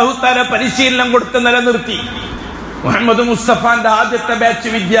സംഘത്തെ അല്ലാഹു തആല പരിശീലനം കൊടുത്ത് നിലനിർത്തി. മുഹമ്മദ് മുസ്തഫാന്റെ ആദ്യത്തെ ബാച്ച്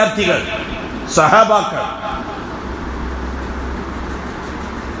വിദ്യാർത്ഥികൾ സഹാബാക്കൾ.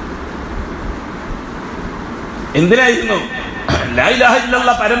 എന്തിനായിരുന്നു? ലാ ഇലാഹ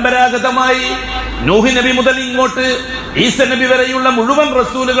ഇല്ലല്ലാഹ് പരമ്പരാഗതമായി നൂഹ് നബി മുതൽ ഇങ്ങോട്ട് ഈസ നബി വരെയുള്ള മുഴുവൻ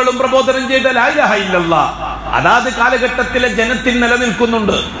റസൂലുകളും പ്രബോധനം ചെയ്ത ലാ ഇലാഹ ഇല്ലല്ലാഹ് അതാത് കാലഘട്ടത്തിലെ ജനത്തിൽ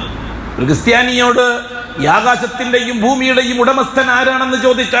നിലനിൽക്കുന്നുണ്ട്. ഒരു ക്രിസ്ത്യാനിയോട് ഈ ആകാശത്തിന്റെയും ഭൂമിയുടെയും ഉടമസ്ഥൻ ആരാണെന്ന്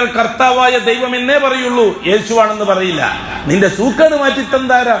ചോദിച്ചാൽ കർത്താവായ ദൈവം എന്നേ പറയുള്ളൂ, യേശുവാണെന്ന് പറയില്ല. നിന്റെ സൂക്കേട്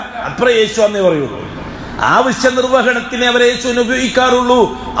മാറ്റിത്തന്താരാ, അത്ര യേശു എന്നേ പറയുള്ളൂ. ആവശ്യ നിർവഹണത്തിന് അവരെ യേശുവിനെ ഉപയോഗിക്കാറുള്ളൂ,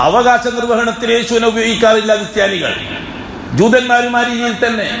 അവകാശ നിർവഹണത്തിന് യേശുവിനെ ഉപയോഗിക്കാറില്ല ക്രിസ്ത്യാനികൾ. ജൂതന്മാരും ആ രീതിയിൽ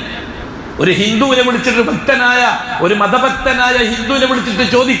തന്നെ. ഒരു ഹിന്ദുവിനെ വിളിച്ചിട്ട്, ഭക്തനായ ഒരു മതഭക്തനായ ഹിന്ദുവിനെ വിളിച്ചിട്ട്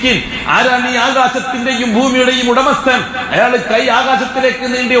ചോദിക്കും, ആരാണ് ഈ ആകാശത്തിന്റെയും ഭൂമിയുടെയും ഉടമസ്ഥൻ? അയാൾ കൈ ആകാശത്തിലേക്ക്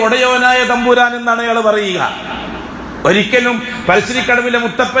നീണ്ടി ഒടയോനായ തമ്പുരാൻ എന്നാണ് അയാൾ പറയുക. ഒരിക്കലും പരശ്ശിനിക്കടവിലെ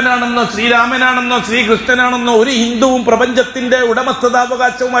മുത്തപ്പനാണെന്നോ ശ്രീരാമനാണെന്നോ ശ്രീകൃഷ്ണനാണെന്നോ ഒരു ഹിന്ദുവും പ്രപഞ്ചത്തിന്റെ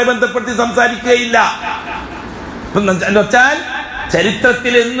ഉടമസ്ഥതാവകാശവുമായി ബന്ധപ്പെടുത്തി സംസാരിക്കുകയില്ല. എന്നുവെച്ചാൽ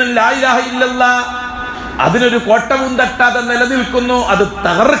ചരിത്രത്തിൽ എന്നും ലാ ഇലാഹ ഇല്ലല്ലാഹ് അതിനൊരു കോട്ടവും തട്ടാതെ നിലനിൽക്കുന്നു. അത്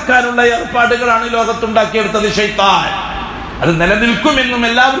തകർക്കാനുള്ള ഏർപ്പാടുകളാണ് ലോകത്തുണ്ടാക്കിയെടുത്തത് ശൈത്താൻ. അത് നിലനിൽക്കുമെന്നും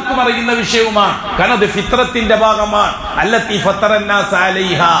എല്ലാവർക്കും അറിയുന്ന വിഷയവുമാണ്. കാരണം അത് ഫിത്രത്തിന്റെ ഭാഗമാണ്. അല്ലത്തി ഫത്തറന്നാസ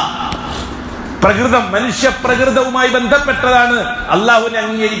അലൈഹാ, പ്രകൃതം, മനുഷ്യ പ്രകൃതവുമായി ബന്ധപ്പെട്ടതാണ് അള്ളാഹുവിനെ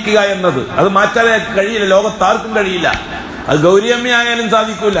അംഗീകരിക്കുക എന്നത്. അത് മാറ്റാതെ കഴിയില്ല, ലോകത്താർക്കും കഴിയില്ല. അത് ഗൗരിയമ്മ ആയാലും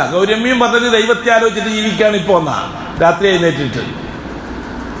സാധിക്കൂല. ഗൗരിയമ്മയും പറഞ്ഞത് ദൈവത്തെ ആലോചിച്ചിട്ട് ജീവിക്കുകയാണ് ഇപ്പോ എന്നാ, രാത്രി എഴുന്നേറ്റിട്ട്.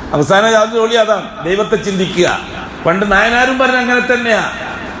 അവസാന ജോലി അതാണ്, ദൈവത്തെ ചിന്തിക്കുക. പണ്ട് നായനാരും പറഞ്ഞ അങ്ങനെ തന്നെയാ.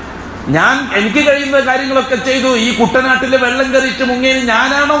 എനിക്ക് കഴിയുന്ന കാര്യങ്ങളൊക്കെ ചെയ്തു, ഈ കുട്ടനാട്ടിലെ വെള്ളം കയറിയിട്ട് മുങ്ങിയതിന്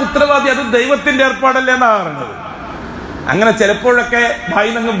ഞാനാണോ ഉത്തരവാദി, അത് ദൈവത്തിന്റെ ഏർപ്പാടല്ലേ എന്നാ പറഞ്ഞത്. അങ്ങനെ ചിലപ്പോഴൊക്കെ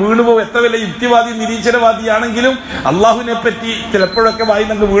വായിനങ്ങ് വീണുപോകും. എത്ര വലിയ യുക്തിവാദി നിരീശ്വരവാദിയാണെങ്കിലും അള്ളാഹുവിനെ പറ്റി ചിലപ്പോഴൊക്കെ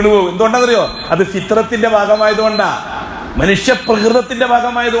വായിനങ്ങ് വീണുപോകും. എന്തുകൊണ്ടാണെന്നറിയോ? അത് ഫിത്രത്തിന്റെ ഭാഗമായതുകൊണ്ടാ, മനുഷ്യ പ്രകൃതത്തിന്റെ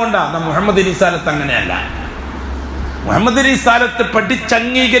ഭാഗമായതുകൊണ്ടാ. മുഹമ്മദ് റിസാലത്ത് അങ്ങനെയല്ല. മുഹമ്മദ് റിസാലത്ത്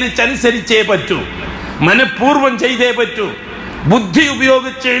പഠിച്ചംഗീകരിച്ചനുസരിച്ചേ പറ്റൂ, മനഃപൂർവ്വം ചെയ്തേ പറ്റൂ. ബുദ്ധി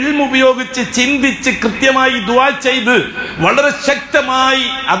ഉപയോഗിച്ച്, ഇൽമ് ഉപയോഗിച്ച്, ചിന്തിച്ച്, കൃത്യമായി ദുആ ചെയ്ത്, വളരെ ശക്തമായി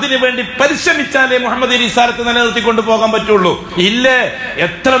അതിനുവേണ്ടി പരിശ്രമിച്ചാലേ മുഹമ്മദ് റിസാലത്ത് നിലനിർത്തിക്കൊണ്ട് പോകാൻ പറ്റുള്ളൂ. ഇല്ലേ,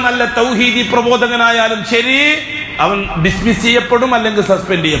 എത്ര നല്ല തൗഹീദി പ്രബോധകനായാലും ശരി, അവൻ ഡിസ്മിസ് ചെയ്യപ്പെടും, അല്ലെങ്കിൽ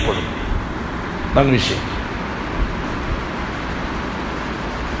സസ്പെൻഡ് ചെയ്യപ്പെടും. അതാണ് വിഷയം.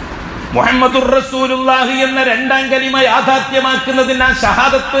 മുഹമ്മദുർ റസൂലുള്ളാഹി എന്ന രണ്ടാം കലിമ യാഥാർത്ഥ്യമാക്കുന്നതിന്, ആ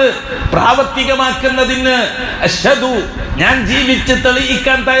ഷഹാദത്ത് പ്രാവർത്തികമാക്കുന്നതിന്, അഷ്ഹദു, ഞാൻ ജീവിച്ച്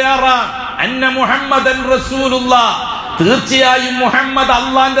തെളിയിക്കാൻ തയ്യാറാണ്, അന്ന മുഹമ്മദൻ റസൂലുള്ളാഹ്, തീർച്ചയായും മുഹമ്മദ്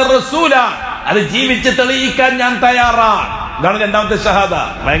അള്ളാന്റെ റസൂലാണ്, അത് ജീവിച്ച് തെളിയിക്കാൻ ഞാൻ തയ്യാറാണ്. ഇതാണ് രണ്ടാമത്തെ ഷഹാദ.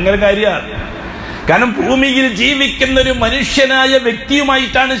 ഭയങ്കര കാര്യമാണ്. കാരണം ഭൂമിയിൽ ജീവിക്കുന്ന ഒരു മനുഷ്യനായ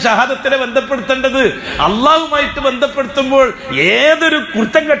വ്യക്തിയുമായിട്ടാണ് ഷഹാദത്തിനെ ബന്ധപ്പെടുത്തേണ്ടത്. അള്ളാഹുമായിട്ട് ബന്ധപ്പെടുത്തുമ്പോൾ ഏതൊരു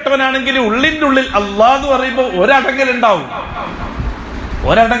കുറ്റം കെട്ടവനാണെങ്കിലും ഉള്ളിൻ്റെ ഉള്ളിൽ അള്ളാഹ് എന്ന് പറയുമ്പോൾ ഒരടങ്ങലുണ്ടാവും,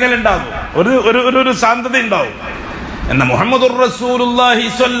 ഒരു ശാന്തത ഉണ്ടാവും. എന്ന മുഹമ്മദുർ റസൂലുള്ളാഹി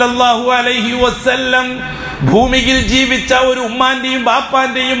സ്വല്ലല്ലാഹു അലൈഹി വസല്ലം ഭൂമിയിൽ ജീവിച്ച ഒരു ഉമ്മാന്റെയും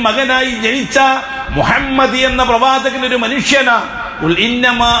ബാപ്പാന്റെയും മകനായി ജനിച്ച മുഹമ്മദ് എന്ന പ്രവാചകൻ ഒരു മനുഷ്യനാണ്. ഖുൽ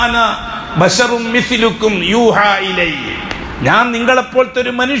ഇന്നമാ അന ബശറും മിസ്ലുക്കും യൂഹാ ഇലയ്യ, ഞാൻ നിങ്ങളെപ്പോലത്തെ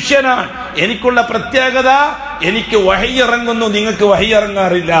ഒരു മനുഷ്യനാണ്. എനിക്കുള്ള പ്രത്യേകത, എനിക്ക് വഹി ഇറങ്ങുന്നു, നിങ്ങൾക്ക് വഹി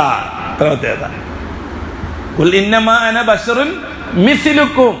ഇറങ്ങാറില്ല. പ്രത്യേകത. ഖുൽ ഇന്നമാ അന ബശറുൻ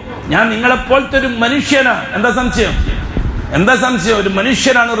മിസ്ലുക്കും, ഞാൻ നിങ്ങളെപ്പോലത്തെ ഒരു മനുഷ്യനാണ്. എന്താ സംശയം? ഒരു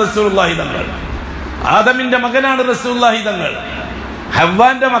മനുഷ്യനാണ് റസൂലുള്ളാഹി തങ്ങൾ. ആദമിന്റെ മകനാണ് റസൂലുള്ളാഹി തങ്ങൾ.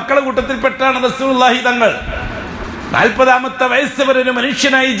 ഹവ്വാന്റെ മക്കളുടെ കൂട്ടത്തിൽപ്പെട്ടാണ് റസൂലുള്ളാഹി തങ്ങൾ. 40-ാമത്തെ വയസ്സ് വരെ ഒരു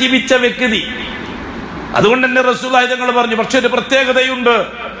മനുഷ്യനായി ജീവിച്ച വ്യക്തി. അതുകൊണ്ട് തന്നെ റസൂലുള്ളാഹി തങ്ങൾ പറഞ്ഞു, പക്ഷെ ഒരു പ്രത്യേകതയുണ്ട്,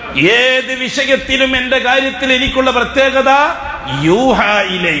 ഏത് വിഷയത്തിലും എന്റെ കാര്യത്തിൽ എനിക്കുള്ള പ്രത്യേകത, യൂഹാ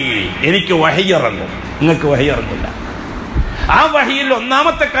ഇലൈഹി, എനിക്ക് വഹി ഇറങ്ങും, നിങ്ങൾക്ക് വഹി ഇറങ്ങില്ല. ആ വഹിയിൽ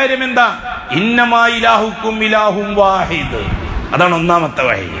ഒന്നാമത്തെ കാര്യം എന്താ? ഇന്നമാ ഇലാഹുക്കും ഇലാഹും വാഹിദ്, അതാണ് ഒന്നാമത്തെ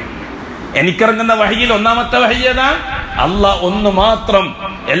വഹി. എനിക്കിറങ്ങുന്ന വഹിയിൽ ഒന്നാമത്തെ വഹി ഏതാണ്? അല്ലാഹ് ഒന്ന് മാത്രം,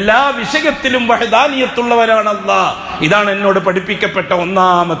 എല്ലാ വിഷയത്തിലും വഹദാനിയത്തുള്ളവരാണ് അല്ലാഹ്. ഇതാണ് എന്നോട് പഠിപ്പിക്കപ്പെട്ട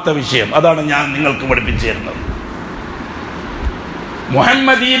ഒന്നാമത്തെ വിഷയം. അതാണ് ഞാൻ നിങ്ങൾക്ക് പഠിപ്പിച്ചു തരുന്നത്.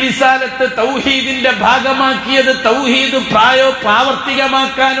 മുഹമ്മദ് ഈ റിസാലത്ത് തൗഹീദിന്റെ ഭാഗമാക്കിയത് തൗഹീദ്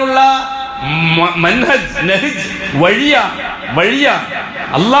പ്രാവർത്തികമാക്കാനുള്ള വഴിയാ.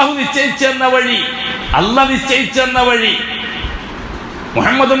 അള്ളാഹു നിശ്ചയിച്ചെന്ന വഴി.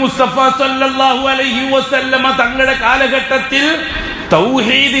 മുഹമ്മദ് മുസ്തഫ സല്ലല്ലാഹു അലൈഹി വസല്ലമ തങ്ങളുടെ കാലഘട്ടത്തിൽ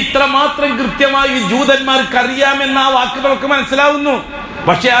തൗഹീദ് ഇത്രമാത്രം കൃത്യമായി ജൂതന്മാർക്ക് അറിയാമെന്ന ആ വാക്കുകളൊക്കെ മനസ്സിലാവുന്നു.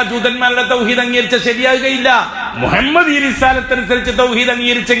 പക്ഷെ ആ ജൂതന്മാരുടെ തൗഹീദ് അംഗീകരിച്ച ശരിയാകുകയില്ല. മുഹമ്മദ് ഈ റിസാലത്തനുസരിച്ച് തൗഹീദ്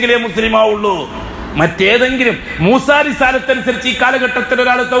അംഗീകരിച്ചെങ്കിലേ മുസ്ലിം ആവുള്ളൂ. മറ്റേതെങ്കിലും മൂസാ റിസാലത്തനുസരിച്ച് ഈ കാലഘട്ടത്തിൽ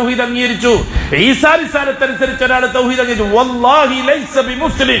ഒരാൾ തൗഹീദ് അംഗീകരിച്ചു, ഈസാ റിസാലത്തനുസരിച്ച് ഒരാൾ തൗഹീദ് അംഗീകരിച്ചു, വല്ലാഹി ലൈസ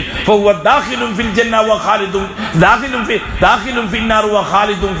ബിമുസ്ലിം ഫഹുവ ദാഖിലുൻ ഫിൽ ജന്ന വ ഖാലിദുൻ ദാഖിലുൻ ഫിന്നാർ വ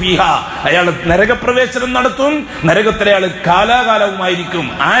ഖാലിദുൻ ഫീഹാ, അയാൾ നരകപ്രവേശനം നടത്തും, നരകത്തിൽ അയാൾ കാലാകാലവുമായിരിക്കും.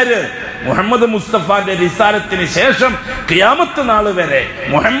 ആര്? മുഹമ്മദ് മുസ്തഫാന്റെ റിസാലത്തിന് ശേഷം ഖിയാമത്ത് നാൾ വരെ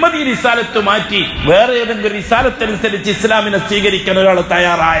മുഹമ്മദ് ഈ റിസാലത്ത് മാറ്റി വേറെ ഏതെങ്കിലും റിസാലത്തനുസരിച്ച് ഇസ്ലാമിനെ സ്വീകരിക്കാൻ ഒരാൾ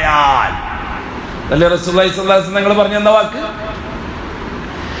തയ്യാറായാൽ, അല്ലേ റസൂലുള്ളാഹി സ്വല്ലല്ലാഹു അലൈഹി വസല്ലം നിങ്ങൾ പറഞ്ഞ എന്താ വാക്ക്?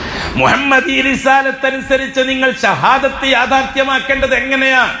 മുഹമ്മദ് ഈ റിസാലത്തനുസരിച്ച് നിങ്ങൾ ഷഹാദത്ത് യാഥാർത്ഥ്യമാക്കേണ്ടത്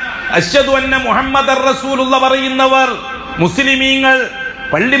എങ്ങനെയാണ്? അശ്ഹദു അന്ന മുഹമ്മദർ റസൂലുള്ള പറയുന്നവർ, മുസ്ലിമീങ്ങൾ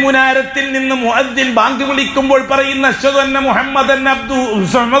പള്ളിമുനാരത്തിൽ നിന്ന് മുഅദ്ദിൻ ബാങ്ക് വിളിക്കുമ്പോൾ പറയുന്ന അശ്ഹദു അന്ന മുഹമ്മദൻ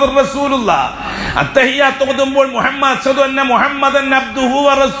റസൂലുള്ളാഹ്, അത്തഹിയ്യാത്ത് ഓതുമ്പോൾ അശ്ഹദു അന്ന മുഹമ്മദൻ അബ്ദുഹു വ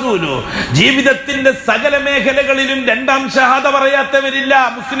റസൂലുഹു. ജീവിതത്തിന്റെ സകല മേഖലകളിലും രണ്ടാം ഷഹാദ പറയാത്തവരില്ല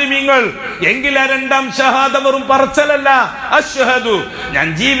മുസ്ലിമീങ്ങൾ. എങ്കിൽ ആ രണ്ടാം ഷഹാദ വെറും പറച്ചലല്ല. അശ്ഹദു, ഞാൻ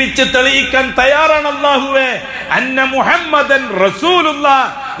ജീവിച്ച് തെളിയിക്കാൻ തയ്യാറാണ് അല്ലാഹുവേ, അന്ന മുഹമ്മദൻ റസൂലുള്ളാഹ്,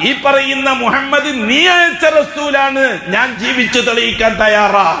 ഈ പറയുന്ന മുഹമ്മദ് നീ അയച്ച റസൂലാണ്, ഞാൻ ജീവിച്ചു തെളിയിക്കാൻ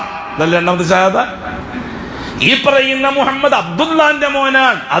തയ്യാറാ. അതല്ല രണ്ടാമത്തെ ഷഹാദ. ഈ പറയുന്ന മുഹമ്മദ് അബ്ദുല്ലാന്റെ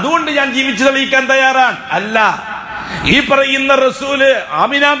മോനാണ്, അതുകൊണ്ട് ഞാൻ ജീവിച്ചു തെളിയിക്കാൻ തയ്യാറാണ്. അല്ല, ഈ പറയുന്ന റസൂല്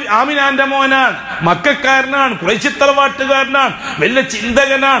ആമിനാന്റെ മോനാണ്, മക്കക്കാരനാണ്, ഖുറൈശി തറവാട്ടുകാരനാണ്, വലിയ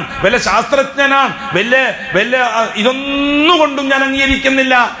ചിന്തകനാണ്, വലിയ ശാസ്ത്രജ്ഞനാണ്, വലിയ ഇതൊന്നും കൊണ്ടും ഞാൻ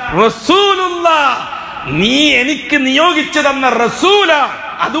അംഗീകരിക്കുന്നില്ല. റസൂലുള്ളാഹ്, നീ എനിക്ക് നിയോഗിച്ചു തന്ന റസൂലാണ്,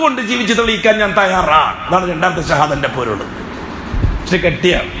 അതുകൊണ്ട് ജീവിച്ചു തെളിയിക്കാൻ ഞാൻ തയ്യാറാണ്. അതാണ് രണ്ടാമത്തെ ഷഹാദന്റെ പൊരുൾ. പക്ഷെ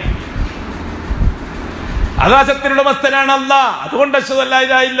കെട്ടിയാണ്. ആകാശത്തിന്റെ ഉടമസ്ഥനാണ് അല്ലാഹ്, അതുകൊണ്ട് അശ്ഹദു അല്ലാ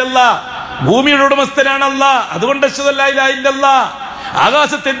ഇലാഹ ഇല്ലല്ലാഹ്. ഭൂമിയുടെ ഉടമസ്ഥനാണ് അല്ലാഹ്, അതുകൊണ്ട് അശ്ഹദു അല്ലാ ഇലാഹ ഇല്ലല്ലാഹ്.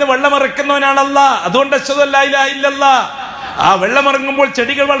 ആകാശത്തിന്റെ വെള്ളമിറക്കുന്നവനാണ് അല്ലാഹ്, അതുകൊണ്ട് അശ്ഹദു അല്ലാ ഇലാഹ ഇല്ലല്ലാഹ്. ആ വെള്ളമിറങ്ങുമ്പോൾ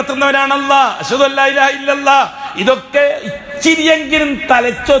ചെടികൾ വളർത്തുന്നവനാണ് അല്ലാഹ്, അശ്ഹദു അല്ലാ ഇലാഹ ഇല്ലല്ലാഹ്. ഇതൊക്കെ ഇച്ചിരിയെങ്കിലും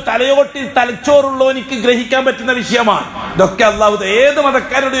തലച്ചോറുള്ളോ എനിക്ക് ഗ്രഹിക്കാൻ പറ്റുന്ന വിഷയമാണ്. ഇതൊക്കെ അല്ലാഹു ഏത്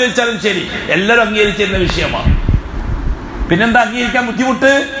മതക്കാരോട് ചോദിച്ചാലും ശരി, എല്ലാവരും അംഗീകരിച്ചിരുന്ന വിഷയമാണ്. പിന്നെന്താ അംഗീകരിക്കാൻ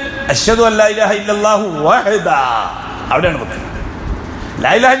ബുദ്ധിമുട്ട്? അശ്ഹദു അല്ലാ ഇലാഹ ഇല്ലല്ലാഹു വഹദ, അവിടെയാണ് പ്രശ്നം.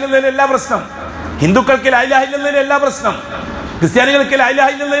 ലാ ഇലാഹ ഇല്ലല്ലാഹ് എല്ലാ പ്രശ്നം. ഹിന്ദുക്കൾക്ക് ലാ ഇലാഹ ഇല്ലല്ലാഹ് എല്ലാ പ്രശ്നം, ക്രിസ്ത്യാനികൾക്ക് ലാ ഇലാഹ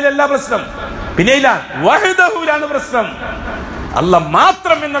ഇല്ലല്ലാഹ് എല്ലാ പ്രശ്നം. പിന്നെ വഹദഹുലാണ് പ്രശ്നം, അല്ലാഹ്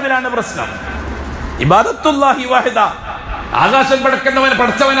മാത്രം എന്നതിലാണ് പ്രശ്നം. ഇബാദത്തുല്ലാഹി വഹദ, ആകാശം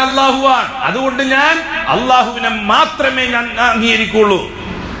പഠിച്ചവൻ അല്ലാഹുവാണ്, അതുകൊണ്ട് ഞാൻ അല്ലാഹുവിനെ മാത്രമേ ഞാൻ അംഗീകരിക്കുള്ളൂ.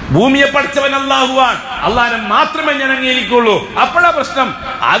 ഭൂമിയെ പഠിച്ചവൻ അല്ലാഹുവാൻ, അള്ളാഹിനെ മാത്രമേ ഞാൻ അംഗീകരിക്കുള്ളൂ. അപ്പോഴാ പ്രശ്നം.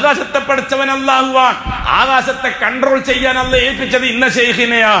 ആകാശത്തെ പഠിച്ചവൻ അല്ലാഹുവാൻ, ആകാശത്തെ കൺട്രോൾ ചെയ്യാൻ അല്ലാഹ് ഏൽപ്പിച്ചത് ഇന്ന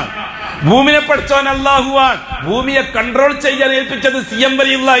ശൈഖിനെയാണ്. ഭൂമിയെ പഠിച്ചവൻ അല്ലാഹുവാൻ, ഭൂമിയെ കൺട്രോൾ ചെയ്യാൻ ഏൽപ്പിച്ചത് CM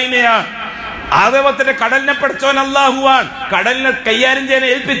വലിയുള്ളാഹിനെയാണ്. അതേപോലെ തന്നെ കടലിനെ പഠിച്ചവൻ അല്ലാഹുവാൻ, കടലിനെ കൈകാര്യം ചെയ്യാൻ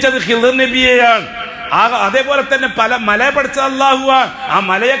ഏൽപ്പിച്ചത് ഖിളിർ നബിയെയാണ്. അതേപോലെ തന്നെ മലയെ പഠിച്ചത് അല്ലാഹുവാൻ, ആ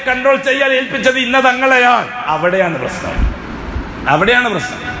മലയെ കൺട്രോൾ ചെയ്യാൻ ഏൽപ്പിച്ചത് ഇന്ന തങ്ങളെയാണ്. അവിടെയാണ്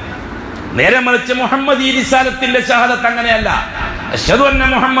പ്രശ്നം. നേരെ മറിച്ച് മുഹമ്മദ് ഈ റിസാലത്തിന്റെ ഷഹാദത്ത് അങ്ങനെയല്ല. അശ്ഹദു അന്ന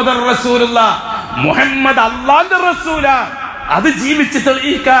മുഹമ്മദർ റസൂലുള്ളാഹ്, മുഹമ്മദ് അല്ലാഹുവിന്റെ റസൂലാണ്, അത് ജീവിച്ച്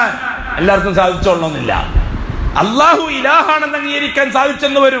തെളിയിക്കാൻ എല്ലാവർക്കും സാധിച്ചോളണമെന്നില്ല. അല്ലാഹു ഇലാഹാണെന്ന് അംഗീകരിക്കാൻ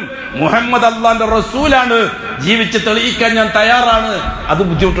സാധിച്ചെന്ന് വരും. മുഹമ്മദ് അല്ലാഹുവിന്റെ റസൂലാണ്, ജീവിച്ച് തെളിയിക്കാൻ ഞാൻ തയ്യാറാണ്. അത്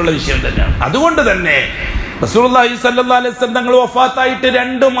ബുദ്ധിമുട്ടുള്ള വിഷയം തന്നെയാണ്. അതുകൊണ്ട് തന്നെ റസൂലുള്ളാഹി സ്വല്ലല്ലാഹു അലൈഹി വസല്ലം തങ്ങൾ വഫാത്തായിട്ട്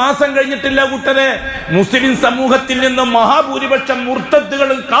 2 മാസം കഴിഞ്ഞിട്ടില്ല കൂട്ടരെ, മുസ്ലിം സമൂഹത്തിൽ നിന്ന് മഹാഭൂരിപക്ഷം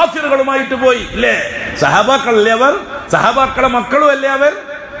മുർത്തദ്ദുകളും കാഫിറുകളുമായിട്ട് പോയി. ഇല്ലേ? സഹാബാക്കളല്ലേ അവർ? സഹാബാക്കളെ മക്കളും അല്ലേ അവർ?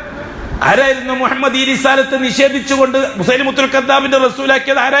 ആരായിരുന്നു മുഹമ്മദ് ഈ റിസാലത്ത് നിഷേധിച്ചുകൊണ്ട് മുസൈലിമത്തുൽ കദ്ദാബിന്റെ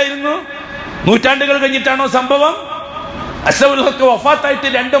റസൂലാക്കിയത്? ആരായിരുന്നു? നൂറ്റാണ്ടുകൾ കഴിഞ്ഞിട്ടാണോ സംഭവം? അഷ്റഫുൽ ഹഖ് വഫാത്തായിട്ട്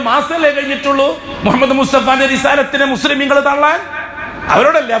 2 മാസമല്ലേ കഴിഞ്ഞിട്ടുള്ളൂ മുഹമ്മദ് മുസ്തഫാന്റെ റിസാലത്തിനെ മുസ്ലിമീങ്ങൾ തള്ളാൻ?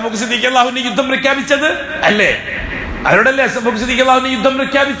 അവരോടല്ലേ അബൂ സിദ്ദീഖ് അല്ലാഹുവിന്റെ യുദ്ധം പ്രഖ്യാപിച്ചത്? അല്ലേ? അവരോടല്ലേ അബൂ സിദ്ദീഖ് അല്ലാഹുവിന്റെ യുദ്ധം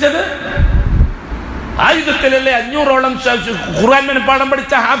പ്രഖ്യാപിച്ചത്? ആ യുദ്ധത്തിലല്ലേ 500ഓളം ഖുർആൻ മനപ്പാഠം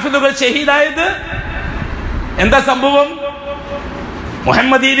പഠിച്ച ഹാഫിദുകൾ ഷഹീദായത്? എന്താ സംഭവം?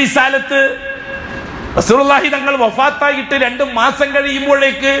 മുഹമ്മദ് ഈ റിസാലത്ത് റസൂലുള്ളാഹി തങ്ങൾ വഫാത്തായിട്ട് 2 മാസം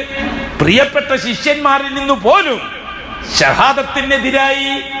കഴിയുമ്പോഴേക്ക് പ്രിയപ്പെട്ട ശിഷ്യന്മാരിൽ നിന്ന് പോലും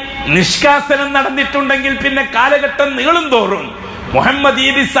ഷഹാദത്തിനെതിരായി നിഷ്കാസനം നടന്നിട്ടുണ്ടെങ്കിൽ പിന്നെ കാലഘട്ടം നീളും തോറും മുഹമ്മദ് ഈ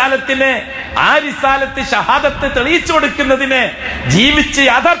റിസാലത്തിനെ, ആ റിസാലത്ത് ഷഹാദത്ത് തെളിയിച്ചു കൊടുക്കുന്നതിനെ, ജീവിച്ച്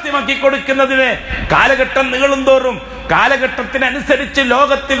യാഥാർത്ഥ്യമാക്കി കൊടുക്കുന്നതിന് കാലഘട്ടം നീളും തോറും കാലഘട്ടത്തിനനുസരിച്ച്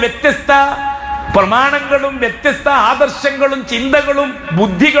ലോകത്ത് വ്യത്യസ്ത പ്രമാണങ്ങളും വ്യത്യസ്ത ആദർശങ്ങളും ചിന്തകളും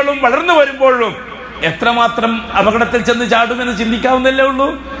ബുദ്ധികളും വളർന്നു വരുമ്പോഴും എത്രമാത്രം അപകടത്തിൽ ചെന്ന് ചാടുമെന്ന് ചിന്തിക്കാവുന്നല്ലേ ഉള്ളൂ.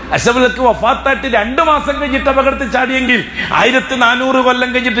 അഷ്റഫുൽ ഹഖ് വഫാത്തായിട്ട് 2 മാസം കഴിഞ്ഞിട്ട് അപകടത്തിൽ ചാടിയെങ്കിൽ 1400 കൊല്ലം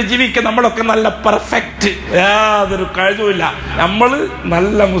കഴിഞ്ഞിട്ട് ജീവിക്കുക നമ്മളൊക്കെ നല്ല പെർഫെക്റ്റ്, യാതൊരു കഴിവുമില്ല, നമ്മൾ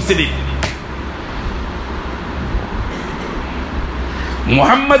നല്ല മുസ്ലിം.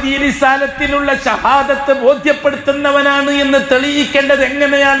 മുഹമ്മദ് ഈ റിസാലത്തിനുള്ള ഷഹാദത്ത് ബോധ്യപ്പെടുത്തുന്നവനാണ് എന്ന് തെളിയിക്കേണ്ടത്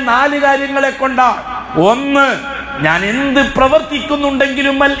എങ്ങനെയാണ്? 4 കാര്യങ്ങളെ കൊണ്ടാണ്. 1, ഞാൻ എന്ത്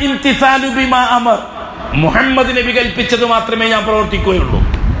പ്രവർത്തിക്കുന്നുണ്ടെങ്കിലും അൽ ഇംതിസാലു ബിമാ അമർ, മുഹമ്മദ് നബി കൽപ്പിച്ചത് മാത്രമേ ഞാൻ പ്രവർത്തിക്കുകയുള്ളൂ.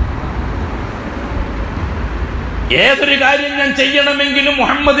 ഏതൊരു കാര്യം ഞാൻ ചെയ്യണമെങ്കിലും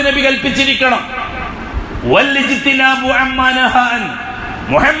മുഹമ്മദ് നബി കൽപ്പിച്ചിരിക്കണം. വൽ ഇജ്തിനാബു അമ്മാ നഹാ അൻ,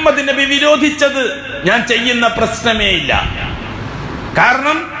 മുഹമ്മദ് നബി വിരോധിച്ചത് ഞാൻ ചെയ്യുന്ന പ്രശ്നമേ ഇല്ല.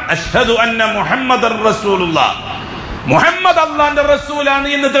 കാരണം അഷ്ഹദു അന്ന മുഹമ്മദർ റസൂലുള്ളാഹ്, മുഹമ്മദ് അല്ലാഹുവിന്റെ റസൂലാണ്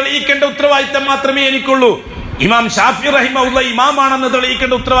എന്ന് തെളിയിക്കേണ്ട ഉത്തരവാദിത്തം മാത്രമേ എനിക്കുള്ളൂ. ഇമാം ഷാഫി റഹിമഹുല്ലാഹ് ഇമാമാണെന്ന്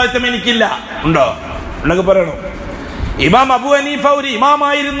തെളിയിക്കേണ്ട ഉത്തരവാദിത്തം എനിക്കില്ല. ഉണ്ടോ? ഉണ്ടെങ്കിൽ പറയണം. ഇമാം അബൂ ഹനീഫ ഒരു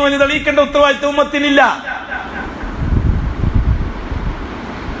ഇമാമായിരുന്നു എന്ന് തെളിയിക്കേണ്ട ഉത്തരവാദിത്വം ഉമ്മത്തിനില്ല.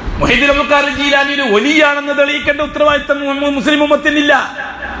 മുഹീദ്ദീൻ അബ്ദുൽ ഖാദിർ ജീലാനി ഒരു വലിയാണെന്ന് തെളിയിക്കേണ്ട ഉത്തരവാദിത്വം മുസ്ലിം ഉമ്മത്തിനില്ല.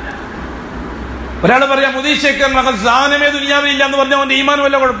 ഒരാൾ പറയാം മുദീശേഖർ സാധനമേ ദുനിയാവിലില്ല എന്ന് പറഞ്ഞാൽ അവന്റെ ഈമാൻ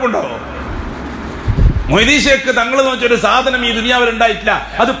വല്ല കുഴപ്പമുണ്ടാവോ? മൊയ്തീശേഖ് തങ്ങൾ നോക്കിയൊരു സാധനം ഈ ദുനിയാവിൽ ഉണ്ടായിട്ടില്ല,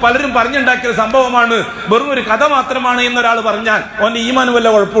 അത് പലരും പറഞ്ഞുണ്ടാക്കിയ സംഭവമാണ്, വെറും ഒരു കഥ മാത്രമാണ് എന്നൊരാൾ പറഞ്ഞാൽ അവന്റെ ഈമാൻ വല്ല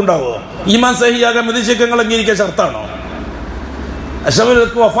കുഴപ്പമുണ്ടാവോ? ഈമാൻ സഹിയാകാൻ മൊയ്തീശേഖങ്ങൾ അംഗീകരിക്കാൻ ഷർത്താണോ? അഷ്റഫുൽ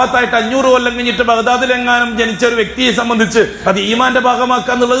വഫാത്തായിട്ട് 500 കൊല്ലം കഴിഞ്ഞിട്ട് ബഗ്ദാദിലെങ്ങാനും ജനിച്ച ഒരു വ്യക്തിയെ സംബന്ധിച്ച് അത് ഈമാന്റെ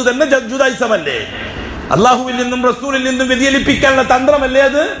ഭാഗമാക്കുക എന്നുള്ളത് തന്നെ ജുദായിസമല്ലേ? അള്ളാഹുവിൽ നിന്നും റസൂലിൽ നിന്നും വ്യതിചലിപ്പിക്കാനുള്ള തന്ത്രമല്ലേ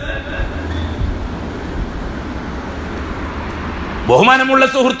അത്? ബഹുമാനമുള്ള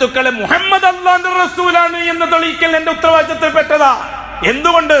സുഹൃത്തുക്കളെ, മുഹമ്മദ് അല്ലാഹുവിന്റെ റസൂലാണ് എന്ന് തെളിയിക്കൽ എന്റെ ഉത്തരവാദിത്തത്തിൽപ്പെട്ടതാ.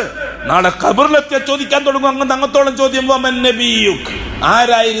 എന്തുകൊണ്ട്? നാളെ ഖബറിലെത്തിയ ചോദിക്കാൻ തുടങ്ങും അങ്ങത്തോളം ചോദ്യം, വമൻ നബിയുക്,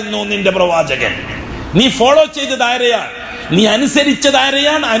 ആരായിരുന്നു നിന്റെ പ്രവാചകൻ? നീ ഫോളോ ചെയ്തത് ആരെയാണ്? നീ അനുസരിച്ചത്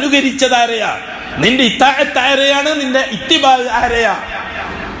ആരെയാണ്? അനുകരിച്ചത് ആരെയാണ്? നിന്റെ ഇത്താഅത്ത് ആരെയാണ്? നിന്റെ ഇത്തിബാ ആരെയാണ്?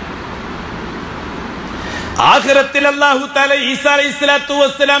 ആഖിറത്തിൽ അല്ലാഹു തആല ഈസാ അലൈഹിസ്സലാത്തു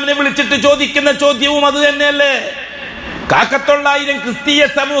വസ്സലാമിനെ വിളിച്ചിട്ട് ചോദിക്കുന്ന ചോദ്യവും അത് തന്നെയല്ലേ? കാക്കത്തൊള്ളായിരം ക്രിസ്തീയ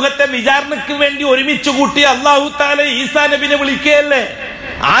സമൂഹത്തെ വിചാരണയ്ക്ക് വേണ്ടി ഒരുമിച്ച് കൂട്ടി അല്ലാഹു തആല ഈസാ നബിനെ വിളിക്കുകയല്ലേ?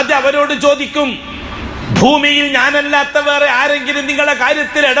 ആദ്യം അവരോട് ചോദിക്കും, ഭൂമിയിൽ ഞാനല്ലാത്ത വേറെ ആരെങ്കിലും നിങ്ങളുടെ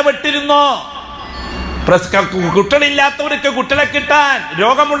കാര്യത്തിൽ ഇടപെട്ടിരുന്നോ? കുട്ടികളില്ലാത്തവർക്ക് കുട്ടികളെ കിട്ടാൻ,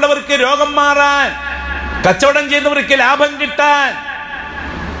 രോഗമുള്ളവർക്ക് രോഗം മാറാൻ, കച്ചവടം ചെയ്യുന്നവർക്ക് ലാഭം കിട്ടാൻ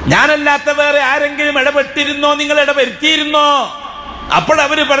ഞാനല്ലാത്ത വേറെ ആരെങ്കിലും ഇടപെട്ടിരുന്നോ? നിങ്ങൾ ഇടപെടുത്തിയിരുന്നോ? അപ്പോൾ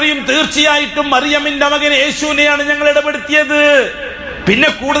അവര് പറയും, തീർച്ചയായിട്ടും മറിയമിന്റെ മകൻ യേശുവിനെയാണ് ഞങ്ങൾ ഇടപെടുത്തിയത്. പിന്നെ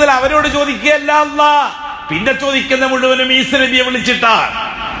കൂടുതൽ അവരോട് ചോദിക്കുകയല്ല അല്ലാഹ്, പിന്നെ ചോദിക്കുന്ന മുഴുവനും ഈസാ നബിയെ വിളിച്ചിട്ടാണ്.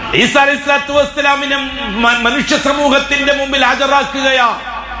 ഈസാ അലൈഹിസ്സലാത്തു വസ്സലാമിനെ മനുഷ്യ സമൂഹത്തിന്റെ മുമ്പിൽ ഹാജരാക്കുകയാ.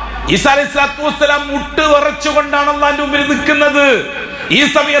 ഈസാ അലൈഹിസ്സലാത്തു വസ്സലാം മുട്ട് വിറച്ചുകൊണ്ടാണ് അല്ലാഹുവിന്റെ മുമ്പിൽ നിൽക്കുന്നത്. ഈ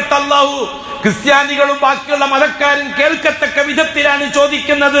സമയത്ത് അല്ലാഹു ക്രിസ്ത്യാനികളും ബാക്കിയുള്ള മതക്കാരും കേൾക്കത്തക്ക വിധത്തിലാണ്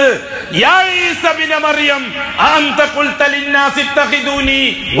ചോദിക്കുന്നത്, യാ ഈസാ ഇബ്നു മറിയം അൻത ഖുൽത ലിന്നാസി ഇത്തഖിദൂനി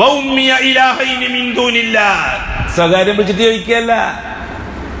വ ഉമ്മി ഇലാഹൈനി മിൻ ദൂനില്ലാഹ്. സ്വകാര്യം വെച്ചിട്ട് ചോദിക്കുകയല്ല.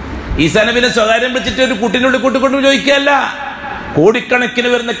 ഈസാ നബിനെ സ്വകാര്യം വെച്ചിട്ട് ഒരു കുട്ടിനോട് കൂട്ടിക്കൊണ്ട് ചോദിക്കുകയല്ല. കോടിക്കണക്കിന്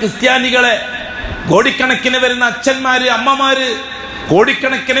വരുന്ന ക്രിസ്ത്യാനികളെ, കോടിക്കണക്കിന് വരുന്ന അച്ഛന്മാര്, അമ്മമാര്,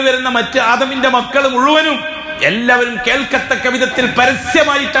 കോടിക്കണക്കിന് വരുന്ന മറ്റ് ആദമിന്റെ മക്കൾ മുഴുവനും എല്ലാവരും കേൾക്കത്തക്ക വിധത്തിൽ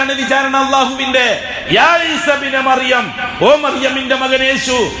പരസ്യമായിട്ടാണ് വിചാരണ അല്ലാഹുവിന്റെ. യാ ഈസാ ഇബ്നു മറിയം, ഓ മറിയമിന്റെ മകൻ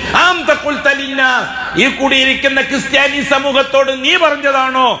യേശു, അൻത ഖുൽത ലിന്നാസ്, ഈ കൂടിയിരിക്കുന്ന ക്രിസ്ത്യാനി സമൂഹത്തോട് നീ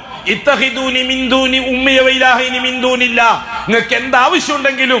പറഞ്ഞതാണോ ഇത്തഖിദൂനി മിൻ ദൂനി ഉമ്മി വ ഇലാഹൈനി മിൻ ദൂനില്ലാഹ്, നിങ്ങൾക്ക് എന്ത്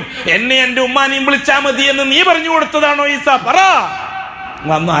ആവശ്യമുണ്ടെങ്കിലും എന്നെ എന്റെ ഉമ്മാനെയും വിളിച്ചാൽ മതി എന്ന് നീ പറഞ്ഞു കൊടുത്തതാണോ ഈസാ? പറ.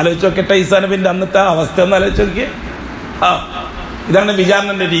 ഒന്ന് ആലോചിച്ച് നോക്കട്ടെ, ഈസാ നബിന്റെ അന്നത്തെ അവസ്ഥ ഒന്ന് ആലോചിച്ച് നോക്കിയേ. ഇതാണ്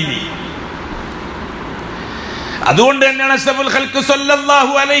വിചാരണന്റെ രീതി. അതുകൊണ്ട് തന്നെയാണ് അഷ്റഫുൽ ഖൽഖ്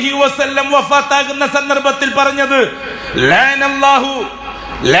സ്വല്ലല്ലാഹു അലൈഹി വസല്ലം വഫാത്താകുന്ന സന്ദർഭത്തിൽ പറഞ്ഞത്,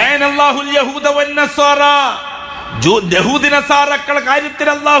 ലഅനല്ലാഹുൽ യഹൂദ വന്നസ്സാറ, യഹൂദ നസാറക്കളുടെ കാര്യത്തിൽ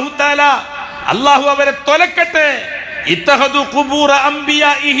അല്ലാഹു തആല, അല്ലാഹു അവരെ തൊലക്കട്ടെ. ഇത്തഖദു ഖുബൂറ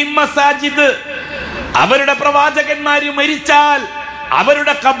അംബിയാഇഹിം മസാജിദ്, അവരുടെ പ്രവാചകന്മാർ മരിച്ചാൽ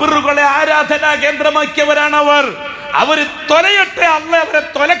അവരുടെ ഖബറുകളെ ആരാധനാ കേന്ദ്രമാക്കിയവരാണ് അവർ. അവര് തൊലയട്ടെ, അല്ലാഹു അവരെ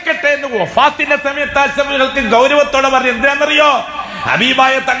തൊലക്കട്ടെ എന്ന് വഫാത്തിന്റെ സമയത്ത് അഷ്റഫുൽ ഗൗരവത്തോടെ പറഞ്ഞു. എന്തിനാണെന്നറിയോ?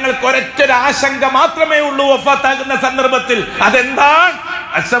 ഹബീബായ തങ്ങൾക്ക് ഒരൊറ്റൊരു ആശങ്ക മാത്രമേ ഉള്ളൂ വഫാത്താകുന്ന സന്ദർഭത്തിൽ. അതെന്താണ്?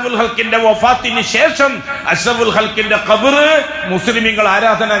 അഷ്റഫുൽ ഖൽഖിന്റെ വഫാത്തിന് ശേഷം അഷ്റഫുൽ ഖൽഖിന്റെ ഖബറ് മുസ്ലിമീങ്ങൾ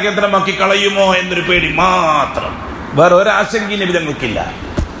ആരാധനാ കേന്ദ്രമാക്കി കളയുമോ എന്നൊരു പേടി മാത്രം, വേറെ ഒരാശങ്കയും നബി തങ്ങൾക്കില്ല.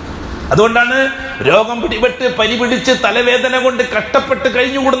 അതുകൊണ്ടാണ് രോഗം പിടിപെട്ട് പനി പിടിച്ച് തലവേദന കൊണ്ട് കഷ്ടപ്പെട്ട്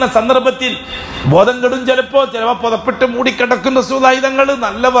കഴിഞ്ഞുകൂടുന്ന സന്ദർഭത്തിൽ ബോധം കെടും, ചിലപ്പോ പുതപ്പെട്ട് മൂടിക്കിടക്കുന്ന റസൂലുള്ളാഹിതങ്ങൾ,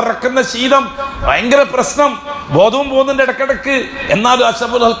 നല്ല വിറക്കുന്ന ശീലം, ഭയങ്കര പ്രശ്നം, ബോധവും പോകുന്നുണ്ട് ഇടക്കിടക്ക്. എന്നാലും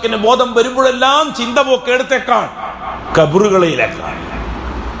അഷ്റഫുൽ ഖൽഖിന് ബോധം വരുമ്പോഴെല്ലാം ചിന്ത പോക്ക് എടുത്തേക്കാണ് ഖബറുകളിലേക്കാണ്.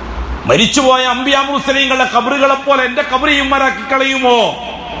 മരിച്ചുപോയ അംബിയാ മുർസലീങ്ങളുടെ ഖബറുകളെ പോലെ എന്റെ ഖബറിയും മരാക്കി കളയുമോ?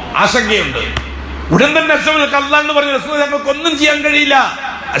 ആശങ്കയുണ്ട്. ഉടൻ തന്നെ അഷ്റഫുൽ ഖൽഖ് അല്ലാഹു പറഞ്ഞു, റസൂലുള്ളാഹി ഞങ്ങൾക്ക് ഒന്നും ചെയ്യാൻ കഴിയില്ല.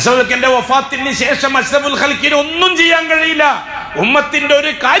 അഷ്റഫുൽ ഖൽഖിന്റെ വഫാത്തിന് ശേഷം അഷ്റഫുൽ ഖൽഖിന് ഒന്നും ചെയ്യാൻ കഴിയില്ല. ഉമ്മത്തിന്റെ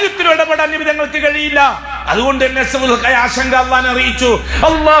ഒരു കാര്യത്തിലും ഇടപെടാൻ നബി തങ്ങൾക്ക് കഴിയില്ല. അതുകൊണ്ട് തന്നെ അഷ്റഫുൽ ഖൽഖ് ആശങ്ക അല്ലാഹുവിനെ അറിയിച്ചു.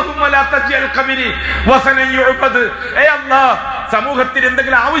 അല്ലാഹുമ്മ ലാ തജ്അൽ ഖബരി വസനൻ യുഅബദ്. ഏ അല്ലാഹ്, സമൂഹത്തിൽ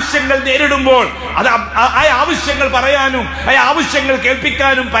എന്തെങ്കിലും ആവശ്യങ്ങൾ നേരിടുമ്പോൾ അത് ആ ആവശ്യങ്ങൾ പറയാനും ആ ആവശ്യങ്ങൾ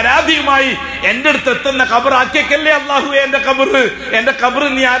കേൾപ്പിക്കാനും പരാതിയുമായി എന്റെ അടുത്ത് എത്തുന്ന ഖബർ ആക്കിയേക്കല്ലേ അല്ലാഹുവേ. എന്റെ ഖബർ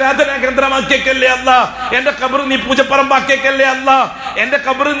നീ ആരാധനാ കേന്ദ്രമാക്കിയേക്കല്ലേ അല്ലാഹ്. എന്റെ ഖബർ നീ പൂജപ്പറമ്പാക്കിയേക്കല്ലേ അല്ലാഹ്. എന്റെ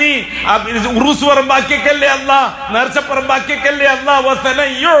ഖബർ നീ ഉറൂസ് പറമ്പാക്കിയേക്കല്ലേ അല്ലാഹ്. നേർച്ചപ്പറമ്പാക്കിയേക്കല്ലേ അല്ലാഹ്.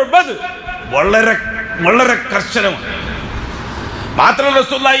 വളരെ വളരെ കർശനമാണ്. മാത്രമല്ല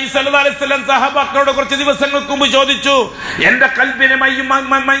റസൂലുള്ളാഹി സ്വല്ലല്ലാഹു അലൈഹി വസല്ലം സഹാബാക്കളോട് കുറച്ച് ദിവസങ്ങൾക്ക് മുമ്പ് ചോദിച്ചു, എന്റെ കൽബിനെ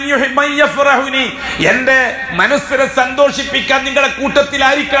എന്റെ മനസ്സിനെ സന്തോഷിപ്പിക്കാൻ നിങ്ങളുടെ കൂട്ടത്തിൽ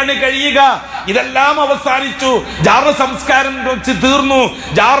ആർക്കാണ് കഴിയുക? ഇതെല്ലാം അവസാനിച്ചു, ജാറ സംസ്കാരം തീർന്നു,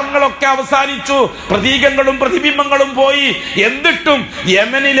 ജാറങ്ങളൊക്കെ അവസാനിച്ചു, പ്രതീകങ്ങളും പ്രതിബിംബങ്ങളും പോയി. എന്നിട്ടും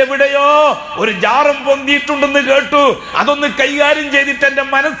യമനിൽ എവിടെയോ ഒരു ജാറം പൊന്തിയിട്ടുണ്ടെന്ന് കേട്ടു. അതൊന്ന് കൈകാര്യം ചെയ്തിട്ട് എന്റെ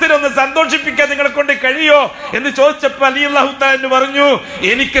മനസ്സിനൊന്ന് സന്തോഷിപ്പിക്കാൻ നിങ്ങളെ കൊണ്ട് കഴിയോ എന്ന് ചോദിച്ചപ്പോൾ അലി അല്ലാഹു തആല പറഞ്ഞു,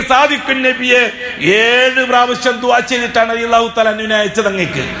 എനിക്ക് സാധിക്കും നബിയെ. 7 പ്രാവശ്യം ദുആ ചെയ്തിട്ടാണ് അലി അല്ലാഹു തആല അന്നുവിനെ അയച്ചത്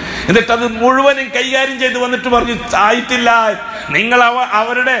അങ്ങേക്ക്. എന്നിട്ട് അത് മുഴുവനും കൈകാര്യം ചെയ്ത് വന്നിട്ട് പറഞ്ഞു, ആയിട്ടില്ല, നിങ്ങൾ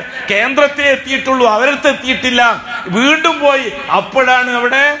അവരുടെ കേന്ദ്രത്തിൽ എത്തിയിട്ടുള്ളൂ, അവരടുത്ത് എത്തിയിട്ടില്ല. വീണ്ടും പോയി. അപ്പോഴാണ്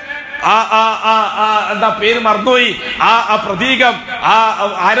അവിടെ എന്താ പേര് മറന്നുപോയി, ആ പ്രതീകം, ആ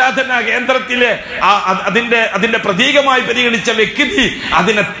ആരാധനാ കേന്ദ്രത്തിലെ അതിന്റെ പ്രതീകമായി പരിഗണിച്ച വ്യക്തി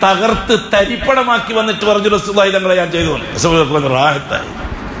അതിനെ തകർത്ത് തരിപ്പണമാക്കി വന്നിട്ട് പറഞ്ഞു, റസൂലുള്ളാഹി തങ്ങളെ ഞാൻ ചെയ്തു. റാഹത്തായി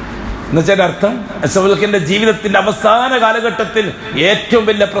എന്നുവെച്ചാൽ അർത്ഥം, റസൂലുള്ളാഹിന്റെ ജീവിതത്തിന്റെ അവസാന കാലഘട്ടത്തിൽ ഏറ്റവും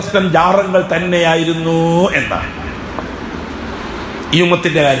വലിയ പ്രശ്നം ജാറങ്ങൾ തന്നെയായിരുന്നു എന്നാണ്. ഈ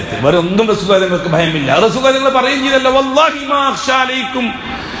ഉമ്മത്തിന്റെ കാര്യത്തിൽ വേറെ ഒന്നും റസൂലുള്ളാഹി തങ്ങൾക്ക് ഭയമില്ല. റസൂലുള്ളാഹി തങ്ങൾ പറയുകയും ചെയ്തല്ലോ, വല്ലാഹി മാ അഖ്ശാ അലൈക്കും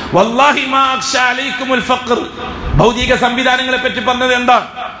വല്ലാഹി മാ അഖ്ശാ അലൈക്കുമുൽ ഫഖർ. ഭൗതിക സംവിധാനങ്ങളെ പറ്റി പറഞ്ഞത് എന്താ?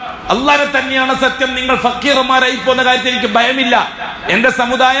 അല്ലാഹനെ തന്നെയാണ് സത്യം. നിങ്ങൾ ഫക്കീറന്മാരായി പോകുന്ന കാര്യത്തിൽ എനിക്ക് ഭയമില്ല. എന്റെ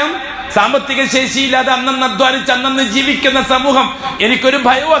സമുദായം സാമ്പത്തിക ശേഷിയില്ലാതെ അന്നന്ന് അധ്വാനിച്ച് അന്നന്ന് ജീവിക്കുന്ന സമൂഹം, എനിക്കൊരു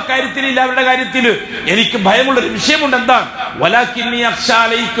ഭയവും അക്കാര്യത്തിലില്ല. അവരുടെ കാര്യത്തിൽ എനിക്ക് ഭയമുള്ളൊരു വിഷയമുണ്ട്. എന്താ? വലാകിന്നി അഖ്ശാ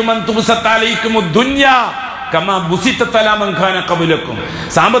അലൈക്കും അൻ തുബ്സത അലൈക്കുമുദ് ദുനിയാ കമാ ബുസിതത അലാ മൻ കാന ഖബലക്കും.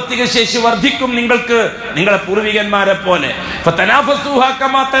 സാമ്പത്തിക ശേഷി വർദ്ധിക്കും നിങ്ങൾക്ക് നിങ്ങളെ പൂർവികന്മാരെ പോലെ. ഫതനാഫസുഹാ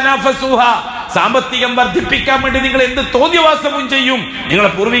കമാ തനാഫസുഹാ. സാമ്പത്തികം വർദ്ധിപ്പിക്കാൻ വേണ്ടി നിങ്ങൾ എന്ത് തോന്നിയവാസവും ചെയ്യും നിങ്ങളെ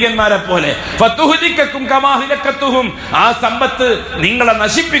പൂർവികന്മാരെ പോലെ. ഫതുഹ്ലികക്കും കമാ ഹ്ലകതുഹും. ആ സമ്പത്ത് നിങ്ങളെ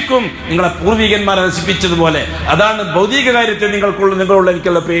നശിപ്പിക്കും നിങ്ങളെ പൂർവികന്മാരെ നശിപ്പിച്ചതുപോലെ. അതാണ് ഭൗതിക കാര്യത്തിൽ നിങ്ങളുള്ള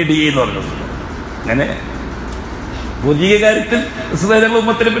എനിക്കുള്ള പേടി എന്ന് പറഞ്ഞത്. അങ്ങനെ ഭൗതിക കാര്യത്തിൽ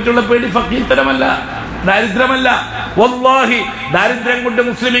ഉമ്മത്തിനെ പറ്റിയുള്ള പേടി ഫഖീർത്തരമല്ല, ദാരിദ്ര്യമല്ല. വല്ലാഹി ദാരിദ്ര്യം കൊണ്ട്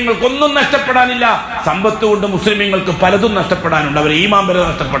മുസ്ലിമീങ്ങൾക്കൊന്നും നഷ്ടപ്പെടാനില്ല. സമ്പത്ത് കൊണ്ട് മുസ്ലിമീങ്ങൾക്ക് പലതും നഷ്ടപ്പെടാനുണ്ട്. അവർ ഈമാൻ വരെ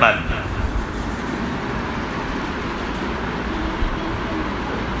നഷ്ടപ്പെടാനുണ്ട്.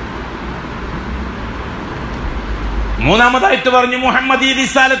 മൂന്നാമതായിട്ട് പറഞ്ഞു, മുഹമ്മദ് ഈ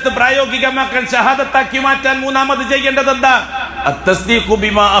റിസാലത്ത് പ്രായോഗികമാക്കാൻ, ഷഹാദത്താക്കി മാറ്റാൻ മൂന്നാമത് ചെയ്യേണ്ടത് എന്താ? അത്തസ്ദീഖു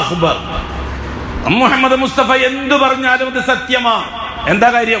ബിമാ അഖ്ബർ. മുഹമ്മദ് മുസ്തഫ എന്തു പറഞ്ഞാലും അത് സത്യമാണ്. എന്താ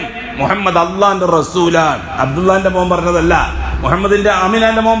കാര്യം? മുഹമ്മദ് അള്ളാന്റെ റസൂലാണ്. അബ്ദുല്ലാന്റെ മോൻ പറഞ്ഞതല്ല, മുഹമ്മദിന്റെ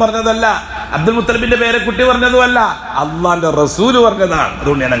അമിനാന്റെ മോൻ പറഞ്ഞതല്ല, അബ്ദുൽ മുത്തലിബിന്റെ പേരക്കുട്ടി പറഞ്ഞതുമല്ല, അള്ളാന്റെ റസൂല് പറഞ്ഞതാണ്.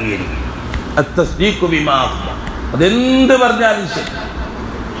 അതുകൊണ്ട് ഞാൻ അംഗീകരിക്കും. അത്തസ്ദീഖു ബിമാ അഖ്ബർ. അതെന്ത് പറഞ്ഞാലും ശരി.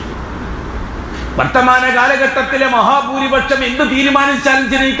 വർത്തമാന കാലഘട്ടത്തിലെ മഹാഭൂരിപക്ഷം എന്ത് തീരുമാനിച്ചാലും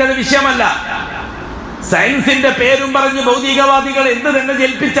എനിക്കത് വിഷയമല്ല. സയൻസിന്റെ പേരും പറഞ്ഞ് ഭൗതികവാദികൾ എന്ത് തന്നെ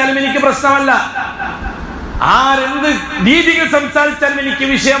ജൽപ്പിച്ചാലും എനിക്ക് പ്രശ്നമല്ല. ആരെന്ത് രീതികൾ സംസാരിച്ചാലും എനിക്ക്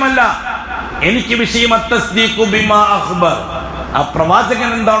വിഷയമല്ല. എനിക്ക് വിഷയം അത്തസ്ദീഖു ബിമാ അഖ്ബർ. ആ പ്രവാചകൻ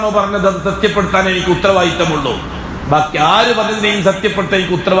എന്താണോ പറഞ്ഞത് അത് സത്യപ്പെടുത്താൻ എനിക്ക് ഉത്തരവാദിത്തമുള്ളൂ. ബാക്കി ആര് പറഞ്ഞതിനെയും സത്യപ്പെടുത്താൻ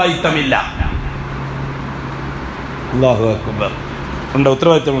എനിക്ക് ഉത്തരവാദിത്തമില്ല. അല്ലാഹു അക്ബർ. ഉണ്ടോ?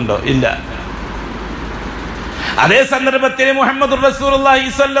 ഉത്തരവാദിത്തമുണ്ടോ? ഇല്ല. അതേ സന്ദർഭത്തിൽ മുഹമ്മദ് റസൂലുള്ളാഹി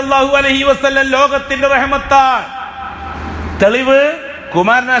സ്വല്ലല്ലാഹു അലൈഹി വസല്ലം ലോകത്തിന്റെ റഹ്മത്താണ്. തെളിവ്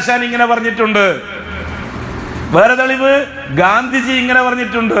കുമാരനാശാൻ ഇങ്ങനെ പറഞ്ഞിട്ടുണ്ട്. വേറെ തെളിവ് ഗാന്ധിജി ഇങ്ങനെ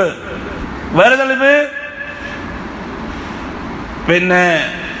പറഞ്ഞിട്ടുണ്ട്. വേറെ തെളിവ്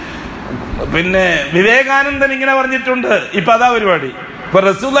പിന്നെ വിവേകാനന്ദൻ ഇങ്ങനെ പറഞ്ഞിട്ടുണ്ട്. ഇപ്പൊ അതാ പരിപാടി. ഇപ്പൊ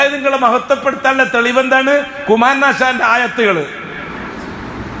റസൂലുള്ളാഹി നിങ്ങളെ മഹത്വപ്പെടുത്താനുള്ള തെളിവ് എന്താണ്? കുമാരനാശാന്റെ ആയത്തുകള്.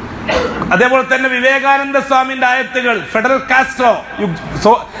 അതേപോലെ തന്നെ വിവേകാനന്ദ സ്വാമിന്റെ ആയത്തുകൾ. ഫെഡറൽ കാസ്ട്രോ,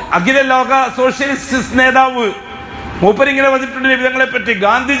 അഖില ലോക സോഷ്യലിസ്റ്റ് നേതാവ്, മൂപ്പരിങ്ങനെ പറഞ്ഞിട്ടുണ്ട് വിധങ്ങളെ പറ്റി.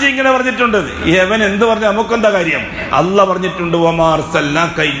 ഗാന്ധിജി ഇങ്ങനെ പറഞ്ഞിട്ടുണ്ട്. യവൻ എന്ത് പറഞ്ഞു? നമുക്കെന്താ കാര്യം? അല്ലാഹ് പറഞ്ഞിട്ടുണ്ട്, വമാ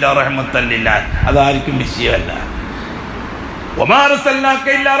അർസൽനാക ഇല്ലാ റഹ്മത്തൻ ലിൽആലമീൻ. അതാർക്കും വിഷയമല്ല. വമാ അർസൽനാക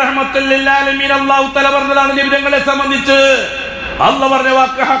ഇല്ലാ റഹ്മത്തൻ ലിൽആലമീൻ അല്ലാഹു തആല പറഞ്ഞതാണ് നിബിധങ്ങളെ സംബന്ധിച്ച്. അല്ലാഹ് പറഞ്ഞ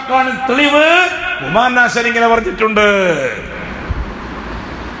വാക്ക് ഹക്കാണ്. തെളിവ് കുമാരനാശൻ ഇങ്ങനെ പറഞ്ഞിട്ടുണ്ട്.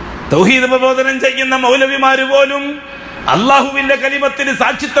 തൗഹീദ് പ്രബോധനം ചെയ്യുന്ന മൗലവിമാര് പോലും അള്ളാഹുവിന്റെ കലിമത്തിന്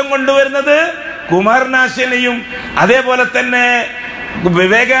സാക്ഷിത്വം കൊണ്ടുവരുന്നത് കുമാരനാശനെയും അതേപോലെ തന്നെ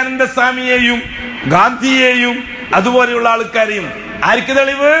വിവേകാനന്ദ സ്വാമിയെയും ഗാന്ധിയെയും അതുപോലെയുള്ള ആൾക്കാരെയും. ആർക്ക്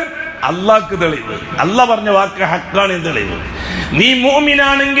തെളിവ്? അള്ളാഹ്ക്ക് തെളിവ്. അള്ളാഹ് പറഞ്ഞ വാക്ക് ഹക്കാണ് തെളിവ്. നീ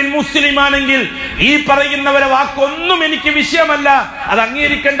മുഅ്മിനാണെങ്കിൽ മുസ്ലിം ആണെങ്കിൽ ഈ പറയുന്നവരെ വാക്കൊന്നും എനിക്ക് വിഷയമല്ല. അത്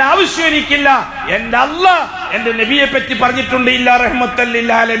അംഗീകരിക്കേണ്ട ആവശ്യം എനിക്കില്ല. എന്റെ അള്ളാഹ് എന്റെ നബിയെ പറ്റി പറഞ്ഞിട്ടുണ്ട്, ഇല്ലാ റഹ്മത്തൻ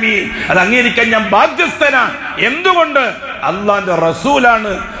ലിൽ ആലമീൻ. അത് അംഗീകരിക്കാൻ ഞാൻ ബാധ്യസ്ഥനാണ്. എന്തുകൊണ്ട്? അള്ളാന്റെ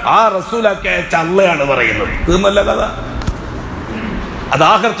റസൂലാണ്. ആ റസൂലാക്കി അയച്ച അള്ളയാണ് പറയുന്നത്. തീർന്നല്ല കഥ. അത്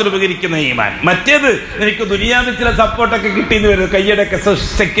ആഖിറത്തിൽ ഉപകരിക്കുന്ന ഈമാൻ. മറ്റേത് എനിക്ക് ദുനിയാവിൽ ചില സപ്പോർട്ടൊക്കെ കിട്ടിയെന്ന് വരും. കയ്യടൊക്കെ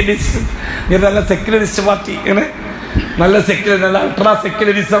സെക്യുലറിസ്റ്റ്, നല്ല സെക്യുലറിസ്റ്റ് പാർട്ടി, ഇങ്ങനെ നല്ല നല്ല അൾട്രാ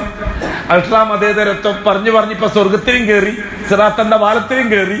സെക്യുലറിസം, അൾട്രാ മതേതരത്വം പറഞ്ഞിപ്പോ സ്വർഗത്തിലും കയറി, സിറാത്തന്റെ പാലത്തിലും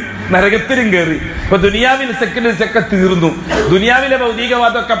കയറി, നരകത്തിലും കയറി. ഇപ്പൊ ദുനിയാവിൽ സെക്യുലറിസം ഒക്കെ തീർന്നു. ദുനിയാവിലെ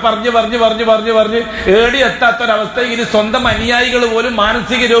ഭൗതികവാദമൊക്കെ പറഞ്ഞ് ഏടി എത്താത്തൊരവസ്ഥ. ഇനി സ്വന്തം അനുയായികൾ പോലും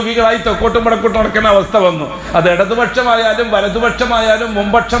മാനസിക രോഗികളായി തെക്കോട്ടും വടക്കോട്ടും നടക്കുന്ന അവസ്ഥ വന്നു. അത് ഇടതുപക്ഷമായാലും വലതുപക്ഷമായാലും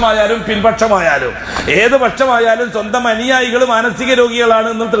മുമ്പക്ഷമായാലും പിൻപക്ഷമായാലും ഏത് പക്ഷമായാലും സ്വന്തം അനുയായികൾ മാനസിക രോഗികളാണ്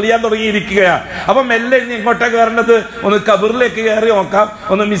എന്ന് തെളിയാൻ തുടങ്ങിയിരിക്കുകയാണ്. അപ്പം മെല്ലെ ഇനി എങ്ങോട്ടാ കയറേണ്ടത്? ഒന്ന് കബറിലേക്ക് കയറി നോക്കാം,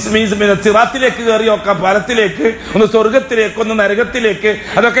 ഒന്ന് സിറാത്തിലേക്ക് കയറി നോക്കാം, പാലത്തിലേക്ക്, ഒന്ന് സ്വർഗത്തിലേക്ക്, ഒന്ന് നരകത്തിലേക്ക്.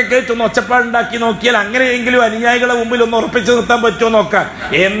 അതൊക്കെ കേട്ടൊന്ന് ഒച്ചപ്പാടുണ്ടാക്കി നോക്കിയാൽ അങ്ങനെയെങ്കിലും അനുയായികളെ മുമ്പിൽ ഒന്ന് ഉറപ്പിച്ചു നിർത്താൻ പറ്റുമോ നോക്കാം.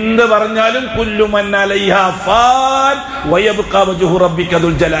 എന്ത് പറഞ്ഞാലും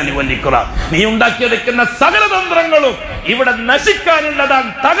നീ ഉണ്ടാക്കിയെടുക്കുന്ന സകല തന്ത്രങ്ങളും ഇവിടെ നശിക്കാനുള്ളതാണ്,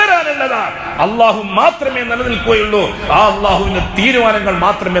 തകരാനുള്ളതാണ്. അള്ളാഹു മാത്രമേ നിലനിൽക്കുകയുള്ളൂ. ആ അള്ളാഹുവിന്റെ തീരുമാനങ്ങൾ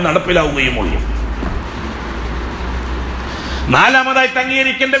മാത്രമേ നടപ്പിലാവുകയുമുള്ളൂ. നാലാമതായിട്ട്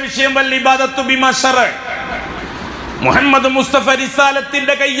അംഗീകരിക്കേണ്ട വിഷയം വൽഇബാദത്തു ബിമാ ശറഅ. മുഹമ്മദ് മുസ്തഫ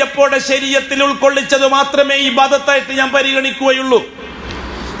റിസാലത്തിന്റെ കയ്യപ്പോടെ ശരീഅത്തിൽ ഉൾക്കൊള്ളിച്ചത് മാത്രമേ ഇബാദത്തായിട്ട് ഞാൻ പരിഗണിക്കുകയുള്ളൂ.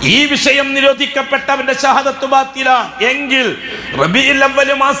 ഈ വിഷയം നിരോധിക്കപ്പെട്ടവന്റെ ഷഹാദത്ത് ബാത്തിലാണ് എങ്കിൽ റബീഉൽ അവ്വൽ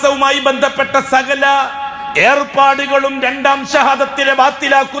മാസവുമായി ബന്ധപ്പെട്ട സകല ഏർപ്പാടുകളും രണ്ടാം ഷഹാദത്തിലെ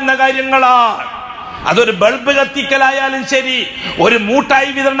ബാത്തിലാക്കുന്ന കാര്യങ്ങളാണ്. അതൊരു ബൾബ് കത്തിക്കലായാലും ശരി, ഒരു മൂട്ടായി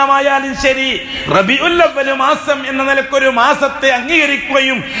വിതരണമായാലും ശരി, റബീഉൽ അവ്വൽ മാസം എന്ന നിലക്കൊരു മാസത്തെ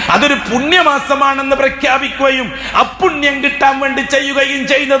അംഗീകരിക്കുകയും അതൊരു പുണ്യമാസമാണെന്ന് പ്രഖ്യാപിക്കുകയും അപ്പുണ്യം കിട്ടാൻ വേണ്ടി ചെയ്യുകയും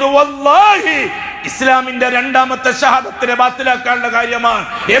ചെയ്യുന്നത് വല്ലാഹി ഇസ്ലാമിന്റെ രണ്ടാമത്തെ ഷഹാദത്തിനെ ബാത്തിലാക്കാനുള്ള കാര്യമാണ്.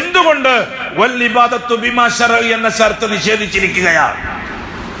 എന്തുകൊണ്ട്? വൽഇബാദത്തു ബിമാ ശറഅ എന്ന ഷർത്ത് നിഷേധിച്ചിരിക്കുകയാണ്.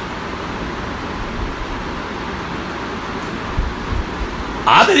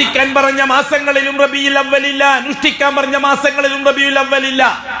 ആദരിക്കാൻ പറഞ്ഞ മാസങ്ങളിലും റബീഉൽ അവ്വലില്ല, അനുഷ്ഠിക്കാൻ പറഞ്ഞ മാസങ്ങളിലും റബീഉൽ അവ്വലില്ല.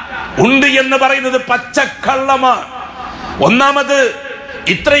 ഉണ്ട് എന്ന് പറയുന്നത് പച്ചക്കള്ളമാണ്. ഒന്നാമത്,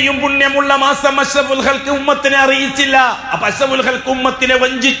 ഇത്രയും പുണ്യമുള്ള മാസം അഷ്റഫുൽ ഖൽഖ് ഉമ്മത്തിനെ അറിയിച്ചില്ല. അപ്പൊ അഷ്റഫുൽ ഖൽഖ് ഉമ്മത്തിനെ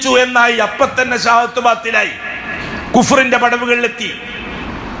വഞ്ചിച്ചു എന്നായി. അപ്പൊ തന്നെ ഷഹാദത്ത് ബാത്തിലായി, കുഫറിന്റെ പടവുകളിലെത്തി.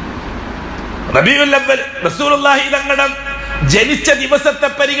 റബീഉൽ അവ്വൽ റസൂലുള്ളാഹി തങ്ങളുടെ ജനിച്ച ദിവസത്തെ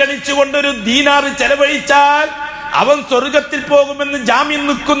പരിഗണിച്ചുകൊണ്ടൊരു ദീനാർ ചെലവഴിച്ചാൽ അവൻ സ്വർഗത്തിൽ പോകുമെന്ന് ജാമ്യം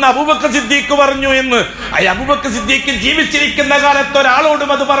നിൽക്കുന്ന അബൂബക്കർ സിദ്ദീഖ് പറഞ്ഞു എന്ന്. അബൂബക്കർ സിദ്ദീഖ് ജീവിച്ചിരിക്കുന്ന കാലത്ത്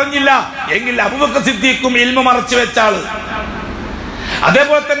ഒരാളോടും അത് പറഞ്ഞില്ല എങ്കിൽ അബൂബക്കർ സിദ്ദീഖും ഇൽമ മറച്ചു വെച്ചാള്.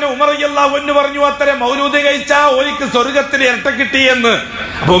 അതേപോലെ തന്നെ ഉമർ റളിയല്ലാഹു അൻഹു പറഞ്ഞു, അത്തരം മൗലൂദ് കഴിച്ചാൽ ഓലിക്ക് സ്വർഗത്തിൽ ഇരട്ട കിട്ടി എന്ന്.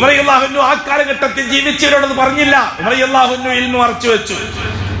 അപ്പൊ ഉമർ റളിയല്ലാഹു അൻഹു ആ കാലഘട്ടത്തിൽ ജീവിച്ചവരോടത് പറഞ്ഞില്ല. ഉമർ റളിയല്ലാഹു അൻഹു ഇൽമ മറച്ചു വെച്ചു.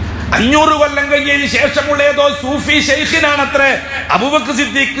 500 കൊല്ലം കഴിഞ്ഞതിന് ശേഷമുള്ള ഏതോ സൂഫി ശൈഖിനാണ് അത്ര അബൂബക്കർ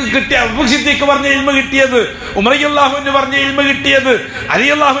സിദ്ദീഖ് കിട്ടിയ, അബൂബക്കർ സിദ്ദീഖ് പറഞ്ഞ ഇൽമ കിട്ടിയത്, ഉമർ റളിയല്ലാഹു അൻഹു പറഞ്ഞ ഇൽമ കിട്ടിയത്, അലി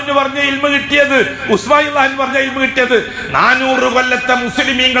റളിയല്ലാഹു അൻഹു പറഞ്ഞ ഇൽമ കിട്ടിയത്, ഉസ്മാൻ റളിയല്ലാഹു അൻഹു പറഞ്ഞ ഇൽമ കിട്ടിയത്. 400 കൊല്ലത്തെ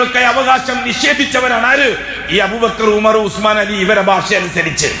മുസ്ലിമീങ്ങൾക്ക് അവകാശം നിഷേധിച്ചവരാണ് ആര്? ഈ അബൂബക്കർ, ഉമർ, ഉസ്മാൻ, അലി. ഇവരെ ഭാഷ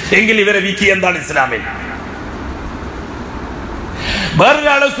അനുസരിച്ച് എങ്കിൽ ഇവരെ വിധി എന്താണ് ഇസ്ലാമിൽ?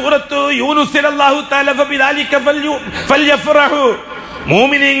 വേറൊരാള് സൂറത്ത് യൂനുസിൽ അല്ലാഹു തആല ഫബിദാലിക ഫൽയഫറഹു,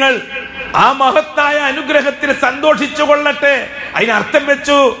 മോമിനീങ്ങൾ ആ മഹത്തായ അനുഗ്രഹത്തിൽ സന്തോഷിച്ചു കൊള്ളട്ടെ. അതിനർത്ഥം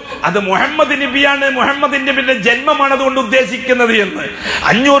വെച്ചു അത് മുഹമ്മദ് നബിയാണ്, മുഹമ്മദ് നബിന്റെ ജന്മമാണ് അതുകൊണ്ട് ഉദ്ദേശിക്കുന്നത് എന്ന്.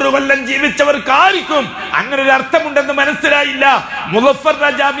 500 കൊല്ലം ജീവിച്ചവർക്ക് ആർക്കും അങ്ങനെ ഒരു അർത്ഥമുണ്ടെന്ന് മനസ്സിലായില്ല. മുളഫർ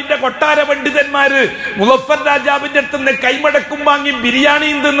രാജാവിന്റെ കൊട്ടാര പണ്ഡിതന്മാര് മുളഫർ രാജാവിന്റെ അടുത്ത് നിന്ന് കൈമടക്കും വാങ്ങി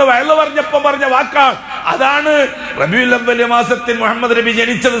ബിരിയാണിയിൽ നിന്ന് വയല് പറഞ്ഞപ്പോ പറഞ്ഞ വാക്കാണ്. അതാണ് റബീഉൽ അവ്വൽ മാസത്തിൽ മുഹമ്മദ് നബി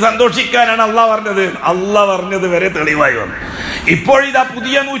ജനിച്ചത് സന്തോഷിക്കാനാണ് അള്ളാഹ് പറഞ്ഞത്. അള്ളാഹ് പറഞ്ഞത് വരെ തെളിവായി വന്നു. ഇപ്പോഴിതാ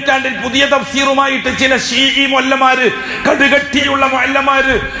പുതിയ നൂറ്റാണ്ടിൽ പുതിയ തഫ്സീറുമായിട്ട് ചില ഷീഈ മൊല്ലമാര്, കടുകട്ടിയുള്ള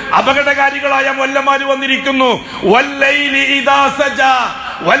മൊല്ലമാര്, അപകടകാരികളായ മൊല്ലമാര് വന്നിരിക്കുന്നു. വല്ലൈലി ഇദാ സജാ,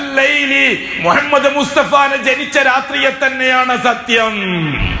 വല്ലൈലി മുഹമ്മദ് മുസ്തഫാനെ ജനിച്ച രാത്രിയെ തന്നെയാണ് സത്യം.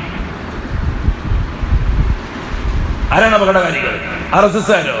 ആരാണ് അപകടകാരികൾ?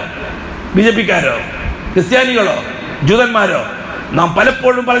 RSSകാരോ, BJPക്കാരോ, ക്രിസ്ത്യാനികളോ, ജൂതന്മാരോ? നാം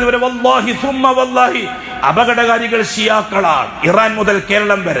പലപ്പോഴും പറഞ്ഞവരെ വല്ലാഹി സുമ്മ വല്ലാഹി അപകടകാരികൾ ഷിയാക്കളാണ്. ഇറാൻ മുതൽ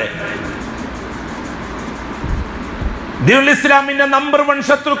കേരളം വരെ ദീനുൽ ഇസ്ലാമിന്റെ നമ്പർ 1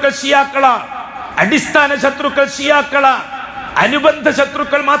 ശത്രുക്കൾ ഷിയാക്കളാണ്. അടിസ്ഥാന ശത്രുക്കൾ ഷിയാക്കളാണ്. അനുബന്ധ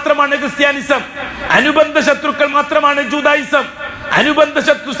ശത്രുക്കൾ മാത്രമാണ് ക്രിസ്ത്യാനിസം, അനുബന്ധ ശത്രുക്കൾ മാത്രമാണ് ജൂതായിസം, അനുബന്ധ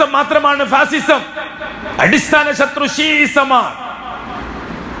ശത്രുസം മാത്രമാണ് ഫാസിസം. അടിസ്ഥാന ശത്രു ഷീയിസമാണ്.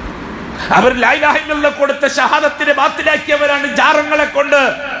 അവർ ലാ ഇലാഹ ഇല്ലല്ലാഹ് കൊടുത്ത ഷഹാദത്തിനെ ബാത്തിലാക്കിയവരാണ്. ജാറങ്ങളെ കൊണ്ട്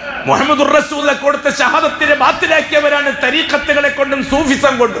മുഹമ്മദുർ റസൂലിനെ കൊടുത്ത ഷഹാദത്തിനെ ബാത്തിലാക്കിയവരാണ്. തരീഖത്തുകളെ കൊണ്ടും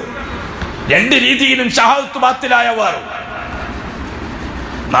സൂഫിസം കൊണ്ടും രണ്ട് രീതിയിലും ഷഹാദത്ത് ബാത്തിലായവർ.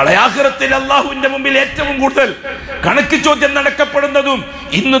 നാളെ ആഖിറത്തിൽ അള്ളാഹുവിന്റെ മുമ്പിൽ ഏറ്റവും കൂടുതൽ കണക്ക് ചോദ്യം നടക്കപ്പെടുന്നതും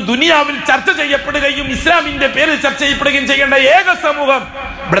ഇന്ന് ദുനിയാവിൽ ചർച്ച ചെയ്യപ്പെടുകയും ഇസ്ലാമിന്റെ പേരിൽ ചർച്ച ചെയ്യപ്പെടുകയും ചെയ്യേണ്ട ഏക സമൂഹം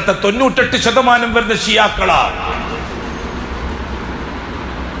ഇവിടുത്തെ 98% വരുന്ന ഷിയാക്കളാണ്.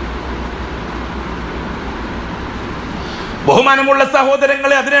 ബഹുമാനമുള്ള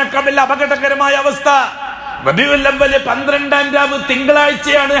സഹോദരങ്ങളെ, അതിനേക്കാൾ വലിയ അപകടകരമായ അവസ്ഥ റബീഉൽ അവ്വൽ 12-ാം രാവ്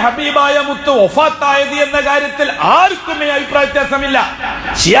തിങ്കളാഴ്ചയാണ് ഹബീബായ മുത്ത് വഫാത്തായത് എന്ന കാര്യത്തിൽ ആർക്കും അഭിപ്രായ വ്യത്യാസമില്ല.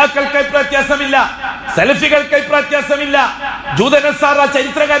 ഷിയാക്കൾക്ക് അഭിപ്രായ വ്യത്യാസമില്ല, സലഫികൾക്ക് അഭിപ്രായ വ്യത്യാസമില്ല, ജൂതനസാറ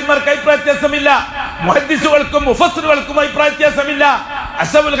ചരിത്രകാരന്മാർക്ക് അഭിപ്രായ വ്യത്യാസമില്ല, മുഹദ്ദിസുകൾക്കും മുഫസ്സിറുകൾക്കും അഭിപ്രായ വ്യത്യാസമില്ല.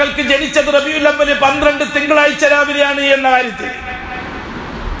 അസവുകൾക്ക് ജനിച്ചത് റബീഉൽ അവ്വൽ 12 തിങ്കളാഴ്ച രാവിലെയാണ് എന്ന കാര്യത്തിൽ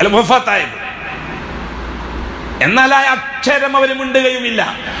അല്ല വഫാത്തായത്. എന്നാൽ ആ അക്ഷരം അവര് മിണ്ടുകയുമില്ല.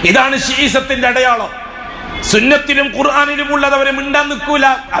 ഇതാണ് ശീസത്തിന്റെ അടയാളം. സുന്നത്തിലും ഖുർആനിലും ഉള്ളത് അവരെ മിണ്ടാൻ നിൽക്കൂല,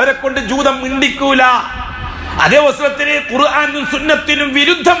 അവരെ കൊണ്ട് ജൂതം മിണ്ടിക്കൂല. അതേ അവസരത്തിന് ഖുർആനും സുന്നത്തിനും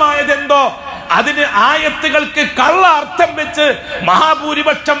വിരുദ്ധമായതെന്തോ അതിന് ആയത്തുകൾക്ക് കള്ള അർത്ഥം വെച്ച്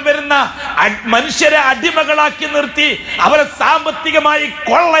മഹാഭൂരിപക്ഷം വരുന്ന മനുഷ്യരെ അടിമകളാക്കി നിർത്തി അവരെ സാമ്പത്തികമായി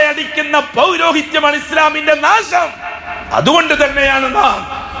കൊള്ളയടിക്കുന്ന പൗരോഹിത്യമാണ് ഇസ്ലാമിന്റെ നാശം. അതുകൊണ്ട് തന്നെയാണ് നാം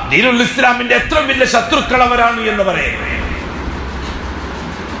ദീനുൽ ഇസ്ലാമിന്റെ ഏറ്റവും വലിയ ശത്രുക്കൾ അവരാണ് എന്ന് പറയുന്നത്.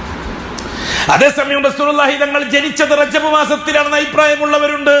 അതേസമയം റസൂലുള്ളാഹി തങ്ങൾ ജനിച്ചത് റജബ് മാസത്തിലാണെന്ന്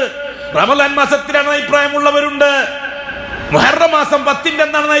അഭിപ്രായമുള്ളവരുണ്ട്, റമളാൻ മാസത്തിലാണെന്ന് അഭിപ്രായമുള്ളവരുണ്ട്, മുഹറം മാസം 10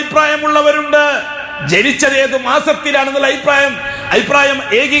 എന്നാണെന്ന് അഭിപ്രായമുള്ളവരുണ്ട്. ജനിച്ചത് ഏത് മാസത്തിലാണെന്നുള്ള അഭിപ്രായം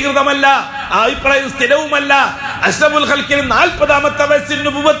ഏകീകൃതമല്ല, ആ അഭിപ്രായം സ്ഥിരവുമല്ല. അഷ്റഫുൽ ഖൽഖിന് 40-ാമത്തെ വയസ്സിൽ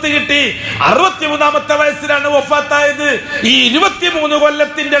നുബുവത്ത് കിട്ടി, 63-ാമത്തെ വയസ്സിലാണ് വഫാത്തായത്. ഈ 23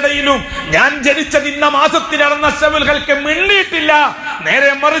 കൊല്ലത്തിന്റെ ഇടയിലും ഞാൻ ജനിച്ചത് ഇന്ന മാസത്തിലാണെന്ന് അഷ്റഫുൽ ഖൽഖ് മിണ്ടിയിട്ടില്ല.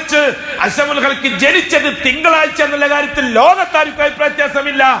 നേരെ മറിച്ച് അഷ്റഫുൽ ഖൽഖ് ജനിച്ചത് തിങ്കളാഴ്ച എന്നുള്ള കാര്യത്തിൽ ലോകത്താർക്കും അഭിപ്രായ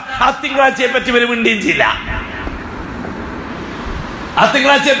വ്യത്യാസമില്ല. ആ തിങ്കളാഴ്ചയെ പറ്റി ഇവർ മിണ്ടിയും ചെയ്യില്ല, ആ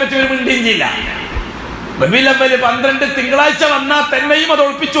തിങ്കളാഴ്ചയെ പറ്റി ഇവർ മിണ്ടിയും ചെയ്യില്ല. റബീഉൽ അവ്വൽ 12 തിങ്കളാഴ്ച വന്നാൽ തന്നെയും അത്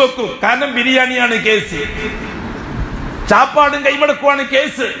ഒളിപ്പിച്ചു വെക്കും. കാരണം ബിരിയാണിയാണ് കേസ്, ചാപ്പാടും കൈമടക്കുമാണ്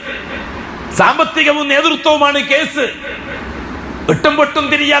കേസ്, സാമ്പത്തികവും നേതൃത്വവുമാണ് കേസ്. എട്ടും പൊട്ടും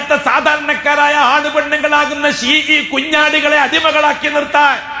തിരിയാത്ത സാധാരണക്കാരായ ആണുപെണ്ണുങ്ങളാകുന്ന ഷീഈ കുഞ്ഞാടികളെ അടിമകളാക്കി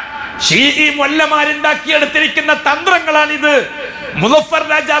നിർത്താൻ ഷീഈ മൊല്ലമാരുണ്ടാക്കിയെടുത്തിരിക്കുന്ന തന്ത്രങ്ങളാണിത്. മുസഫർ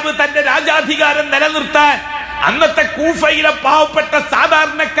രാജാവ് തന്റെ രാജാധികാരം നിലനിർത്താൻ അന്നത്തെ കൂഫയിലെ പാവപ്പെട്ട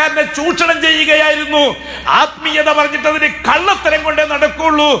സാധാരണക്കാരനെ ചൂഷണം ചെയ്യുകയായിരുന്നു. ആത്മീയത പറഞ്ഞിട്ട് അതിന് കള്ളത്തരം കൊണ്ടേ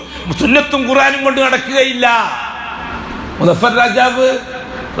നടക്കുള്ളൂ, സുന്നത്തും ഖുർആനും കൊണ്ട് നടക്കുകയില്ല. മുസഫർ രാജാവ്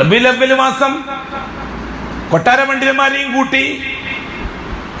റബീഉൽ അവ്വൽ മാസം കൊട്ടാര മണ്ഡലന്മാരെയും കൂട്ടി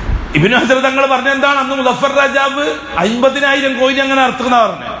ഇബ്നു ഹജർ തങ്ങൾ പറഞ്ഞെന്താണ്, അന്ന് മുസഫർ രാജാവ് 50,000 കോയിൻ അങ്ങനെ അർത്ഥം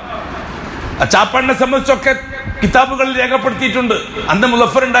പറഞ്ഞു. ചാപ്പാടിനെ സംബന്ധിച്ചൊക്കെ കിതാബുകളിൽ രേഖപ്പെടുത്തിയിട്ടുണ്ട്. അന്ന്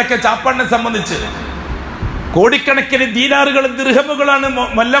മുസഫർ ഉണ്ടാക്കിയ ചാപ്പാടിനെ സംബന്ധിച്ച് കോടിക്കണക്കിന് ദീനാറുകളും ദിർഹമുകളാണ്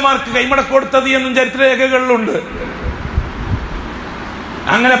മല്ലമാർക്ക് കൈമടക്ക് കൊടുത്തത് എന്നും ചരിത്രരേഖകളിലുണ്ട്.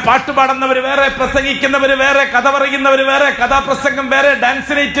 അങ്ങനെ പാട്ടുപാടുന്നവര് വേറെ, പ്രസംഗിക്കുന്നവര് വേറെ, കഥ പറയുന്നവര് വേറെ, കഥാപ്രസംഗം വേറെ,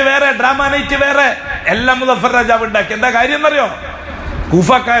 ഡാൻസ് നൈറ്റ് വേറെ, ഡ്രാമ നൈറ്റ് വേറെ, എല്ലാം മുസഫർ രാജാവ് ഉണ്ടാക്കി. എന്താ കാര്യം എന്നറിയോ?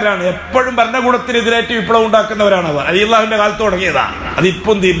 കൂഫക്കാരാണ്, എപ്പോഴും ഭരണകൂടത്തിനെതിരായിട്ട് വിപ്ലവം ഉണ്ടാക്കുന്നവരാണ് അവർ. അലിയുള്ളാഹിന്റെ കാലത്ത് തുടങ്ങിയതാണ്, അത്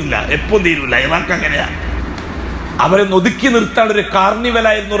ഇപ്പം തീരുന്നില്ല, എപ്പം തീരുന്നില്ല. ഇവർക്ക് അങ്ങനെയാണ്. അവരെ ഒതുക്കി നിർത്താൻ ഒരു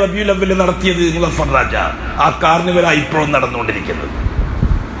കാർണിവലായിരുന്നു റബീഉൽ അവ്വൽ നടത്തിയത് മുസഫർ രാജാവ്. ആ കാർണിവലാണ് ഇപ്പോഴും നടന്നുകൊണ്ടിരിക്കുന്നത്.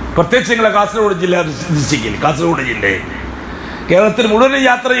 പ്രത്യേകിച്ച് നിങ്ങളെ കാസർഗോഡ് ഡിസ്ട്രിക്റ്റിൽ, കാസർഗോഡ് ജില്ലയിൽ, കേരളത്തിൽ മുഴുവനും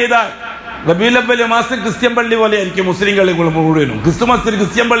യാത്ര ചെയ്താൽ റബീഉൽ അവ്വൽ മാസം ക്രിസ്ത്യൻ പള്ളി പോലെ ആയിരിക്കും മുസ്ലിം പള്ളികൾ മുഴുവനും. ക്രിസ്തുമസിന്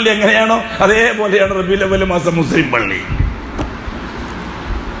ക്രിസ്ത്യൻ പള്ളി എങ്ങനെയാണോ അതേപോലെയാണ് റബീഉൽ അവ്വൽ മാസം മുസ്ലിം പള്ളി.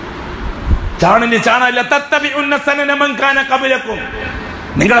 ചാണിന് ചാണല്ല, തത്തബിഉന്ന സനന മൻ കാന ഖബലകും,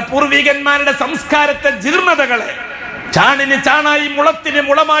 നിങ്ങളെ പൂർവികന്മാരുടെ സംസ്കാരത്തെ ജീർണതകളെ ചാണിന് ചാണായി മുളത്തിന്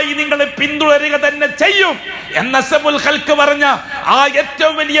മുളമായി നിങ്ങൾ പിന്തുടരുക തന്നെ ചെയ്യും എന്ന അഷ്റഫുൽ ഖൽഖ് പറഞ്ഞ ആ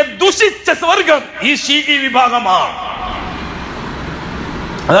ഏറ്റവും വലിയ ദുഷിച്ച സ്വർഗം ഈ ഷീഈ വിഭാഗമാണ്.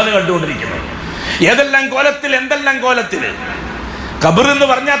 അതാണ് കണ്ടുകൊണ്ടിരിക്കുന്നത്. ഏതെല്ലാം കോലത്തിൽ, എന്തെല്ലാം കോലത്തിൽ. ഖബർ എന്ന്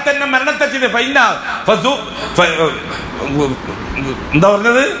പറഞ്ഞാൽ തന്നെ മരണത്തെ ചെയ്ത് എന്താ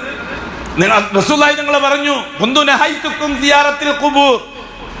പറഞ്ഞത്? റസൂലുള്ളാഹി നിങ്ങൾ പറഞ്ഞു, കുന്തു നഹൈതുക്കും സിയാറത്തിൽ ഖുബൂർ,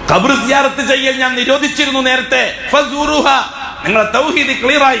 ഖബർ സിയാറത്ത് ചെയ്യൽ ഞാൻ നിരോധിച്ചിരുന്നു നേരത്തെ. ഫസൂറുഹ, നിങ്ങളെ തൗഹീദ്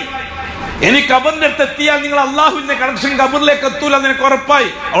ക്ലിയറായി. ഇനി ഖബറിന്റെ അടുത്ത് എത്തിയാൽ നിങ്ങൾ അള്ളാഹുവിന്റെ കണക്ഷൻ ഖബറിലേക്ക് എത്തൂല, നിനക്ക് ഉറപ്പായി.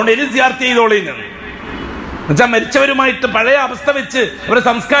 അതുകൊണ്ട് ഇനി സിയാറത്ത് ചെയ്തോളീന്ന് എന്നുവെച്ചാൽ മരിച്ചവരുമായിട്ട് പഴയ അവസ്ഥ വെച്ച് ഒരു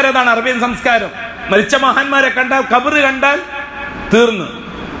സംസ്കാരം അതാണ് അറബിയൻ സംസ്കാരം. മരിച്ച മഹാന്മാരെ കണ്ടാൽ, ഖബർ കണ്ടാൽ തീർന്നു.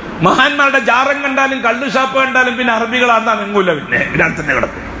 മഹാന്മാരുടെ ജാറം കണ്ടാലും കള്ളു ഷാപ്പ് കണ്ടാലും പിന്നെ അറബികളാണെന്നാ നെങ്ങൂല, പിന്നെ ഇതിനകത്ത് തന്നെ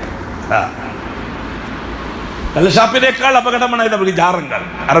കിടക്കും. കള്ളുഷാപ്പിനേക്കാൾ അപകടമാണ് നമുക്ക് ജാറങ്ങൾ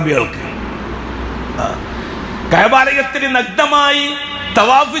അറബികൾക്ക്. കഅബാലയത്തിന് നഗ്നമായി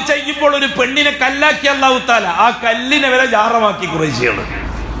തവാഫ് ചെയ്യുമ്പോൾ ഒരു പെണ്ണിനെ കല്ലാക്കി അല്ലാഹു തആല ആ കല്ലിനെ വരെ ജാറമാക്കി ഖുറൈശികൾ.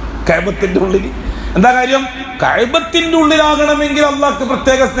 കഅബത്തിന്റെ ഉള്ളിൽ. എന്താ കാര്യം? കഅബത്തിന്റെ ഉള്ളിലാകണമെങ്കിൽ അള്ളാഹ്ക്ക്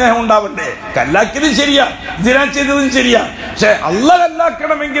പ്രത്യേക സ്നേഹം ഉണ്ടാവണ്ടേ? കല്ലാക്കിയതും ശരിയാ, സിനാ ചെയ്തതും ശരിയാ, പക്ഷെ അള്ളാഹ്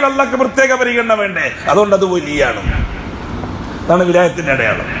കല്ലാക്കണമെങ്കിൽ അള്ളാഹ്ക്ക് പ്രത്യേക പരിഗണന വേണ്ടേ? അതുകൊണ്ട് അത് വലിയാണ്. അതാണ് വിലായത്തിന്റെ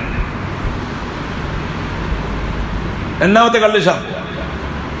അടയാളം. രണ്ടാമത്തെ കള്ള് ഷാ.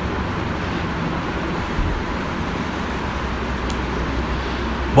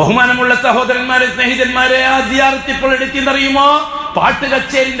 ബഹുമാനമുള്ള സഹോദരന്മാരെ, സ്നേഹിതന്മാരെ, ആ സിയാറത്ത് ഇപ്പോൾ എടുത്തിന്നറിയുമോ? പാട്ട്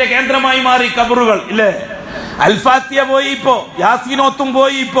കച്ചേരിന്റെ കേന്ദ്രമായി മാറി കബറുകൾ ഇല്ലേ? അൽഫാത്തിയ പോയി, ഇപ്പോ യാസീനോത്തും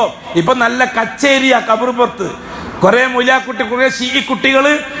പോയി, ഇപ്പൊ നല്ല കച്ചേരിയാ കബർ പുറത്ത്. കുറെ മുലാക്കുട്ടി, കുറെ ഷീ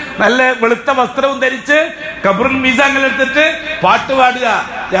കുട്ടികള് നല്ല വെളുത്ത വസ്ത്രവും ധരിച്ച് കബറും മീസാങ്ങൾ എടുത്തിട്ട് പാട്ട് പാടുക.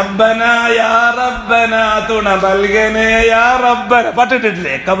 റബ്ബനാ യാ റബ്ബനാ തുണ നൽകനേ യാ റബ്ബന.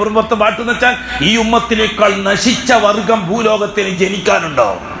 പാട്ടിട്ടില്ലേ? കബർ പുറത്ത് പാട്ടെന്ന് വെച്ചാൽ ഈ ഉമ്മത്തിനേക്കാൾ നശിച്ച വർഗം ഭൂലോകത്തിൽ ജനിക്കാനുണ്ടോ?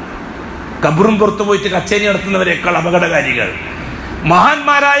 കബറും പുറത്ത് പോയിട്ട് കച്ചേരി നടത്തുന്നവരെക്കാൾ അപകടകാരികൾ.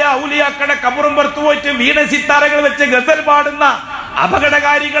 മഹാന്മാരായ ഔലിയാക്കളുടെ കബറും പുറത്ത് പോയിട്ട് വീണ സിത്താരകൾ വെച്ച് ഗസൽ പാടുന്ന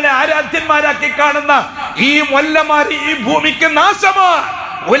അപകടകാരികളെ ആരാധ്യന്മാരാക്കി കാണുന്ന ഈ മൊല്ലമാർ ഈ ഭൂമിക്ക് നാശമാണ്.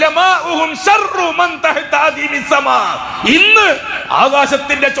 ഇന്ന്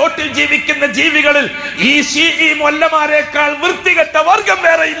ആകാശത്തിന്റെ ചോട്ടിൽ ജീവിക്കുന്ന ജീവികളിൽ ഈ മൊല്ലമാരെക്കാൾ വൃത്തികെട്ട വർഗം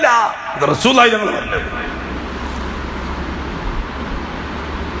വേറെയില്ല. റസൂലുള്ളാഹി ഞങ്ങൾ പറഞ്ഞു.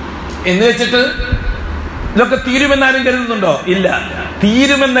 എന്ന് വെച്ചിട്ട് ഇതൊക്കെ തീരുമെന്നാരും കരുതുന്നുണ്ടോ? ഇല്ല,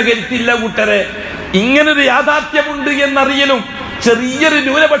 തീരുമെന്ന കരുത്തില്ല കൂട്ടരെ. ഇങ്ങനൊരു യാഥാർത്ഥ്യമുണ്ട് എന്നറിയലും ചെറിയൊരു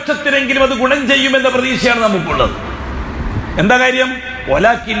ന്യൂനപക്ഷത്തിനെങ്കിലും അത് ഗുണം ചെയ്യുമെന്ന പ്രതീക്ഷയാണ് നമുക്കുള്ളത്. എന്താ കാര്യം?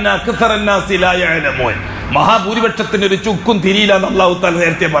 മഹാഭൂരിപക്ഷത്തിന് ഒരു ചുക്കും തിരിയില്ലെന്ന് അല്ലാഹു തആല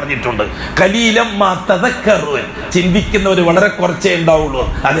നേരത്തെ പറഞ്ഞിട്ടുണ്ട്. ഖലീലം മാ തദക്കറൂൻ, ചിന്തിക്കുന്നവർ വളരെ കുറച്ചേ ഉണ്ടാവുള്ളൂ.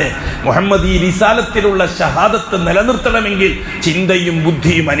 അതെ, മുഹമ്മദ് ഈ റിസാലത്തിലുള്ള ഷഹാദത്ത് നിലനിർത്തണമെങ്കിൽ ചിന്തയും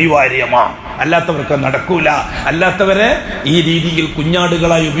ബുദ്ധിയും അനിവാര്യമാണ്. അല്ലാത്തവർക്ക് നടക്കൂല. അല്ലാത്തവരെ ഈ രീതിയിൽ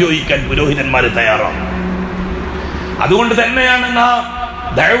കുഞ്ഞാടുകളായി ഉപയോഗിക്കാൻ പുരോഹിതന്മാർ തയ്യാറാണ്. അതുകൊണ്ട് തന്നെയാണ് നാം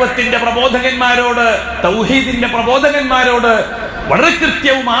ദഅവത്തിന്റെ പ്രബോധകന്മാരോട്, തൗഹീദിന്റെ പ്രബോധകന്മാരോട് വളരെ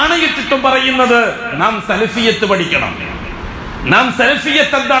കൃത്യവും ആണയിട്ടിട്ടും പറയുന്നത്, നാം സലഫിയത്ത് പഠിക്കണം. നാം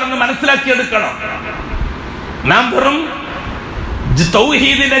സലഫിയത്ത് എന്താണെന്ന് മനസ്സിലാക്കിയെടുക്കണം. നാം വെറും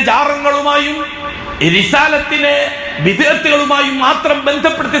തൗഹീദിന്റെ ജാറങ്ങളുമായും റിസാലത്തിനെ ബിദ്അത്തുകളുമായും മാത്രം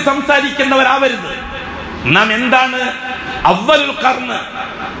ബന്ധപ്പെടുത്തി സംസാരിക്കുന്നവരാവരുത്. നാം എന്താണ് അവ്വലുൽ ഖർന്,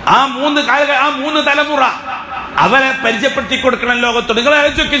 ആ മൂന്ന് തലമുറ, അവരെ പരിചയപ്പെടുത്തി കൊടുക്കണം ലോകത്തോട്. നിങ്ങൾ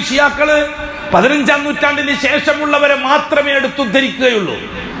ആലോചിച്ച് ഷിയാക്കള് 15-ാം നൂറ്റാണ്ടിന് ശേഷമുള്ളവരെ മാത്രമേ എടുത്തുദ്ധരിക്കുകയുള്ളൂ.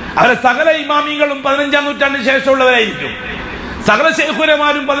 അവരെ സകല ഇമാമികളും 15-ാം നൂറ്റാണ്ടിന് ശേഷമുള്ളവരായിരിക്കും. സകല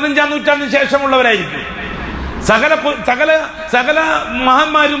ശൈഖുരമാരും 15-ാം നൂറ്റാണ്ടിന് ശേഷമുള്ളവരായിരിക്കും. സകല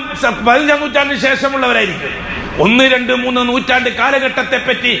മഹാന്മാരും 15-ാം നൂറ്റാണ്ടിന് ശേഷമുള്ളവരായിരിക്കും. 1, 2, 3 നൂറ്റാണ്ട് കാലഘട്ടത്തെ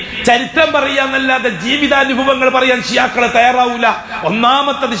പറ്റി ചരിത്രം പറയാന്നല്ലാതെ ജീവിതാനുഭവങ്ങൾ പറയാൻ ഷിയാക്കളെ തയ്യാറാവൂല.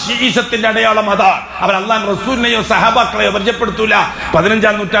 ഒന്നാമത്തത് ഷീഈസത്തിന്റെ അടയാളം അതാണ്. അവർ അല്ലാഹു റസൂലിനെയോ സഹാബാക്കളെയോ പരിചയപ്പെടുത്തൂല.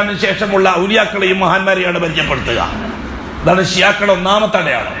 15-ാം നൂറ്റാണ്ടിന് ശേഷമുള്ള ഔലിയാക്കളെയും മഹാന്മാരെയാണ് പരിചയപ്പെടുത്തുക. അതാണ് ഷിയാക്കളുടെ ഒന്നാമത്തെ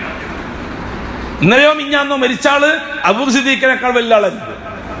അടയാളം. ഇന്നലെയോ മിഞ്ഞാന്നോ മരിച്ചാള് അബൂ സിദ്ദീഖിനേക്കാൾ വലിയ ആളായിരിക്കും.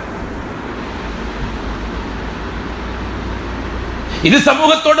 ഇത്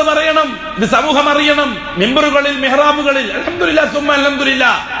സമൂഹത്തോട് പറയണം, ഇത് സമൂഹം അറിയണം. മിമ്പറുകളിൽ, മെഹ്റാബുകളിൽ അൽഹംദുലില്ലാഹ് സുമ്മ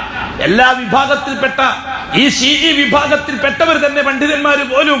അൽഹംദുലില്ലാഹ് എല്ലാ വിഭാഗത്തിൽപ്പെട്ട ഈ ഷീഈ വിഭാഗത്തിൽപ്പെട്ടവർ തന്നെ പണ്ഡിതന്മാര്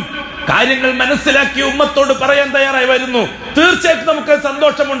പോലും കാര്യങ്ങൾ മനസ്സിലാക്കി ഉമ്മത്തോട് പറയാൻ തയ്യാറായി വരുന്നു. തീർച്ചയായിട്ടും നമുക്ക്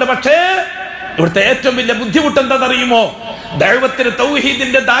സന്തോഷമുണ്ട്. പക്ഷേ ഇവിടുത്തെ ഏറ്റവും വലിയ ബുദ്ധിമുട്ട് എന്താണെന്നറിയുമോ? ദഅവത്തിന്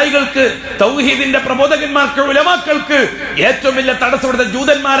തൗഹീദിന്റെ ദായികൾക്ക്, തൗഹീദിന്റെ പ്രബോധകന്മാർക്ക്, ഉലമാക്കൾക്ക് ഏറ്റവും വലിയ തടസ്സം ഇവിടുത്തെ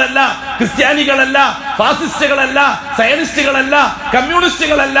ജൂതന്മാരല്ല, ക്രിസ്ത്യാനികളല്ല, ഫാസിസ്റ്റുകളല്ല, സയനിസ്റ്റുകളല്ല,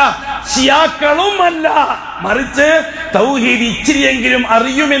 കമ്മ്യൂണിസ്റ്റുകളല്ല, ഷിയാക്കളുമല്ല. മറിച്ച് തൗഹീദ് ഇച്ചിരിയെങ്കിലും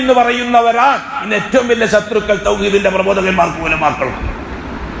അറിയുമെന്ന് പറയുന്നവരാണ് ഇന്ന് ഏറ്റവും വലിയ ശത്രുക്കൾ തൗഹീദിന്റെ പ്രബോധകന്മാർക്കും ഉലമാക്കൾക്കും.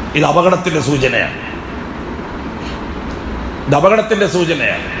 ഇത് അപകടത്തിന്റെ സൂചനയാണ്. ഇത് അപകടത്തിന്റെ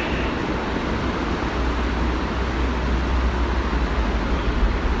സൂചനയാണ്.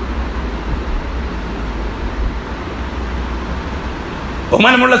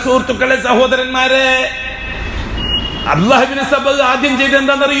 ബഹുമാനമുള്ള സുഹൃത്തുക്കളെ, സഹോദരന്മാരെ, അബ്ദുല്ലാഹ് ഇബ്നു സബ ആദ്യം ചെയ്തത്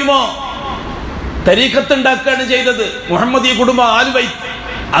എന്താണെന്നറിയുമോ? തരീഖത്ത് ഉണ്ടാക്കുകയാണ് ചെയ്തത്. മുഹമ്മദി കുടുംബം,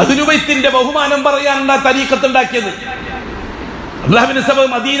 അഹ്ലുബൈത്തിന്റെ ബഹുമാനം പറയാനുള്ള തരീഖത്ത് ഉണ്ടാക്കിയത്. അബ്ദുല്ലാഹ് ഇബ്നു സബ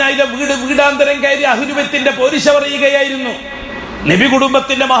മദീനയിലെ വീടാന്തരം കയറി അഹ്ലുബൈത്തിന്റെ പോരിശ പറയുകയായിരുന്നു. നബി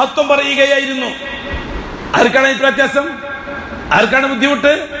കുടുംബത്തിന്റെ മഹത്വം പറയുകയായിരുന്നു. ആർക്കാണ് ഈ വ്യത്യാസം? ആർക്കാണ്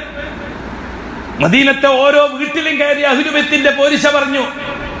ബുദ്ധിമുട്ട്? മദീനത്തെ ഓരോ വീട്ടിലും കയറി അഹ്ലുബൈത്തിന്റെ പോരിശ പറഞ്ഞു,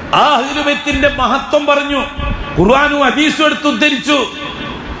 ആ അഹ്ലുബൈത്തിന്റെ മഹത്വം പറഞ്ഞു, ഖുർആനും ഹദീസും എടുത്ത് ഉദ്ധരിച്ചു.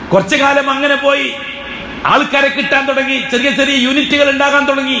 കുറച്ചു കാലം അങ്ങനെ പോയി. ആൾക്കാരെ കിട്ടാൻ തുടങ്ങി, ചെറിയ ചെറിയ യൂണിറ്റുകൾ ഉണ്ടാകാൻ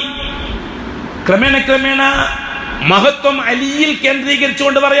തുടങ്ങി. ക്രമേണ മഹത്വം അലിയിൽ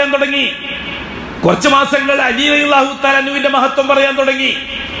കേന്ദ്രീകരിച്ചുകൊണ്ട് പറയാൻ തുടങ്ങി. കുറച്ച് മാസങ്ങൾ അലി റളിയല്ലാഹു തആല അൻഹുവിന്റെ മഹത്വം പറയാൻ തുടങ്ങി.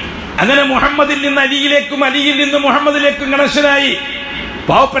 അങ്ങനെ മുഹമ്മദിൽ നിന്ന് അലിയിലേക്കും അലിയിൽ നിന്ന് മുഹമ്മദിലേക്കും കണക്ഷനായി.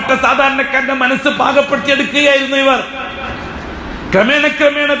 പാവപ്പെട്ട സാധാരണക്കാരന്റെ മനസ്സ് പാകപ്പെടുത്തിയെടുക്കുകയായിരുന്നു ഇവർ.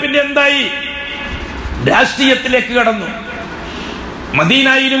 ക്രമേണ പിന്നെ എന്തായി? രാഷ്ട്രീയത്തിലേക്ക് കടന്നു.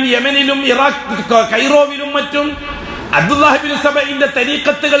 മദീനയിലും യമനിലും ഇറാഖ് കൈറോവിലും മറ്റും അബ്ദുല്ലാഹ് ഇബ്നു സബഈന്റെ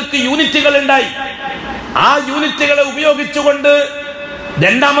തരീഖത്തുകൾക്ക് യൂണിറ്റുകൾ ഉണ്ടായി. ആ യൂണിറ്റുകളെ ഉപയോഗിച്ചുകൊണ്ട്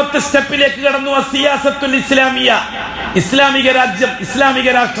രണ്ടാമത്തെ സ്റ്റെപ്പിലേക്ക് കടന്നു. സിയാസത്തുൽ ഇസ്ലാമിയ, ഇസ്ലാമിക രാജ്യം, ഇസ്ലാമിക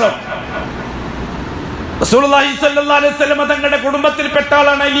രാഷ്ട്രം. റസൂലുള്ളാഹി സ്വല്ലല്ലാഹു അലൈഹി വസല്ലം തങ്ങളുടെ കുടുംബത്തിൽപ്പെട്ട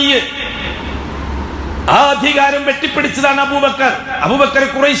ആളാണ് അലി. ആ അധികാരം വെട്ടിപ്പിടിച്ചതാണ് അബൂബക്കർ. അബൂബക്കർ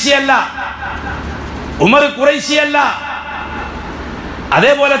ഖുറൈശിയല്ല, ഉമർ ഖുറൈശിയല്ല.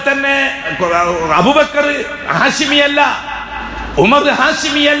 അതേപോലെ തന്നെ അബൂബക്കർ ഹാഷിമിയല്ല, ഉമർ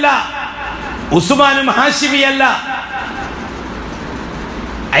ഹാഷിമിയല്ല, ഉസ്മാനും ഹാഷിമിയല്ല.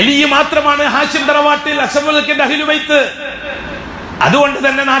 അലി മാത്രമാണ് ഹാഷിം തറവാട്ടിൽ അഷ്റഫുൽ അഹ്ലു ബൈത്ത്. അതുകൊണ്ട്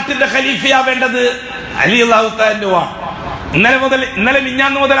തന്നെ നാട്ടിന്റെ ഖലീഫയാവേണ്ടത് അലി റളിയല്ലാഹു തആല. ഇന്നലെ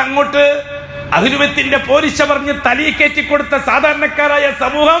മിഞ്ഞാന്ന് മുതൽ അങ്ങോട്ട് അഹ്ലുബൈത്തിന്റെ പോരിശ പറഞ്ഞ് തലയിൽ കയറ്റിക്കൊടുത്ത സാധാരണക്കാരായ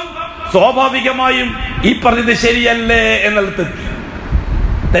സമൂഹം സ്വാഭാവികമായും ഈ പറഞ്ഞത് ശരിയല്ലേ എന്നുള്ളതെത്തി.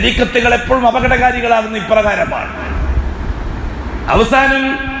 തരീഖത്തുകൾ എപ്പോഴും അപകടകാരികളാകുന്ന ഇപ്രകാരമാണ്. അവസാനം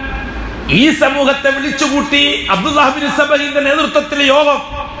ഈ സമൂഹത്തെ വിളിച്ചുകൂട്ടി അബ്ദുല്ലാഹ് ഇബ്നു സബഈന്റെ നേതൃത്വത്തിൽ യോഗം.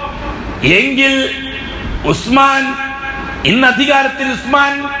 എങ്കിൽ ഉസ്മാൻ ഇന്ന് അധികാരത്തിൽ,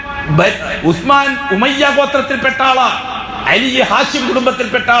 ഉസ്മാൻ ഉമയ്യ ഗോത്രത്തിൽപ്പെട്ട ആളാണ്, അലി ഹാഷിം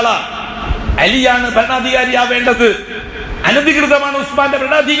കുടുംബത്തിൽപ്പെട്ട ആളാണ്. അലിയാണ് ഭരണാധികാരിയാവേണ്ടത്. അനധികൃതമാണ് ഉസ്മാന്റെ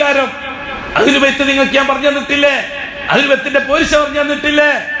ഭരണാധികാരം. അഹ്ലു ബൈത്ത് നിങ്ങൾക്ക് ഞാൻ പറഞ്ഞു തന്നിട്ടില്ലേ? അഹ്ലു ബൈത്തിന്റെ പോരിശ പറഞ്ഞു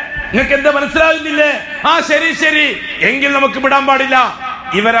തന്നിട്ടില്ലേ? നിങ്ങൾക്ക് എന്താ മനസ്സിലാകുന്നില്ലേ? ആ ശരി, എങ്കിൽ നമുക്ക് വിടാൻ പാടില്ല.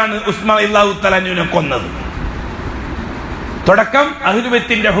 ഇവരാണ് ഉസ്മാൻ റളിയല്ലാഹു തആല അൻഹുവിനെ കൊന്നത്. തുടക്കം അഹ്ലു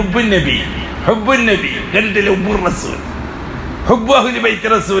ബൈത്തിന്റെ ഹുബ്ബുൻ നബി, രണ്ടിലെ ഹുബ്ബുർ റസൂൽ, ഹുബ്ബു അഹ്ലു ബൈത്ത്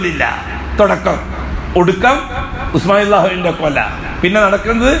റസൂലില്ല. തുടക്കം. ഒടുക്കം ഉസ്മാൻ റളിയല്ലാഹുവിന്റെ കൊല. പിന്നെ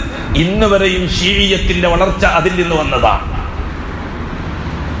നടക്കുന്നത് ഇന്ന് വരെയും ഷീഇയ്യത്തിന്റെ വളർച്ച അതിൽ നിന്ന് വന്നതാണ്.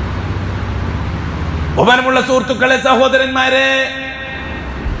 ബഹുമാനമുള്ള സുഹൃത്തുക്കളെ, സഹോദരന്മാരെ,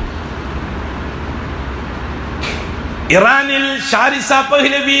 ഇറാനിൽ ഷാരിസ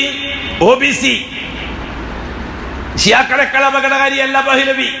Pahlavi OBC, ഷിയാക്കളെക്കാൾ അപകടകാരിയല്ല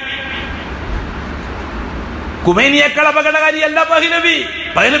Pahlavi. ഖുമൈനിയേക്കാൾ അപകടകാരിയല്ല Pahlavi.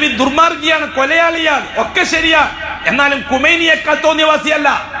 Pahlavi ദുർമാർഗിയാണ്, കൊലയാളിയാണ്, ഒക്കെ ശരിയാ. എന്നാലും ഖുമൈനിയേക്കാൾ തോന്നിയവാസിയല്ല.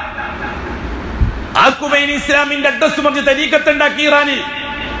 ആ ഖുമൈനി ഇസ്ലാമിന്റെ അഡ്രസ് പറഞ്ഞ് തരീഖത്തുണ്ടാക്കി ഇറാനിൽ.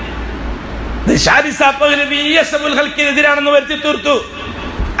 ഷാരിസ പഹ്ലവി അഷ്റഫുൽ ഖൽഖിനെതിരാണെന്ന് വരുത്തി തീർത്തു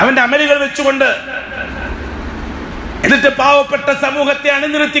അവന്റെ അമലുകൾ വെച്ചുകൊണ്ട്. എന്നിട്ട് പാവപ്പെട്ട സമൂഹത്തെ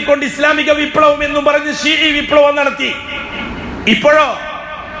അണിനിർത്തിക്കൊണ്ട് ഇസ്ലാമിക വിപ്ലവം എന്നും പറഞ്ഞ് ഷീഈ വിപ്ലവം നടത്തി. ഇപ്പോഴോ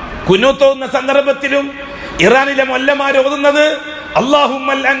കുനൂത്ത് ഓതുന്ന സന്ദർഭത്തിലും ഇറാനിലെ മൊല്ലമാർ ഓതുന്നത്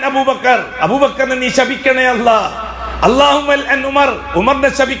അല്ലാഹുമ്മൽ അൻ അബൂബക്കർ, അബൂബക്കറിനെ നീ ശപിക്കണേ അല്ലാ. അല്ലാഹുമ്മൽ അൻ ഉമർ,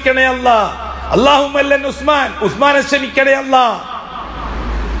 ഉമറിനെ ശപിക്കണേ അല്ലാ. അല്ലാഹുമ്മൽ അൻ ഉസ്മാൻ, ഉസ്മാനെ ശപിക്കണേ അല്ലാ.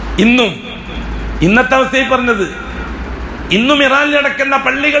 ഇന്നത്തെ അവസ്ഥയിൽ പറഞ്ഞത്, ഇന്നും ഇറാനിൽ നടക്കുന്ന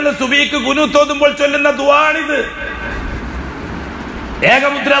പള്ളികളിൽ സുബഹിക്ക് കുനൂത്ത് ഓതുമ്പോൾ ചൊല്ലുന്ന ദുആണിത്.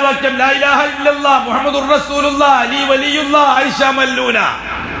 ഏകമുദ്രാവാക്യം ലാ ഇലാഹ ഇല്ലല്ലാഹ് മുഹമ്മദുർ റസൂലുള്ളാഹ് അലി വലിയുള്ളാഹ് ആയിഷ മല്ലൂന.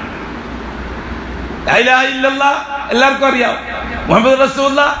 ലാ ഇലാഹ ഇല്ലല്ലാഹ് എല്ലാവർക്കും അറിയാം, മുഹമ്മദ്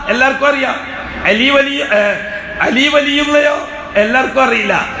റസൂലുള്ളാഹ് എല്ലാവർക്കും അറിയാം, അലി വലിയുള്ളയോ എല്ലാവർക്കും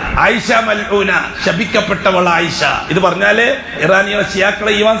അറിയില്ല, ആയിഷ മല്ലൂന ശപിക്കപ്പെട്ടവൾ ആയിഷ. ഇത് പറഞ്ഞാലേ ഇറാനികളെ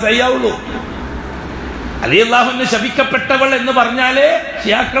ഷിയാക്കളെ ഈമാൻ സഹിയാവുള്ളൂ. അലി അല്ലാഹുവിനെ ശപിക്കപ്പെട്ടവൾ എന്ന് പറഞ്ഞാലേ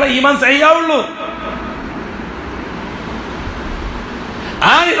ഷിയാക്കളെ ഈമാൻ സഹിയാവുള്ളൂ.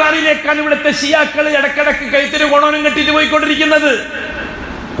 ആ ഇറാനിലേക്കാണ് ഇവിടുത്തെ ഷിയാക്കൾ ഇടക്കിടക്ക് കഴുത്തിന് കോണോനും കെട്ടിട്ട് പോയിക്കൊണ്ടിരിക്കുന്നത്.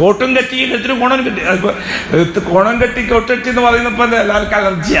 കോട്ടും കെട്ടി കെട്ടിന് കോണോനും കെട്ടി, കോണം കെട്ടി കോട്ടി എന്ന് പറയുന്നപ്പോ എല്ലാവർക്കും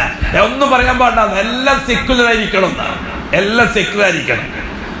അലർജിയാ. ഒന്നും പറയാൻ പാടില്ല, എല്ലാം സെക്യുലർ ആയിരിക്കണം എന്നാണ്, എല്ലാം സെക്യുലർ ആയിരിക്കണം,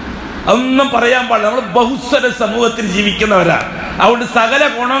 ഒന്നും പറയാൻ പാടില്ല. നമ്മൾ ബഹുസ്വര സമൂഹത്തിൽ ജീവിക്കുന്നവരാണ്. അതുകൊണ്ട് സകല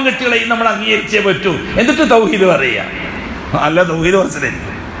കോണവും കെട്ടികളെയും നമ്മൾ അംഗീകരിച്ചേ പറ്റൂ. എന്നിട്ട് തൗഹീദ് പറയുക, അല്ല തൗഹീദ് മനസ്സിലായി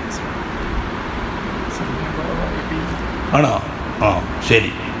ആണോ? ആ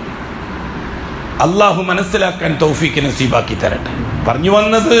ശരി. അള്ളാഹു മനസ്സിലാക്കാൻ തൗഫീഖ് നസീബാക്കി തരട്ടെ. പറഞ്ഞു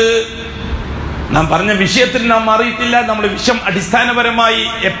വന്നത്, നാം പറഞ്ഞ വിഷയത്തിൽ നാം മാറിയിട്ടില്ല. നമ്മൾ വിഷയം അടിസ്ഥാനപരമായി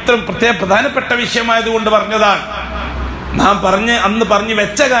എത്ര പ്രധാനപ്പെട്ട വിഷയമായതുകൊണ്ട് പറഞ്ഞതാണ്. നാം അന്ന് പറഞ്ഞു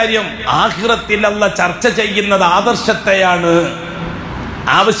വെച്ച കാര്യം, ആഖിറത്തിൽ അല്ലാഹ് ചർച്ച ചെയ്യുന്നത് ആദർശത്തെയാണ്,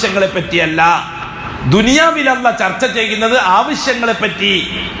 ആവശ്യങ്ങളെ പറ്റിയല്ല. ദുനിയാവിൽ അല്ലാഹ് ചർച്ച ചെയ്യുന്നത് ആവശ്യങ്ങളെ പറ്റി.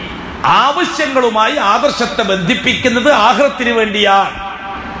 ആവശ്യങ്ങളുമായി ആദർശത്തെ ബന്ധിപ്പിക്കുന്നത് ആഖിറത്തിന് വേണ്ടിയാണ്.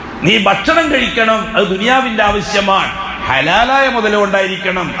 നീ ഭക്ഷണം കഴിക്കണം, അത് ദുനിയാവിന്റെ ആവശ്യമാണ്. ഹലാലായ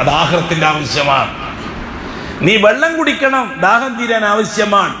മുതലുകൊണ്ടായിരിക്കണം, അത് ആഖിറത്തിന്റെ ആവശ്യമാണ്. നീ വെള്ളം കുടിക്കണം, ദാഹം തീരാൻ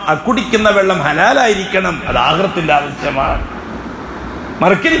ആവശ്യമാണ്, ആ കുടിക്കുന്ന വെള്ളം ഹലാലായിരിക്കണം, അത് ആഖിറത്തിന്റെ ആവശ്യമാണ്.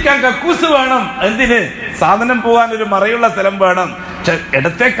 മറക്കിരിക്കാൻ കക്കൂസ് വേണം, എന്തിന്? സാധനം പോകാൻ ഒരു മറയുള്ള സ്ഥലം വേണം. പക്ഷെ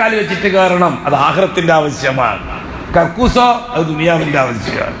ഇടത്തേക്കാൽ വെച്ചിട്ട് കയറണം, അത് ആഖിറത്തിന്റെ ആവശ്യമാണ്. കക്കൂസോ അത് ദുനിയാവിന്റെ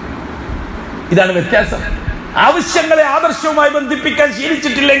ആവശ്യമാണ്. ഇതാണ് വ്യത്യാസം. ആവശ്യങ്ങളെ ആദർശവുമായി ബന്ധിപ്പിക്കാൻ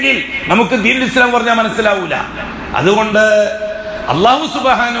ശീലിച്ചിട്ടില്ലെങ്കിൽ നമുക്ക് ദീനുൽ ഇസ്ലാം പറഞ്ഞാൽ മനസ്സിലാവൂല. അതുകൊണ്ട് അല്ലാഹു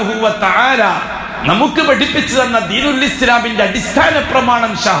സുബ്ഹാനഹു വ തആല നമുക്ക് പഠിപ്പിച്ചു തന്ന ദീനുൽ ഇസ്ലാമിന്റെ അടിസ്ഥാന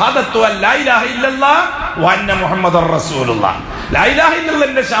പ്രമാണം ഷഹാദത്തു അല്ലാ ഇലാഹ ഇല്ലല്ലാഹ് വ അന്ന മുഹമ്മദുർ റസൂലുള്ളാഹ്. ലാ ഇലാഹ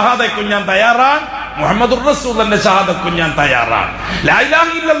ഇല്ലല്ലാഹ് ഷഹാദയ്ക്ക് ഞാൻ തയ്യാറാണ്, മുഹമ്മദുർ റസൂലിന്റെ ഷഹാദത്തു ഞാൻ തയ്യാറാണ്. ലാ ഇലാഹ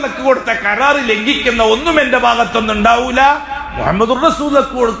ഇല്ലല്ലാഹ് കൊടുത്ത കരാർ ലംഘിക്കുന്ന ഒന്നും എന്റെ ഭാഗത്തൊന്നും ഉണ്ടാവൂല. മുഹമ്മദുർ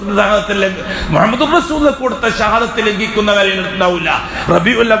റസൂലിലേക്ക് കൊടുത്ത ഷഹാദത്ത് ലംഘിക്കുന്നവരുണ്ടാവില്ല.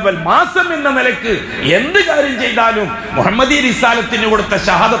 റബീഉൽ അവ്വൽ മാസം എന്ന നിലക്ക് എന്ത് കാര്യം ചെയ്താലും മുഹമ്മദീ റിസാലത്തിന് കൊടുത്ത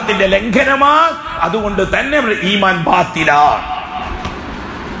ഷഹാദത്തിന്റെ ലംഘനമാണ്. അതുകൊണ്ട് തന്നെ ഈമാൻ ബാത്തിലാണ്.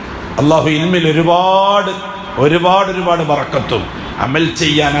 അല്ലാഹു ഇൽമിൽ ഒരുപാട് ഒരുപാട് ഒരുപാട് ബറക്കത്തും അമൽ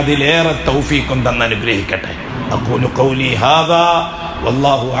ചെയ്യാൻ അതിലേറെ തൗഫീഖും തന്ന് അനുഗ്രഹിക്കട്ടെ. അഖൂലു ഖൗലി ഹാദാ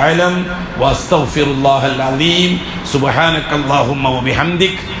വല്ലാഹു അഅലം വഅസ്തഗ്ഫിറുല്ലാഹൽ അലീം. സുബ്ഹാനകല്ലാഹുമ്മ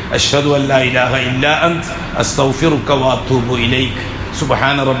വബിഹംദിക അഷ്ഹദു അൻ ലാ ഇലാഹ ഇല്ലാ അൻത അസ്തഗ്ഫിറുക വഅതൂബു ഇലൈക.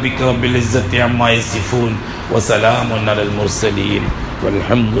 സുബ്ഹാന റബ്ബിക റബ്ബിൽ ഇസ്സത്തി അമ്മാ യസിഫൂൻ വസലാമുൻ അലൽ മുർസലീൻ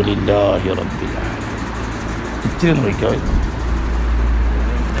വൽഹംദുലില്ലാഹി റബ്ബിൽ ആലമീൻ. ഇച്ചിരി നോക്കിയോ